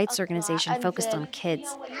human rights organization focused on kids.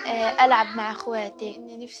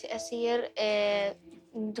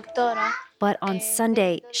 But on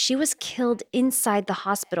Sunday, she was killed inside the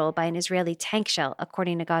hospital by an Israeli tank shell,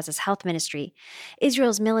 according to Gaza's health ministry.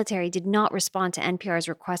 Israel's military did not respond to NPR's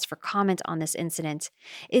request for comment on this incident.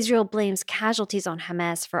 Israel blames casualties on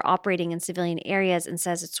Hamas for operating in civilian areas and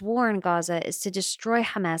says its war in Gaza is to destroy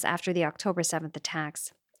Hamas after the October 7th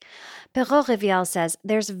attacks. Perrault-Rivière says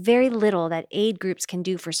there's very little that aid groups can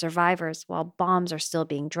do for survivors while bombs are still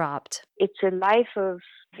being dropped. It's a life of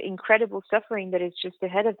incredible suffering that is just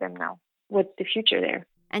ahead of them now. What's the future there?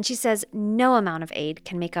 And she says no amount of aid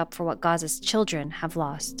can make up for what Gaza's children have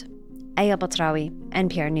lost. Aya Batrawi,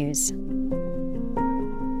 NPR News.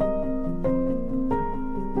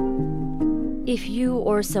 If you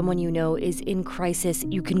or someone you know is in crisis,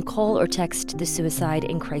 you can call or text the Suicide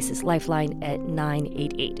in Crisis Lifeline at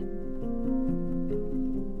 988.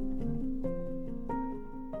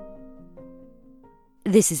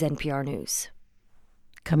 This is NPR News.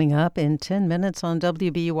 Coming up in 10 minutes on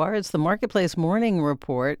WBUR, it's the Marketplace Morning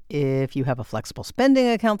Report. If you have a flexible spending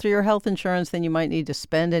account through your health insurance, then you might need to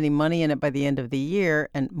spend any money in it by the end of the year,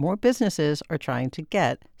 and more businesses are trying to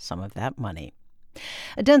get some of that money.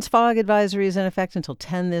 A dense fog advisory is in effect until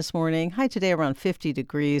 10 this morning. High today around 50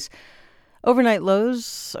 degrees. Overnight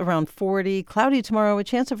lows around 40. Cloudy tomorrow, a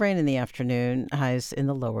chance of rain in the afternoon. Highs in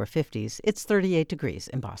the lower 50s. It's 38 degrees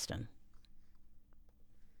in Boston.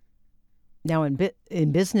 Now,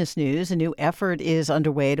 in business news, a new effort is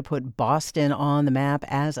underway to put Boston on the map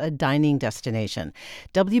as a dining destination.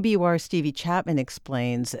 WBUR's Stevie Chapman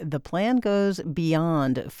explains the plan goes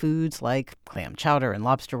beyond foods like clam chowder and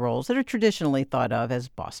lobster rolls that are traditionally thought of as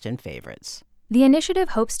Boston favorites. The initiative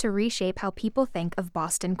hopes to reshape how people think of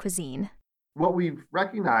Boston cuisine. What we've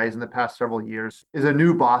recognized in the past several years is a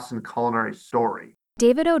new Boston culinary story.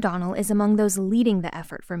 David O'Donnell is among those leading the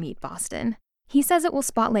effort for Meet Boston. He says it will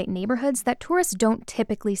spotlight neighborhoods that tourists don't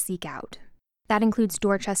typically seek out. That includes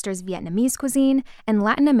Dorchester's Vietnamese cuisine and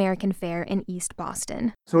Latin American fare in East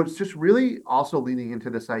Boston. So it's just really also leaning into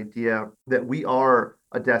this idea that we are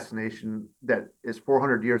a destination that is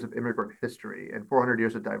 400 years of immigrant history and 400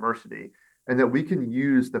 years of diversity, and that we can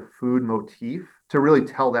use the food motif to really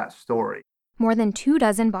tell that story. More than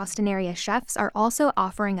 24 Boston area chefs are also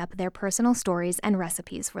offering up their personal stories and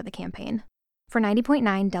recipes for the campaign. For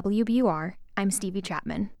 90.9 WBUR, I'm Stevie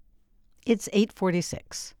Chapman. It's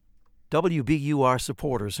 8:46. WBUR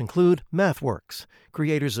supporters include MathWorks,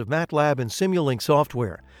 creators of MATLAB and Simulink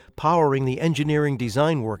software, powering the Engineering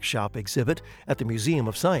Design Workshop exhibit at the Museum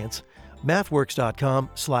of Science,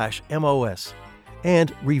 mathworks.com/MOS,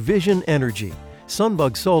 and Revision Energy.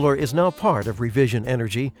 Sunbug Solar is now part of Revision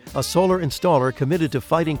Energy, a solar installer committed to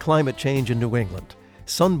fighting climate change in New England.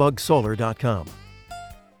 sunbugsolar.com.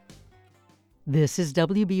 This is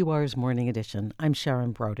WBUR's Morning Edition. I'm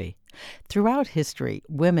Sharon Brody. Throughout history,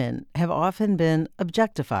 women have often been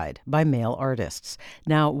objectified by male artists.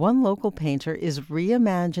 Now, one local painter is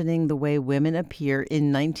reimagining the way women appear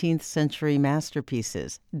in 19th century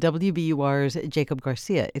masterpieces. WBUR's Jacob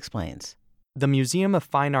Garcia explains. The Museum of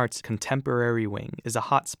Fine Arts Contemporary Wing is a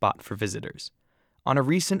hot spot for visitors. On a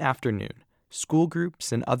recent afternoon, school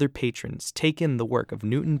groups and other patrons take in the work of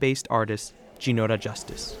Newton-based artist Ginora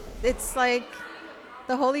Justice. It's like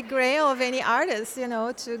the holy grail of any artist,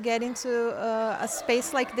 to get into a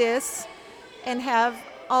space like this and have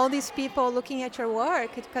all these people looking at your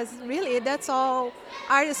work, because really that's all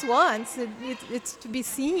artists want. It's to be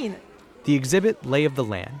seen. The exhibit Lay of the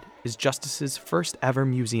Land is Justice's first ever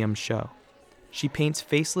museum show. She paints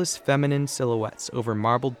faceless feminine silhouettes over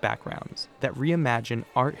marbled backgrounds that reimagine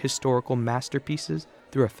art historical masterpieces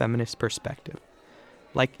through a feminist perspective,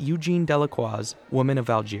 like Eugene Delacroix's Woman of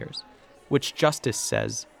Algiers, which Justice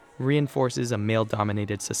says reinforces a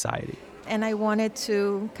male-dominated society. And I wanted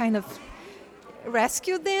to kind of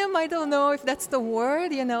rescue them. I don't know if that's the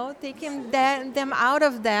word, taking them out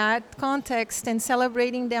of that context and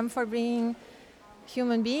celebrating them for being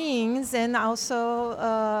human beings, and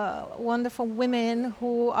also wonderful women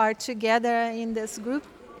who are together in this group.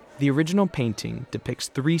 The original painting depicts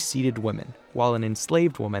 3 seated women, while an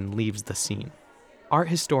enslaved woman leaves the scene. Art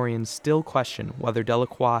historians still question whether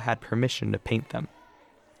Delacroix had permission to paint them.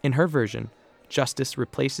 In her version, Justice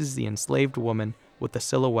replaces the enslaved woman with a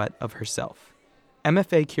silhouette of herself.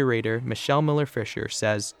 MFA curator Michelle Miller-Fisher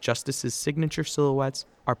says Justice's signature silhouettes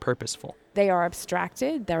are purposeful. They are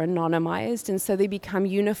abstracted, they're anonymized, and so they become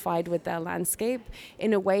unified with their landscape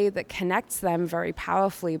in a way that connects them very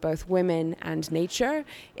powerfully, both women and nature,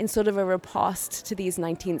 in sort of a riposte to these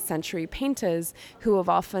 19th century painters who have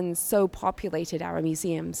often so populated our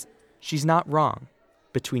museums. She's not wrong.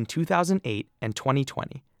 Between 2008 and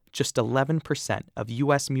 2020, just 11% of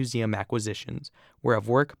U.S. museum acquisitions were of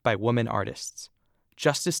work by women artists.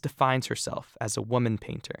 Justice defines herself as a woman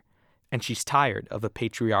painter, and she's tired of a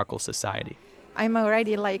patriarchal society. I'm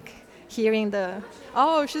already hearing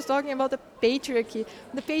she's talking about the patriarchy.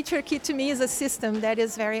 The patriarchy to me is a system that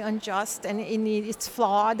is very unjust, and it's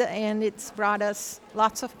flawed, and it's brought us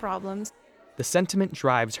lots of problems. The sentiment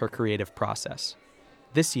drives her creative process.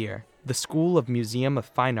 This year, the School of Museum of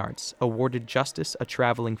Fine Arts awarded Justice a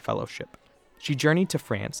traveling fellowship. She journeyed to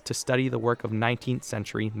France to study the work of 19th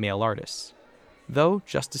century male artists. Though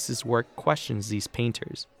Justice's work questions these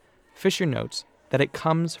painters, Fisher notes that it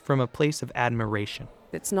comes from a place of admiration.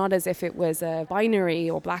 It's not as if it was a binary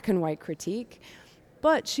or black and white critique,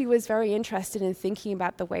 but she was very interested in thinking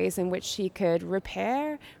about the ways in which she could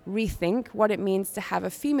repair, rethink what it means to have a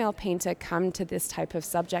female painter come to this type of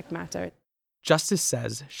subject matter. Justice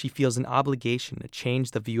says she feels an obligation to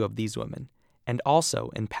change the view of these women and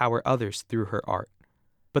also empower others through her art.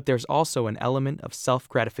 But there's also an element of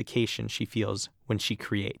self-gratification she feels when she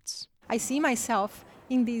creates. I see myself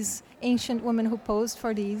in these ancient women who posed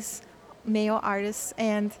for these male artists,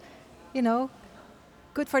 and,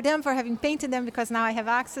 good for them for having painted them because now I have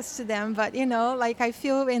access to them. But, I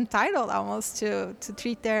feel entitled almost to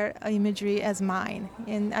treat their imagery as mine.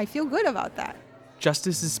 And I feel good about that.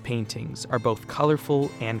 Justice's paintings are both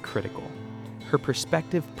colorful and critical. Her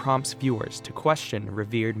perspective prompts viewers to question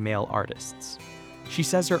revered male artists. She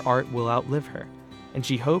says her art will outlive her, and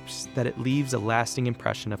she hopes that it leaves a lasting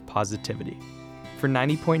impression of positivity. For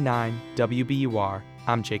 90.9 WBUR,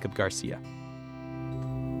 I'm Jacob Garcia.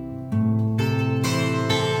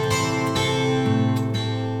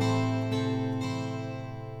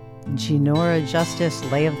 Ginora Justice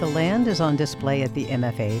Lay of the Land is on display at the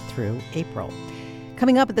MFA through April.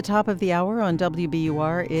 Coming up at the top of the hour on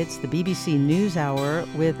WBUR, it's the BBC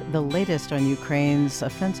NewsHour with the latest on Ukraine's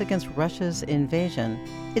offense against Russia's invasion.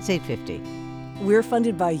 It's 8:50. We're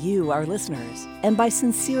funded by you, our listeners, and by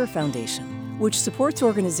Sincere Foundation, which supports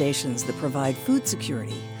organizations that provide food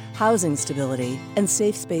security, housing stability, and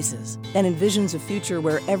safe spaces, and envisions a future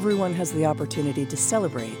where everyone has the opportunity to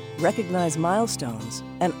celebrate, recognize milestones,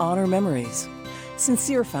 and honor memories.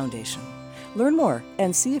 Sincere Foundation. Learn more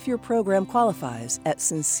and see if your program qualifies at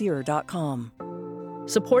sincere.com.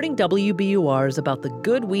 Supporting WBUR is about the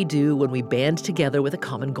good we do when we band together with a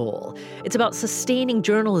common goal. It's about sustaining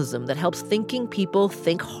journalism that helps thinking people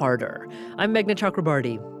think harder. I'm Meghna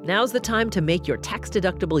Chakrabarty. Now's the time to make your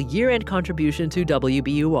tax-deductible year-end contribution to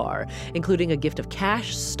WBUR, including a gift of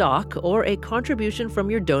cash, stock, or a contribution from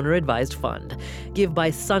your donor-advised fund. Give by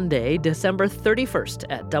Sunday, December 31st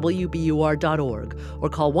at WBUR.org or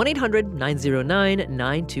call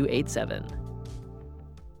 1-800-909-9287.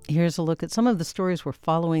 Here's a look at some of the stories we're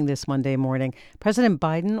following this Monday morning. President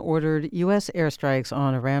Biden ordered U.S. airstrikes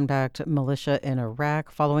on Iran-backed militia in Iraq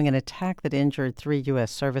following an attack that injured 3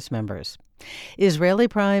 U.S. service members. Israeli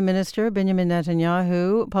Prime Minister Benjamin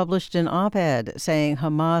Netanyahu published an op-ed saying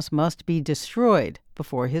Hamas must be destroyed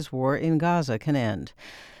before his war in Gaza can end.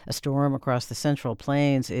 A storm across the Central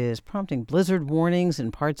Plains is prompting blizzard warnings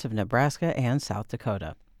in parts of Nebraska and South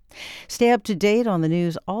Dakota. Stay up to date on the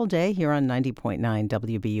news all day here on 90.9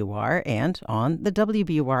 WBUR and on the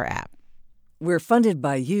WBUR app. We're funded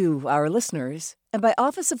by you, our listeners, and by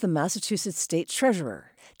Office of the Massachusetts State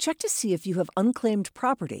Treasurer. Check to see if you have unclaimed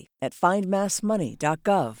property at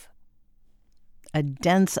findmassmoney.gov. A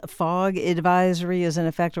dense fog advisory is in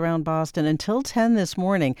effect around Boston until 10 this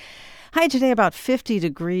morning. High today about 50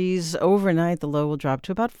 degrees. Overnight, the low will drop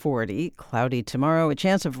to about 40. Cloudy tomorrow, a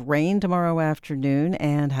chance of rain tomorrow afternoon,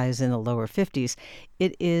 and highs in the lower 50s.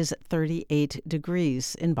 It is 38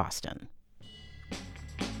 degrees in Boston.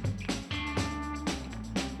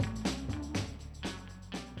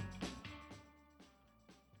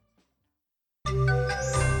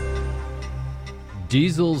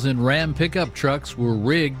 Diesels and Ram pickup trucks were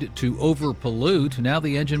rigged to overpollute. Now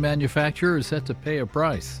the engine manufacturer is set to pay a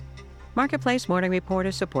price. Marketplace Morning Report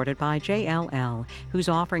is supported by JLL, whose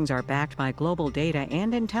offerings are backed by global data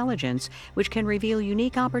and intelligence, which can reveal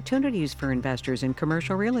unique opportunities for investors in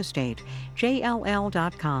commercial real estate.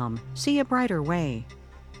 JLL.com. See a brighter way.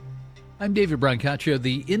 I'm David Brancaccio.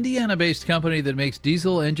 The Indiana-based company that makes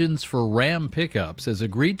diesel engines for Ram pickups has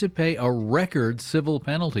agreed to pay a record civil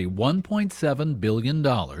penalty, $1.7 billion,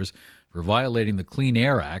 for violating the Clean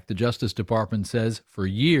Air Act. The Justice Department says for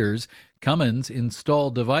years, Cummins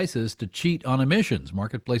installed devices to cheat on emissions.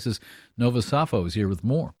 Marketplace's Nova Safo is here with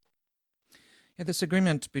more. Yeah, this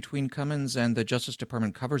agreement between Cummins and the Justice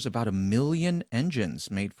Department covers about 1 million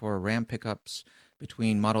engines made for Ram pickups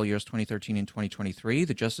between model years 2013 and 2023.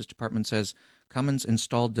 The Justice Department says Cummins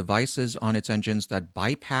installed devices on its engines that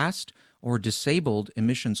bypassed or disabled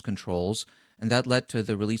emissions controls, and that led to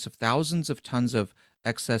the release of thousands of tons of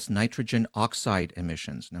excess nitrogen oxide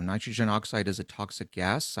emissions. Now, nitrogen oxide is a toxic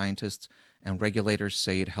gas. Scientists and regulators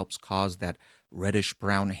say it helps cause that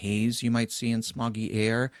reddish-brown haze you might see in smoggy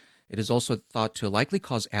air. It is also thought to likely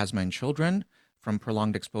cause asthma in children from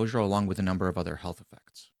prolonged exposure, along with a number of other health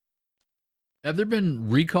effects. Have there been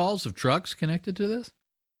recalls of trucks connected to this?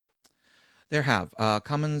 There have.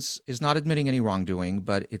 Cummins is not admitting any wrongdoing,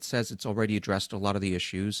 but it says it's already addressed a lot of the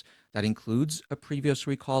issues. That includes a previous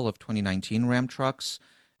recall of 2019 Ram trucks.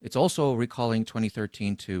 It's also recalling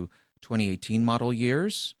 2013 to 2018 model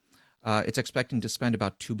years. It's expecting to spend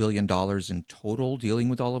about $2 billion in total dealing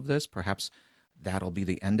with all of this. Perhaps that'll be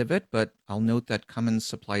the end of it, but I'll note that Cummins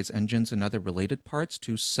supplies engines and other related parts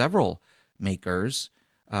to several makers.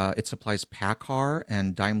 It supplies PACCAR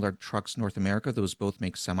and Daimler Trucks North America. Those both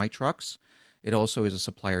make semi-trucks. It also is a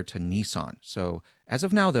supplier to Nissan. So as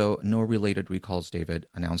of now, though, no related recalls, David,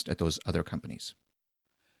 announced at those other companies.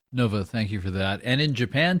 Nova, thank you for that. And in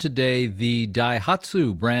Japan today, the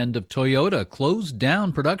Daihatsu brand of Toyota closed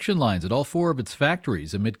down production lines at all 4 of its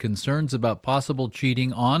factories amid concerns about possible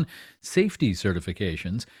cheating on safety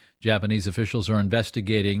certifications. Japanese officials are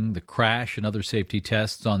investigating the crash and other safety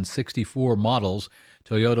tests on 64 models.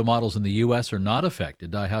 Toyota models in the U.S. are not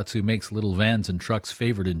affected. Daihatsu makes little vans and trucks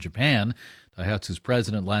favored in Japan. Daihatsu's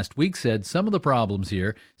president last week said some of the problems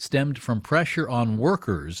here stemmed from pressure on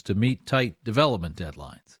workers to meet tight development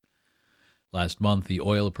deadlines. Last month, the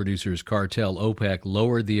oil producers' cartel OPEC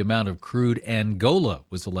lowered the amount of crude Angola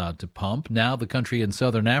was allowed to pump. Now the country in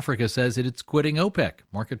southern Africa says it's quitting OPEC.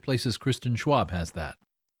 Marketplace's Kristen Schwab has that.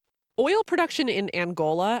 Oil production in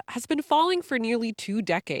Angola has been falling for nearly 2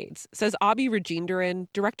 decades, says Abi Rajendaran,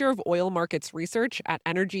 director of oil markets research at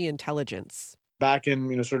Energy Intelligence. Back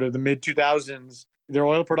in sort of the mid 2000s, their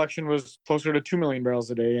oil production was closer to 2 million barrels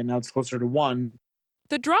a day, and now it's closer to 1.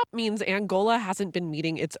 The drop means Angola hasn't been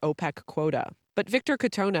meeting its OPEC quota. But Victor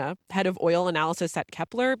Katona, head of oil analysis at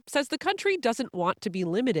Kepler, says the country doesn't want to be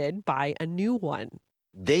limited by a new one.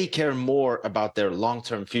 They care more about their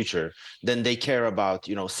long-term future than they care about,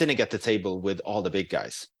 sitting at the table with all the big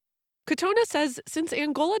guys. Katona says since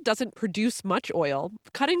Angola doesn't produce much oil,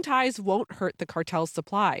 cutting ties won't hurt the cartel's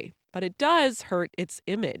supply, but it does hurt its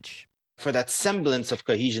image. For that semblance of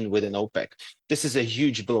cohesion within OPEC, this is a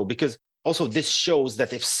huge blow because also this shows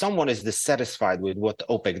that if someone is dissatisfied with what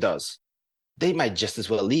OPEC does, they might just as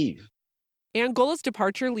well leave. Angola's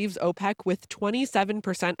departure leaves OPEC with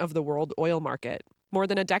 27% of the world oil market. More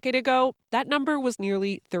than a decade ago, that number was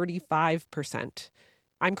nearly 35%.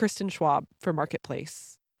 I'm Kristen Schwab for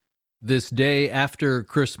Marketplace. This day after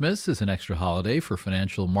Christmas is an extra holiday for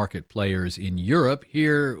financial market players in Europe.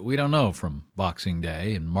 Here, we don't know from Boxing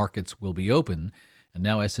Day, and markets will be open. And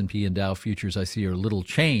now S&P and Dow futures I see are little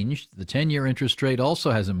changed. The 10-year interest rate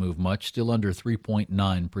also hasn't moved much, still under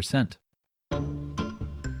 3.9%.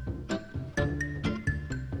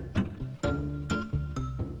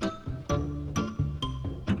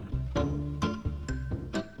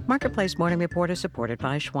 Marketplace Morning Report is supported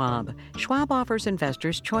by Schwab. Schwab offers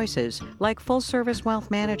investors choices like full-service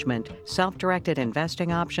wealth management, self-directed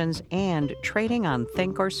investing options, and trading on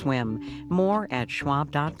Thinkorswim. More at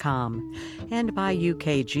schwab.com. And by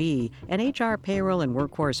UKG, an HR payroll and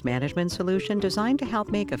workforce management solution designed to help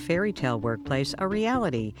make a fairy tale workplace a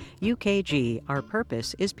reality. UKG, our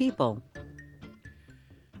purpose is people.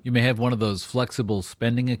 You may have one of those flexible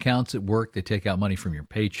spending accounts at work. They take out money from your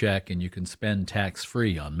paycheck, and you can spend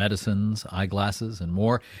tax-free on medicines, eyeglasses, and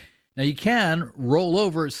more. Now, you can roll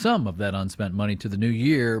over some of that unspent money to the new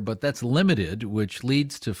year, but that's limited, which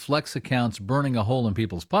leads to flex accounts burning a hole in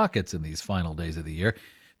people's pockets in these final days of the year.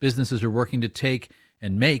 Businesses are working to take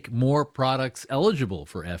and make more products eligible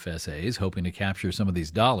for FSAs, hoping to capture some of these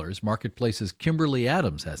dollars. Marketplace's Kimberly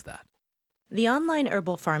Adams has that. The online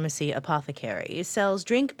herbal pharmacy Apothecary sells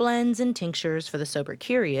drink blends and tinctures for the sober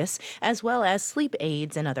curious, as well as sleep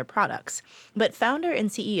aids and other products. But founder and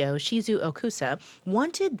CEO Shizu Okusa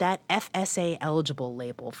wanted that FSA-eligible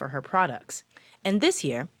label for her products. And this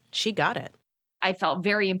year, she got it. I felt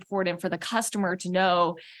very important for the customer to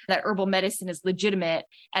know that herbal medicine is legitimate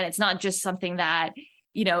and it's not just something that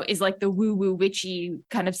is like the woo-woo witchy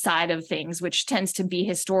kind of side of things, which tends to be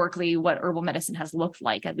historically what herbal medicine has looked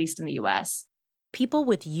like, at least in the U.S. People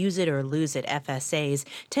with use it or lose it FSAs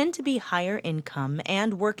tend to be higher income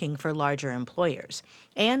and working for larger employers.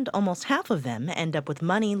 And almost half of them end up with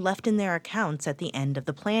money left in their accounts at the end of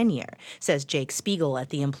the plan year, says Jake Spiegel at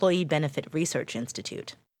the Employee Benefit Research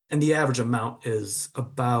Institute. And the average amount is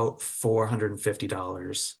about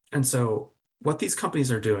 $450. And so what these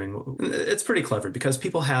companies are doing, it's pretty clever because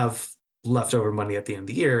people have leftover money at the end of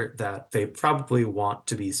the year that they probably want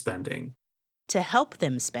to be spending. To help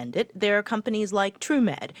them spend it, there are companies like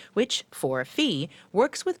TrueMed, which, for a fee,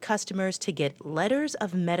 works with customers to get letters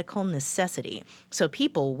of medical necessity. So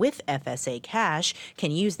people with FSA cash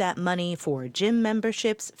can use that money for gym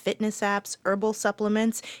memberships, fitness apps, herbal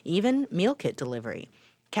supplements, even meal kit delivery.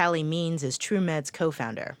 Callie Means is TrueMed's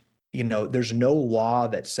co-founder. There's no law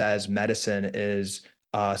that says medicine is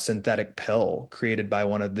a synthetic pill created by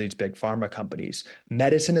one of these big pharma companies.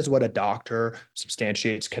 Medicine is what a doctor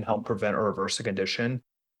substantiates can help prevent or reverse a condition.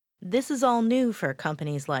 This is all new for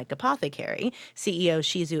companies like Apothecary. CEO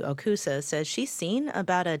Shizu Okusa says she's seen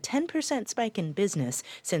about a 10% spike in business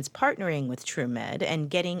since partnering with TrueMed and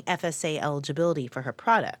getting FSA eligibility for her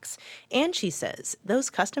products. And she says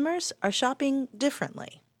those customers are shopping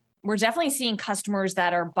differently. We're definitely seeing customers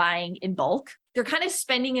that are buying in bulk. They're kind of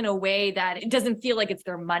spending in a way that it doesn't feel like it's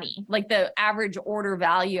their money. Like the average order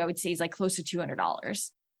value, I would say, is like close to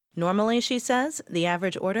 $200. Normally, she says, the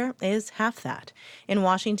average order is half that. In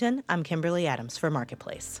Washington, I'm Kimberly Adams for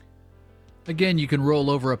Marketplace. Again, you can roll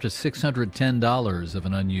over up to $610 of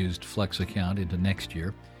an unused Flex account into next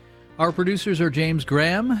year. Our producers are James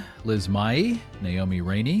Graham, Liz Mai, Naomi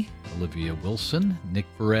Rainey, Olivia Wilson, Nick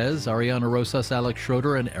Perez, Ariana Rosas, Alex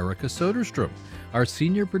Schroeder, and Erica Soderstrom. Our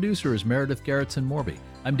senior producer is Meredith Garrettson-Morby.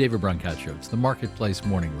 I'm David Brancaccio. It's the Marketplace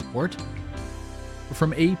Morning Report.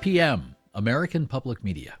 From APM, American Public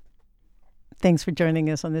Media. Thanks for joining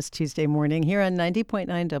us on this Tuesday morning here on 90.9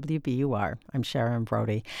 WBUR. I'm Sharon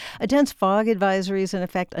Brody. A dense fog advisory is in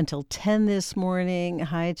effect until 10 this morning.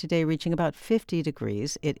 High today reaching about 50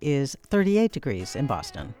 degrees. It is 38 degrees in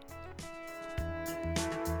Boston.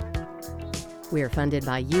 We're funded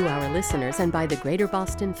by you, our listeners, and by the Greater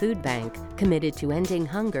Boston Food Bank, committed to ending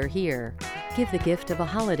hunger here. Give the gift of a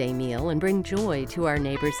holiday meal and bring joy to our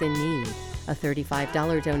neighbors in need. A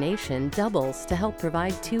 $35 donation doubles to help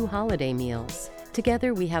provide 2 holiday meals.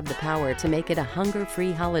 Together, we have the power to make it a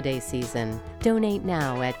hunger-free holiday season. Donate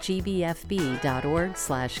now at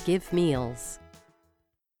gbfb.org/givemeals.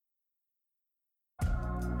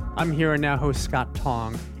 I'm here and now host Scott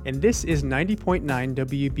Tong, and this is 90.9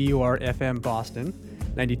 WBUR FM Boston,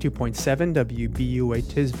 92.7 WBUA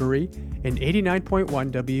Tisbury, and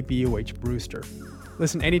 89.1 WBUH Brewster.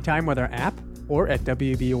 Listen anytime with our app or at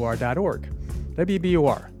WBUR.org.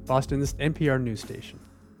 WBUR, Boston's NPR news station.